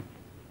Bonnie.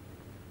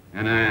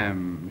 And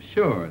I'm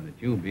sure that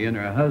you, being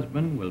her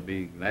husband, will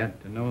be glad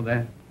to know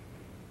that.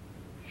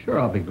 Sure,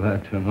 I'll be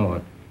glad to know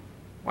it.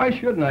 Why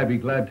shouldn't I be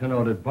glad to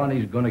know that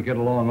Bonnie's going to get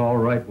along all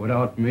right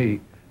without me?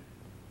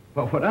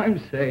 But what I'm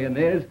saying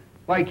is,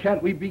 why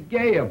can't we be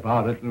gay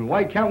about it? And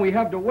why can't we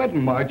have the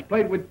wedding march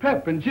played with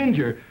pep and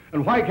ginger?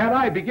 And why can't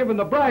I be giving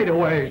the bride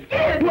away?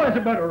 Who has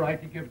a better right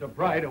to give the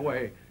bride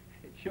away?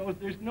 It shows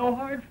there's no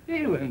hard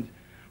feelings.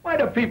 Why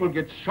do people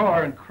get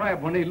sore and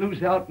crab when they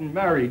lose out in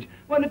marriage?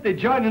 Why don't they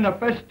join in the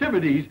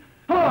festivities?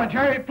 Come on,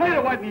 Jerry, play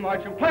the wedding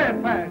march and play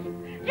it fast.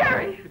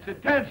 Jerry! It's a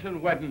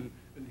dancing wedding,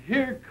 and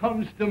here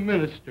comes the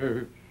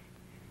minister.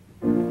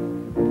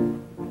 And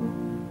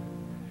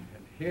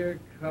here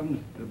comes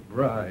the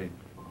bride.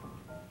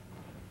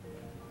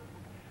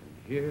 And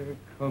here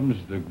comes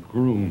the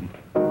groom.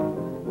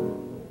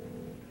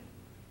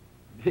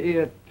 Do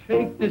you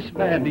take this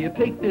man? Do you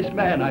take this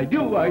man? I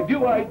do, I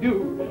do, I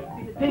do.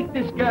 Do you take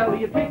this gal? Do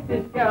you take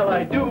this gal?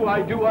 I do,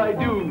 I do, I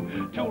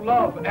do. To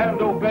love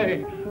and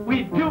obey.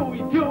 We do, we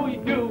do, we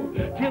do.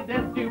 Till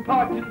death do you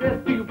part, till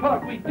death do you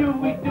part. We do,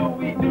 we do,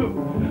 we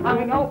do. I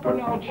mean, I'll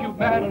pronounce you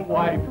man and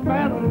wife,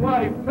 man and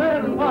wife,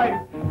 man and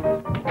wife.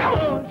 Come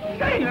on,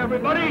 sing,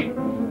 everybody.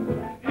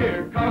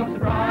 Here comes the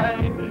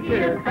bride,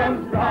 here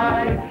comes the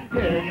bride,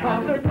 here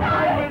comes the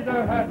bride with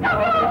her hat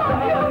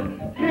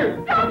on.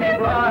 Here comes the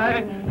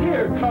bride,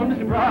 here comes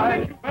the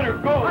bride. You better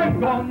go. I'm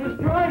gone,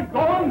 mister, I'm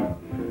gone.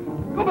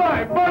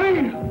 Goodbye,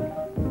 buddy.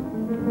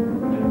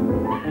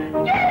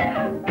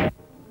 Yeah!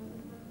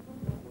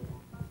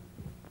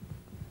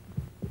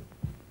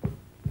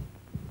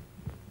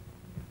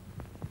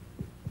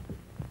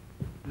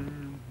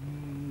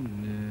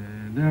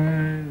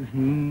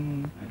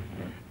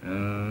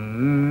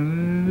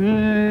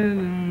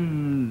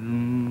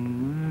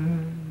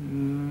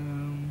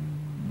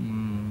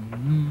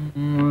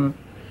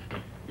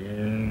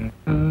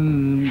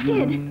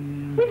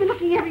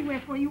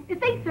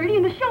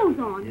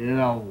 Get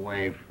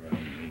away from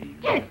me.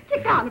 Yes,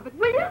 kick out of it,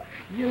 will you?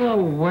 Get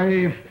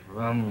away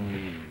from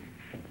me.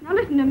 Now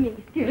listen to me,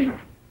 Sid.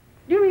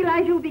 Do you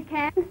realize you'll be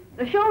canned?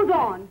 The show's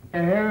on.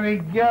 Harry,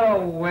 get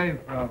away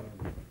from me.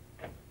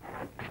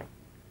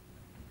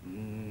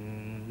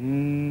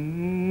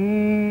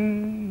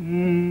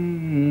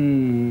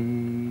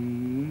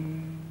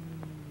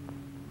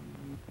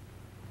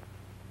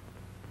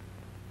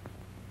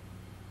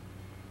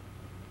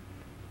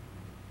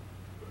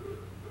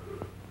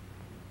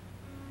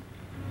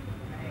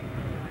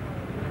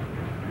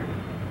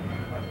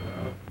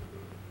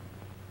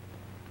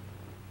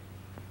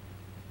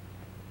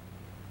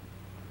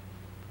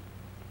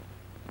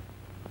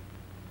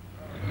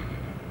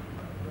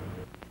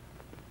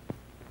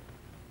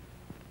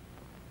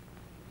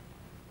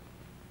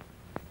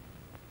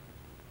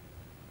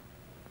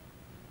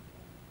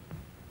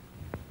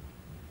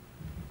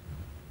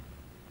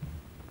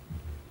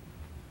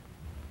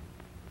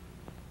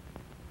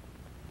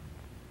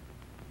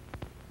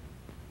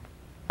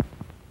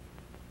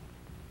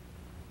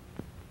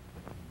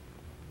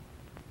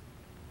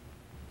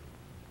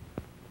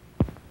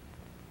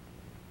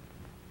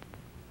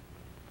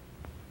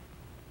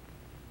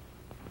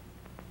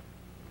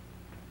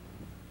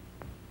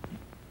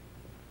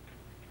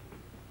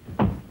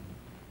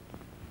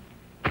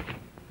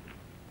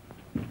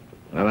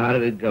 how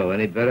did it go?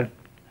 Any better?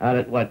 How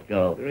did what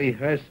go? The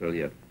rehearsal,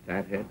 you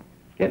fathead.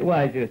 Get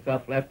wise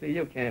yourself, Lefty.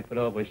 You can't put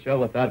over a show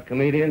without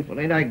comedians. Well,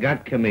 ain't I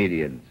got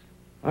comedians?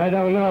 I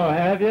don't know,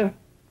 have you?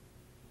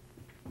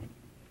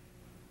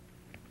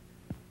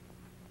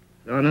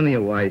 So none of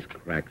your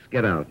wisecracks.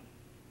 Get out.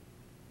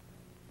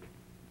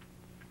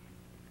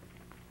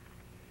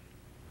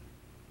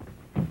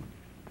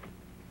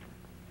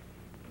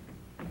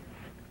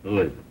 Who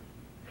is it?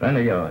 Friend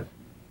of yours.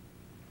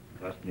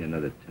 Cost me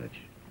another touch.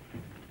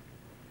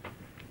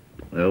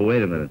 Well,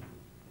 wait a minute.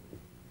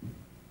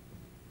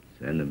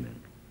 Send him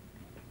in.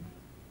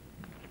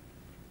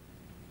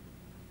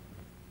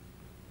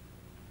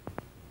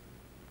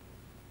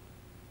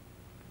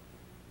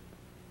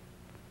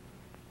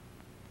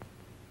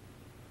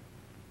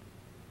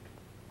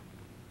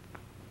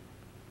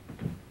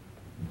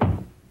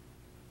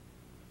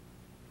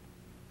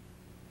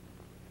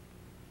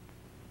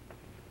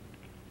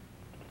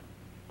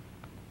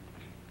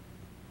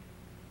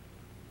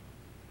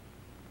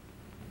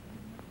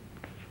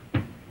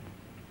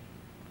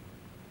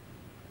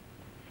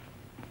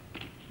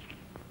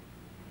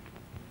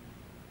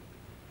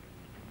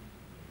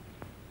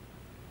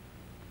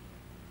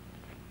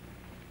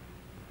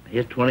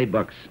 Here's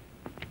 $20.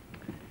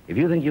 If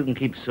you think you can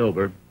keep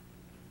sober,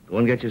 go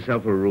and get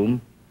yourself a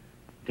room,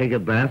 take a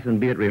bath, and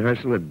be at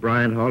rehearsal at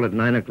Bryant Hall at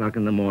 9 o'clock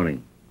in the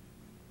morning.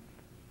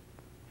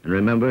 And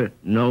remember,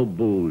 no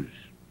booze.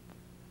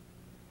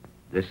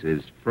 This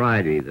is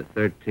Friday, the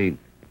 13th.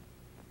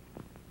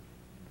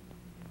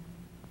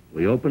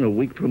 We open a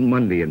week from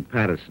Monday in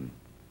Patterson.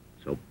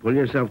 So pull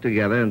yourself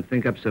together and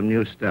think up some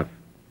new stuff.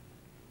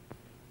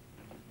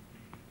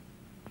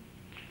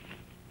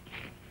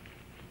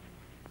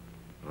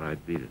 All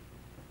right, beat it.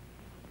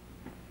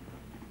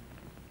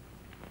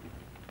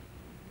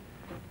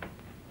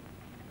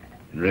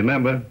 And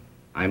remember,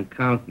 I'm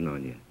counting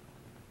on you.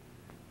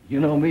 You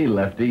know me,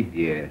 Lefty.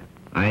 Yeah,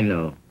 I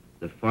know.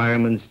 The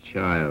fireman's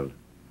child.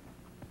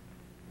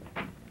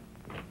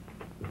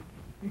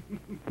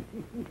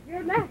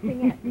 You're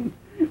laughing at me.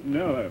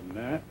 No, I'm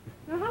not.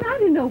 Now, how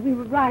did you know we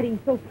were riding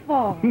so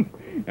far?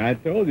 I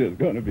told you it's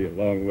going to be a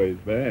long ways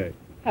back.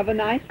 Have a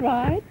nice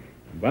ride?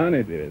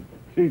 Bonnie did.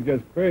 She's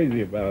just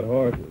crazy about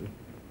horses.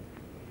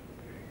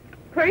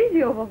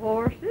 Crazy over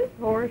horses.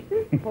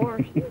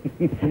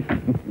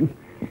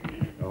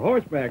 A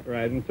horseback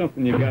riding's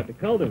something you got to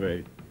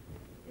cultivate.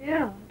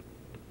 Yeah.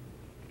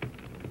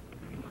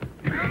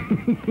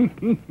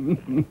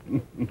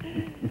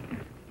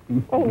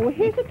 Oh,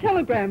 here's a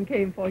telegram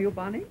came for you,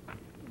 Bonnie.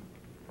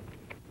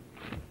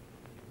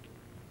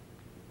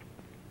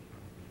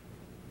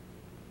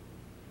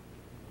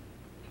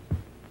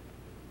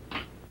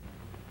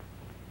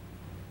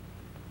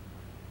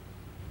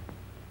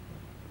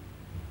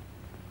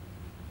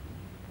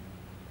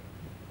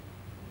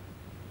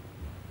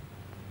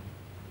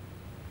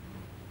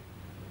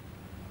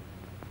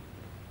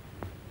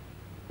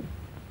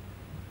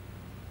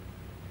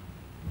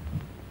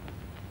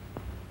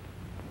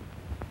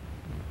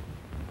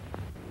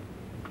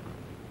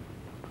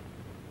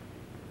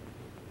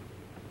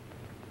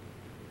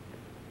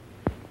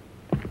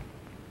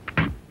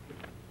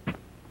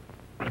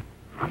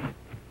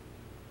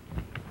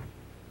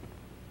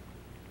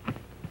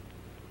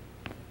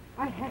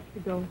 I have to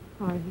go,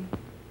 Harvey.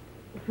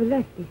 For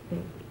Lesty's sake.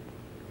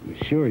 You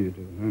sure you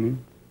do, honey?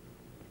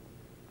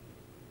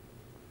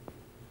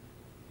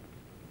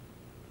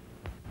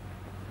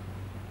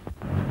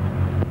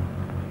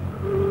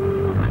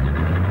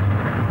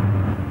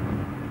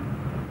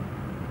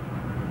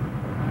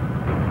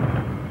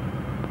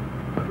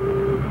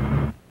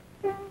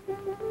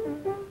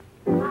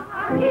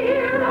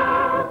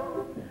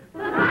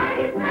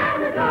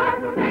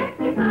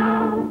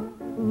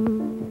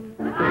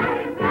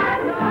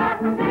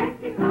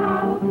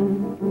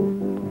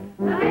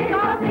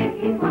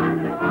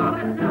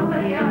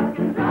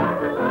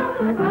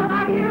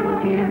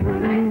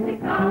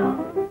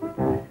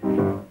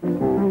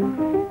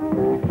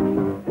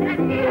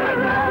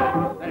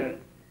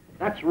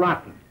 That's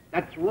rotten.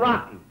 That's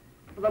rotten.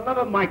 For the love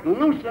of Mike,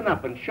 loosen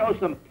up and show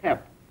some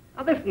pep.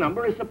 Now, this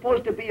number is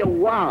supposed to be a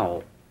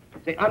wow.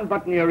 Say,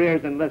 unbutton your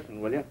ears and listen,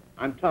 will you?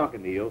 I'm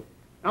talking to you.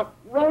 Now,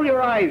 roll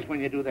your eyes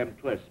when you do them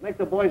twists. Make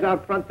the boys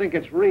out front think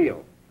it's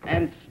real.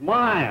 And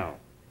smile.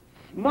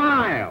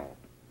 Smile.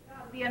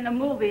 It'll be in the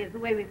movies, the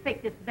way we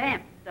fake this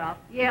vamp stuff.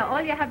 Yeah,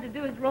 all you have to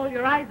do is roll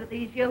your eyes at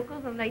these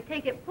yokels, and they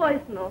take it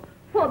personal.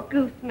 Poor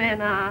goose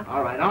men are.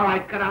 All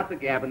right, cut out the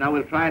gab, and now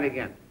we'll try it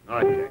again.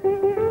 All right, Jack.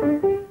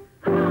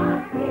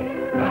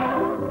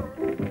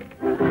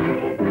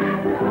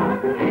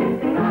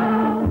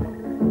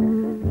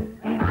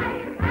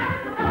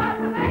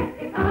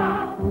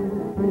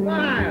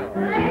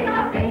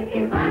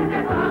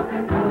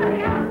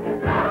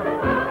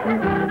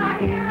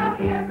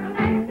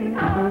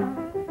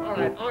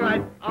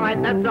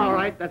 That's all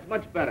right. That's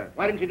much better.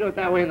 Why didn't you do it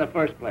that way in the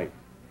first place?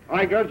 All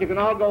right, girls, you can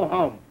all go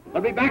home.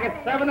 We'll be back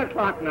at 7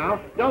 o'clock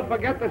now. Don't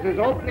forget this is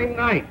opening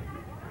night.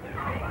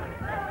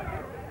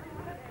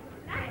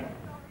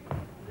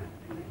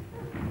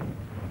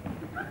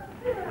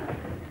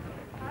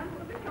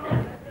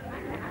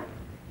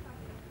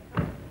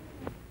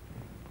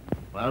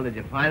 Well, did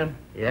you find him?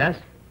 Yes?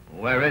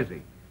 Where is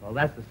he? Well,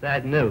 that's the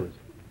sad news.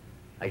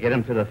 I get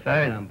him to the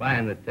ferry, and I'm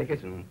buying the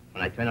tickets, and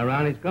when I turn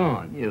around, he's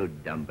gone. You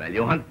dumbbell.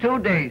 You hunt 2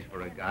 days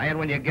for a guy, and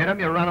when you get him,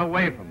 you run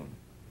away from him.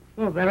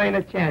 Well, there ain't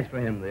a chance for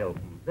him to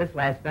open. This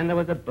last fender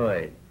was a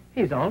bird.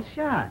 He's all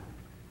shot.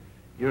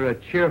 You're a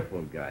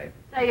cheerful guy.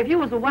 Say, if you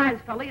was a wise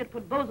fella, you'd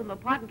put Bozo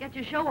apart and get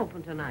your show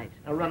open tonight.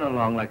 Now run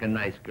along like a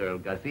nice girl,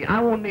 Gussie.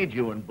 I won't need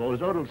you and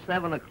Bozo till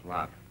 7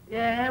 o'clock.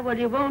 Yeah, well,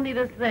 you won't need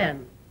us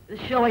then. This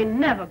show ain't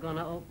never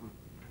gonna open.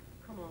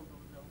 Come on,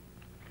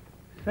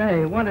 Bozo.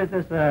 Say, what is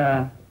this,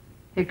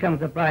 Here Comes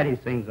the Bride he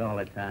sings all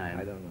the time?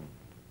 I don't know.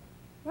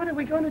 What are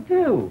we going to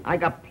do? I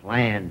got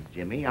plans,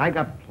 Jimmy. I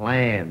got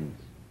plans.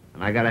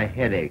 And I got a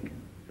headache.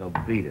 So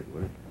beat it,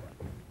 will you?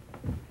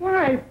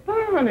 Why,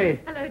 Barney!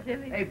 Hello,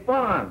 Jimmy. Hey,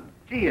 Bon.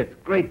 Gee, it's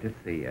great to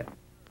see you.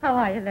 How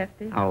are you,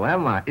 Lefty? How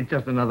am I? It's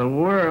just another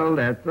world,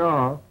 that's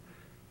all.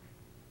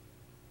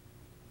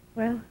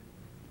 Well,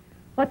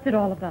 what's it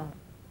all about?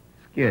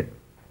 Skid.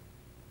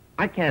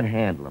 I can't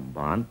handle him,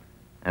 Bon.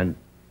 And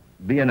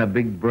being a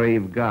big,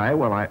 brave guy,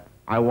 well,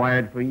 I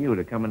wired for you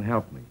to come and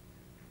help me.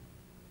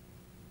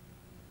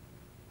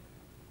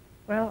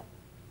 Well,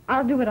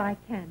 I'll do what I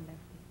can, Lefty.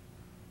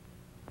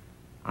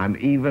 I'm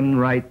even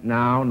right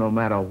now, no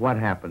matter what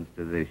happens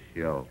to this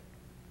show.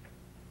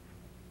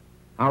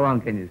 How long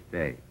can you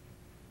stay?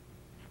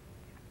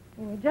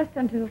 Well, just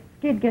until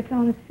Skid gets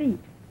on his feet.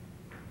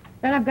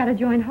 Then I've got to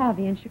join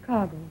Harvey in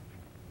Chicago.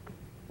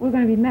 We're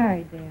going to be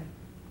married there.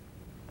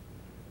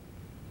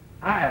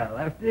 Hi,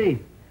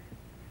 Lefty.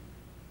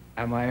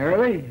 Am I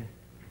early?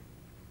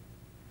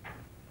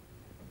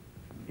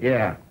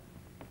 Yeah.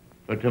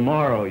 For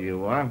tomorrow,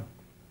 you are.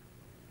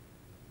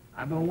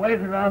 I've been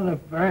waiting on the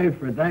ferry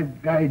for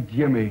that guy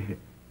Jimmy.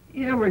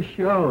 He never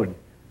showed.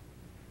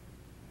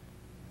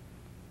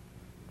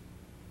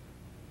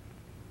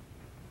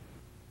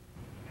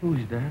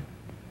 Who's that?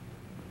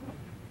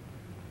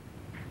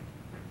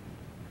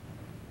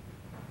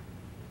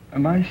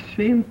 Am I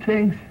seeing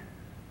things?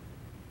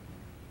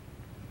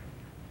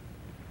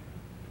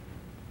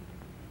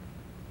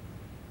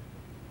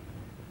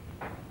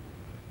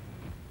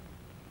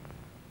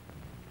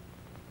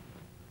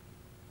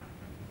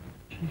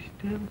 She's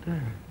still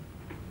there.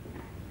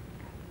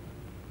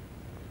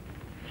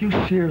 You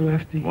see her,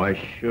 Lefty? Why,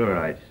 sure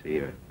I see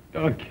her.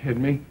 Don't kid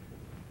me.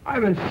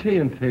 I've been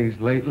seeing things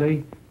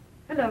lately.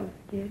 Hello,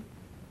 Skid.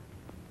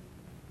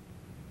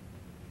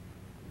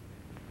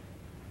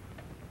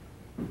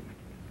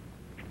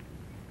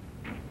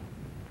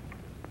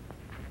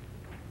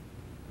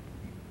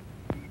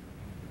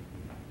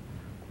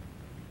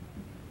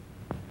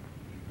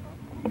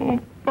 Oh,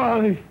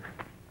 Polly.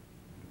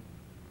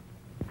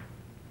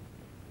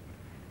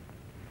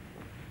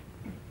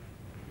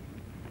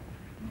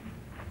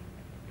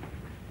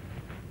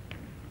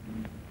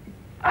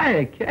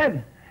 Hiya,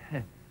 kid.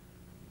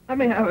 Let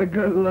me have a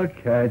good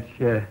look at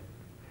you.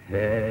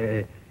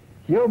 Hey,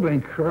 you've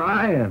been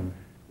crying.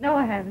 No,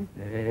 I haven't.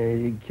 Hey,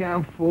 you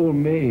can't fool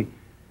me.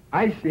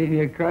 I seen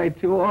you cry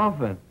too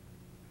often.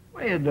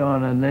 What are you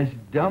doing in this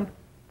dump?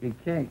 You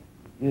can't,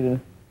 you know.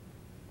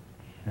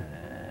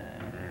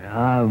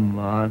 Come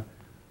on.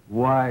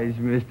 Wise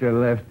Mr.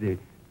 Lefty.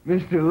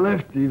 Mr.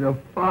 Lefty the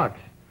Fox.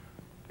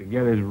 To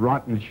get his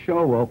rotten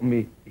show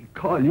open, he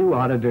called you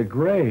out of the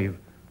grave.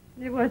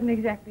 It wasn't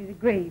exactly the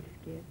grave,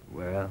 Skid.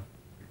 Well,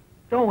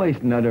 don't waste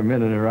another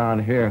minute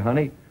around here,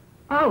 honey.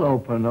 I'll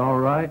open, all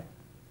right.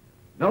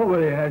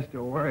 Nobody has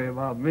to worry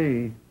about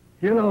me.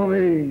 You know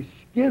me,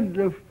 Skid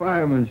the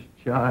fireman's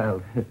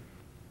child.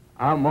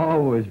 I'm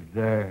always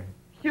there.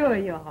 Sure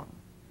you are.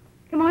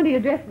 Come on to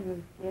your dressing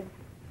room, Skid.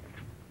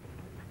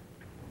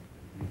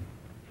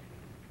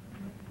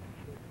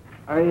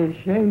 Are you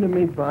ashamed of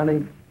me,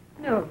 Bonnie?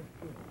 No.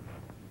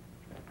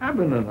 I've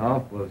been an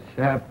awful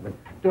sap, but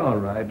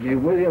don't ride me,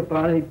 will you,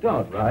 Bonnie?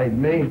 Don't ride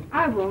me.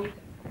 I won't.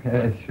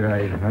 That's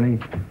right, honey.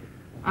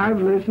 I've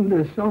listened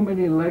to so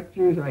many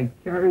lectures, I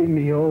carry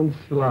me own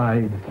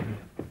slides.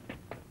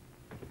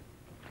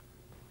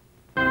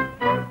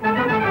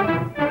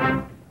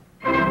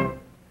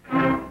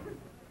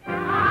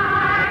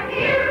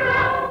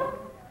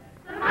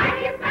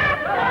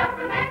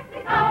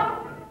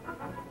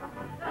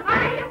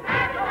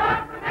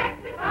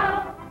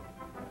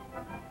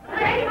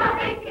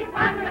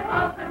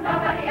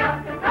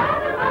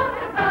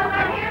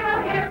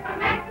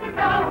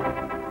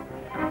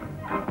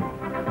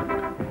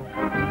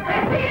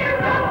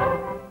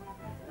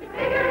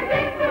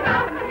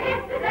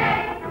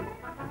 Today.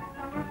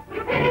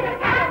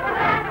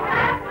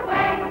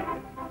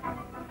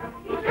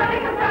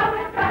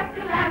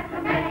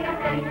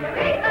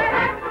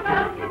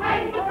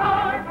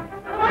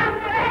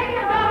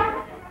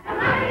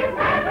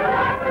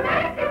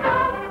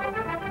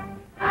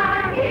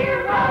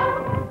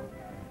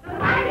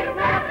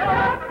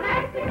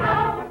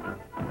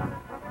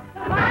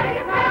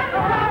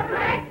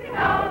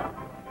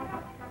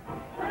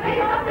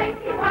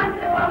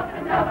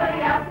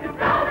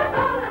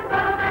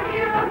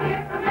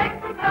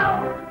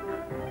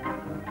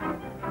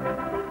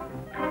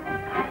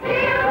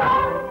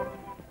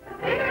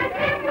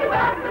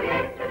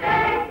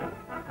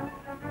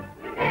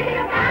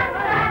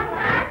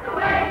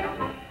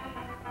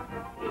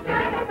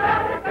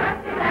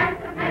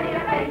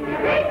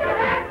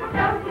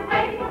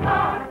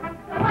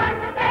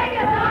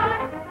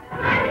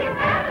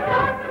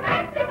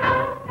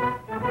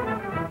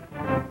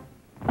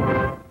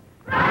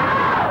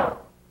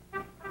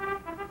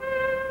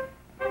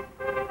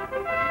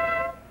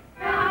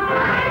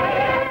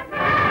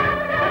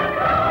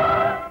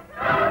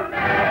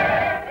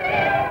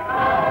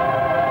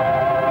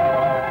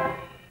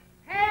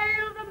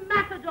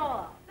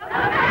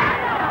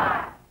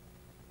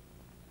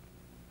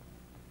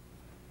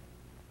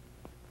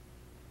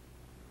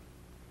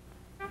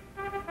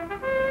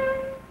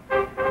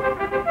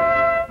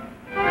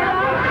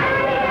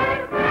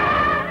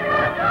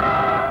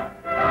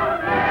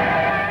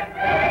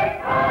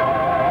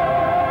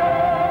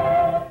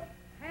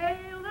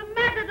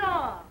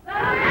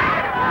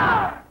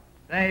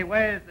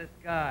 this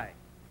guy?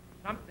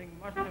 Something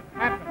must have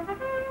happened.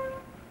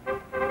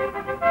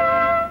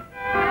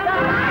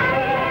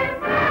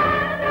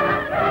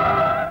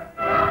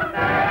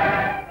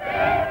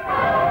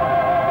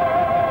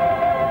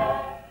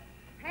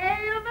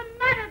 Hail the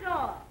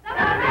Matador! The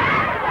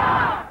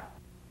Matador!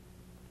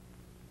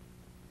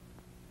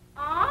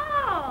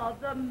 Oh,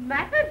 the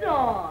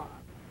Matador!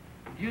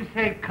 You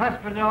say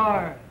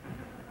Cuspador.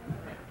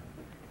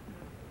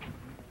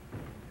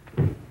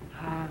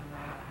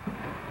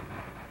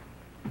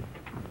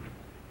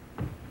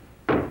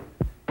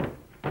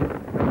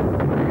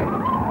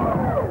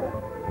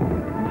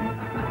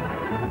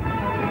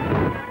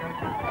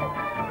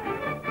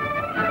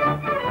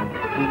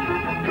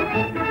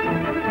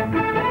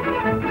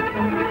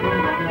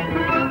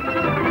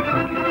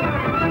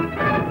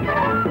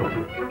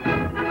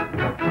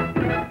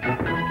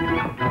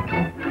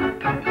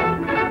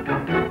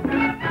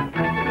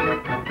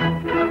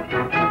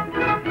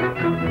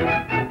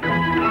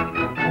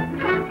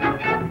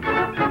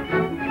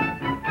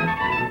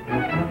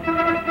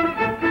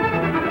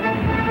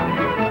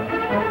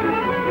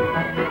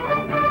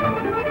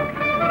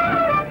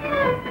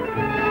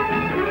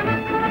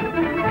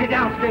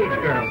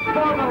 Downstage, girls.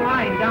 Form a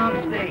line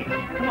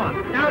downstage. Come on,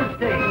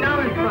 downstage,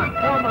 down in front.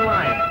 Form a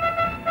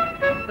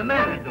line. The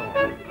Matador.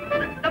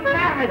 The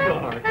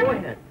Matador. Go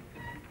ahead.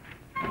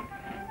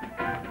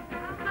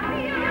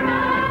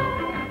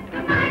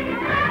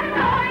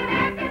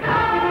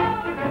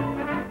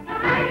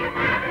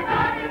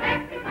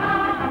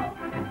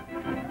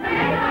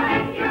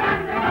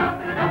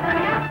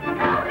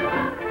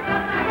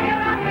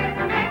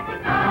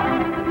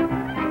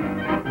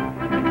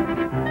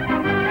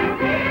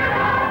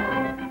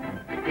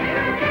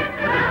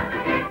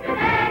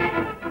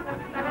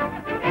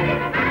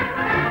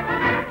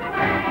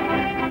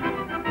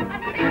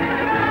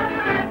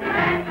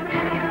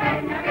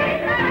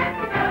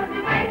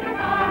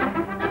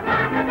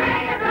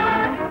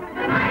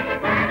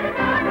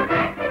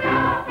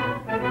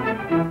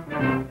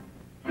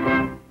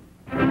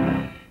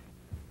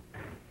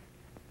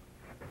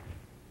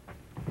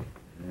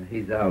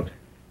 He's out.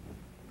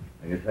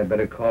 I guess I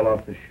better call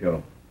off the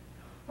show.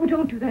 Oh,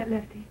 don't do that,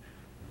 Lefty.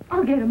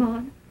 I'll get him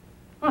on.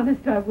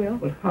 Honest, I will.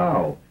 But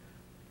how?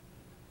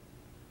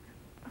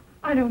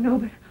 I don't know,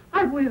 but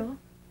I will.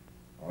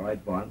 All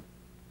right, Bond.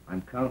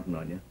 I'm counting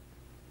on you.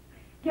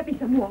 Get me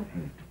some water.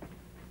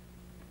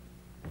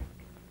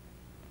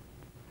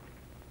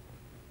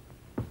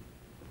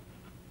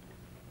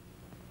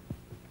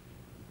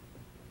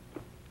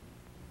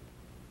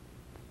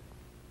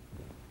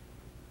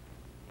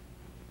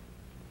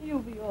 You'll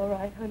be all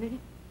right, honey.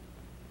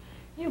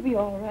 You'll be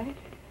all right.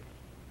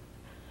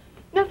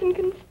 Nothing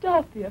can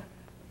stop you.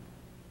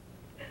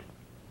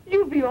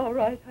 You'll be all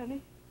right,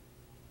 honey.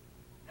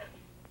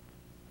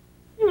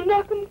 You'll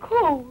knock 'em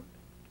cold.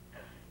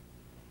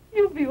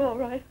 You'll be all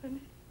right,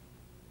 honey.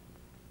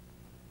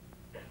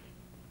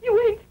 You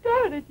ain't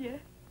started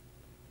yet.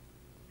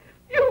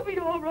 You'll be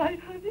all right,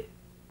 honey.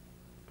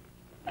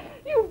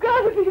 You've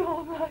got to be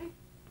all right.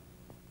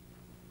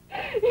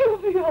 You'll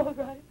be all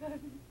right,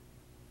 honey.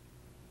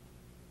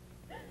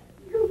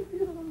 You'll be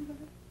all right.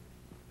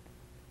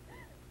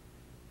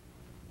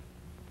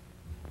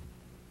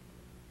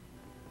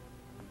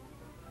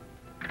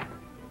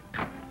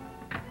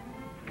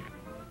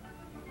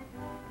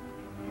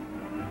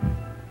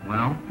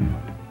 Well,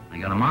 I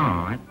got him on,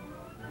 all right.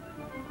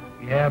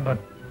 Yeah, but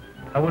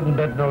I wouldn't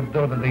bet no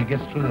dough that he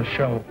gets through the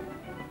show.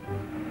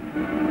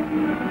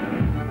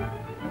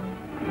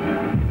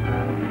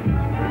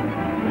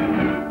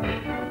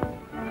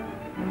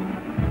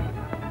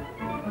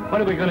 What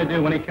are we going to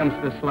do when he comes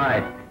to the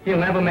slide? He'll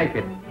never make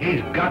it.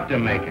 He's got to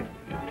make it.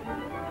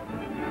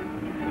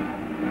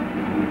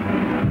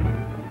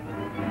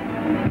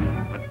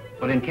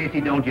 But in case he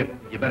don't,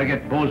 you better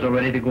get Bozo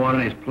ready to go on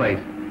in his place.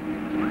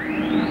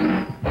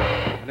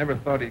 I never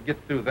thought he'd get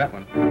through that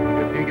one.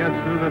 If he gets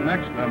through the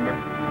next number,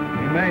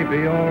 he may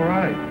be all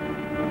right.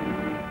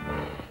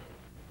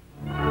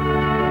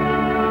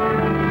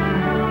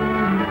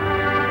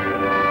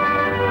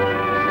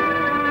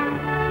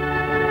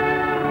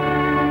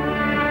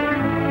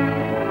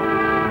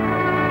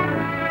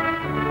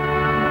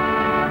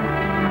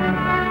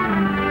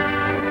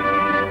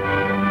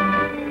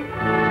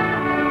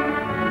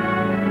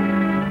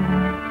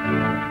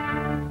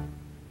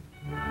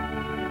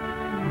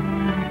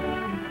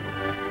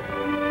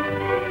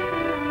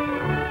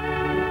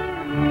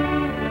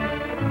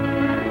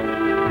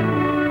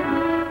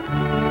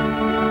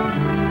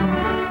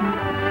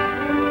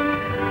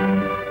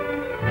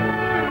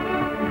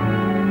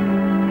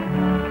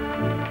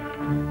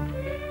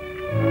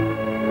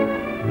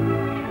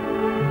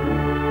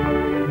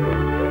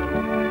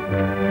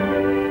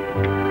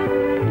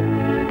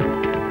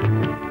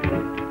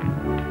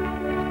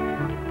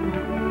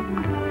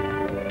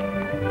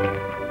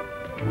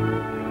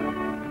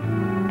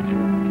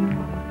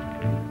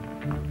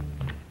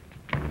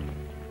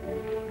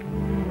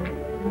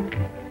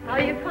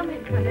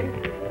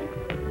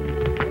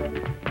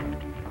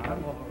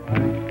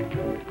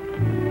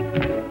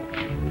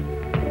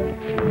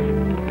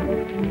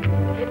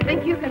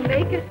 think you can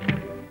make it?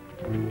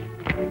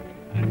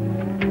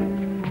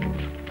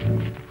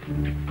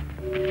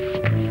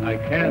 I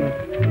can.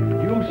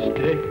 You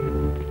stay.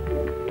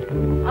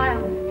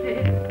 I'll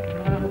stay.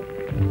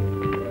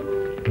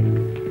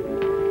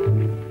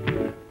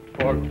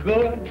 For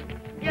good?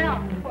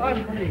 Yeah.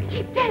 Honey.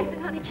 Keep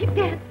dancing, honey. Keep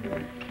dancing.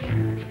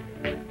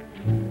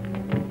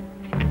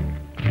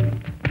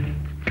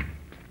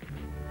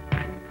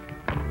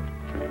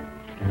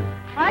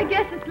 I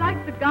guess it's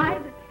like the guy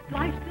that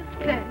sliced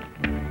us dead.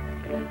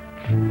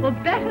 For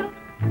better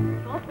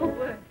or for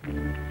worse.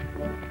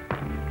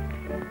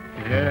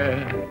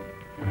 Yeah.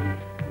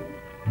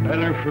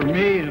 Better for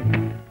me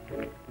and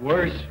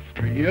worse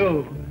for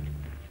you.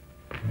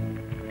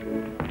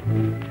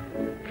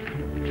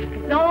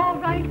 It's all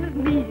right with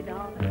me,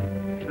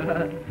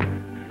 darling.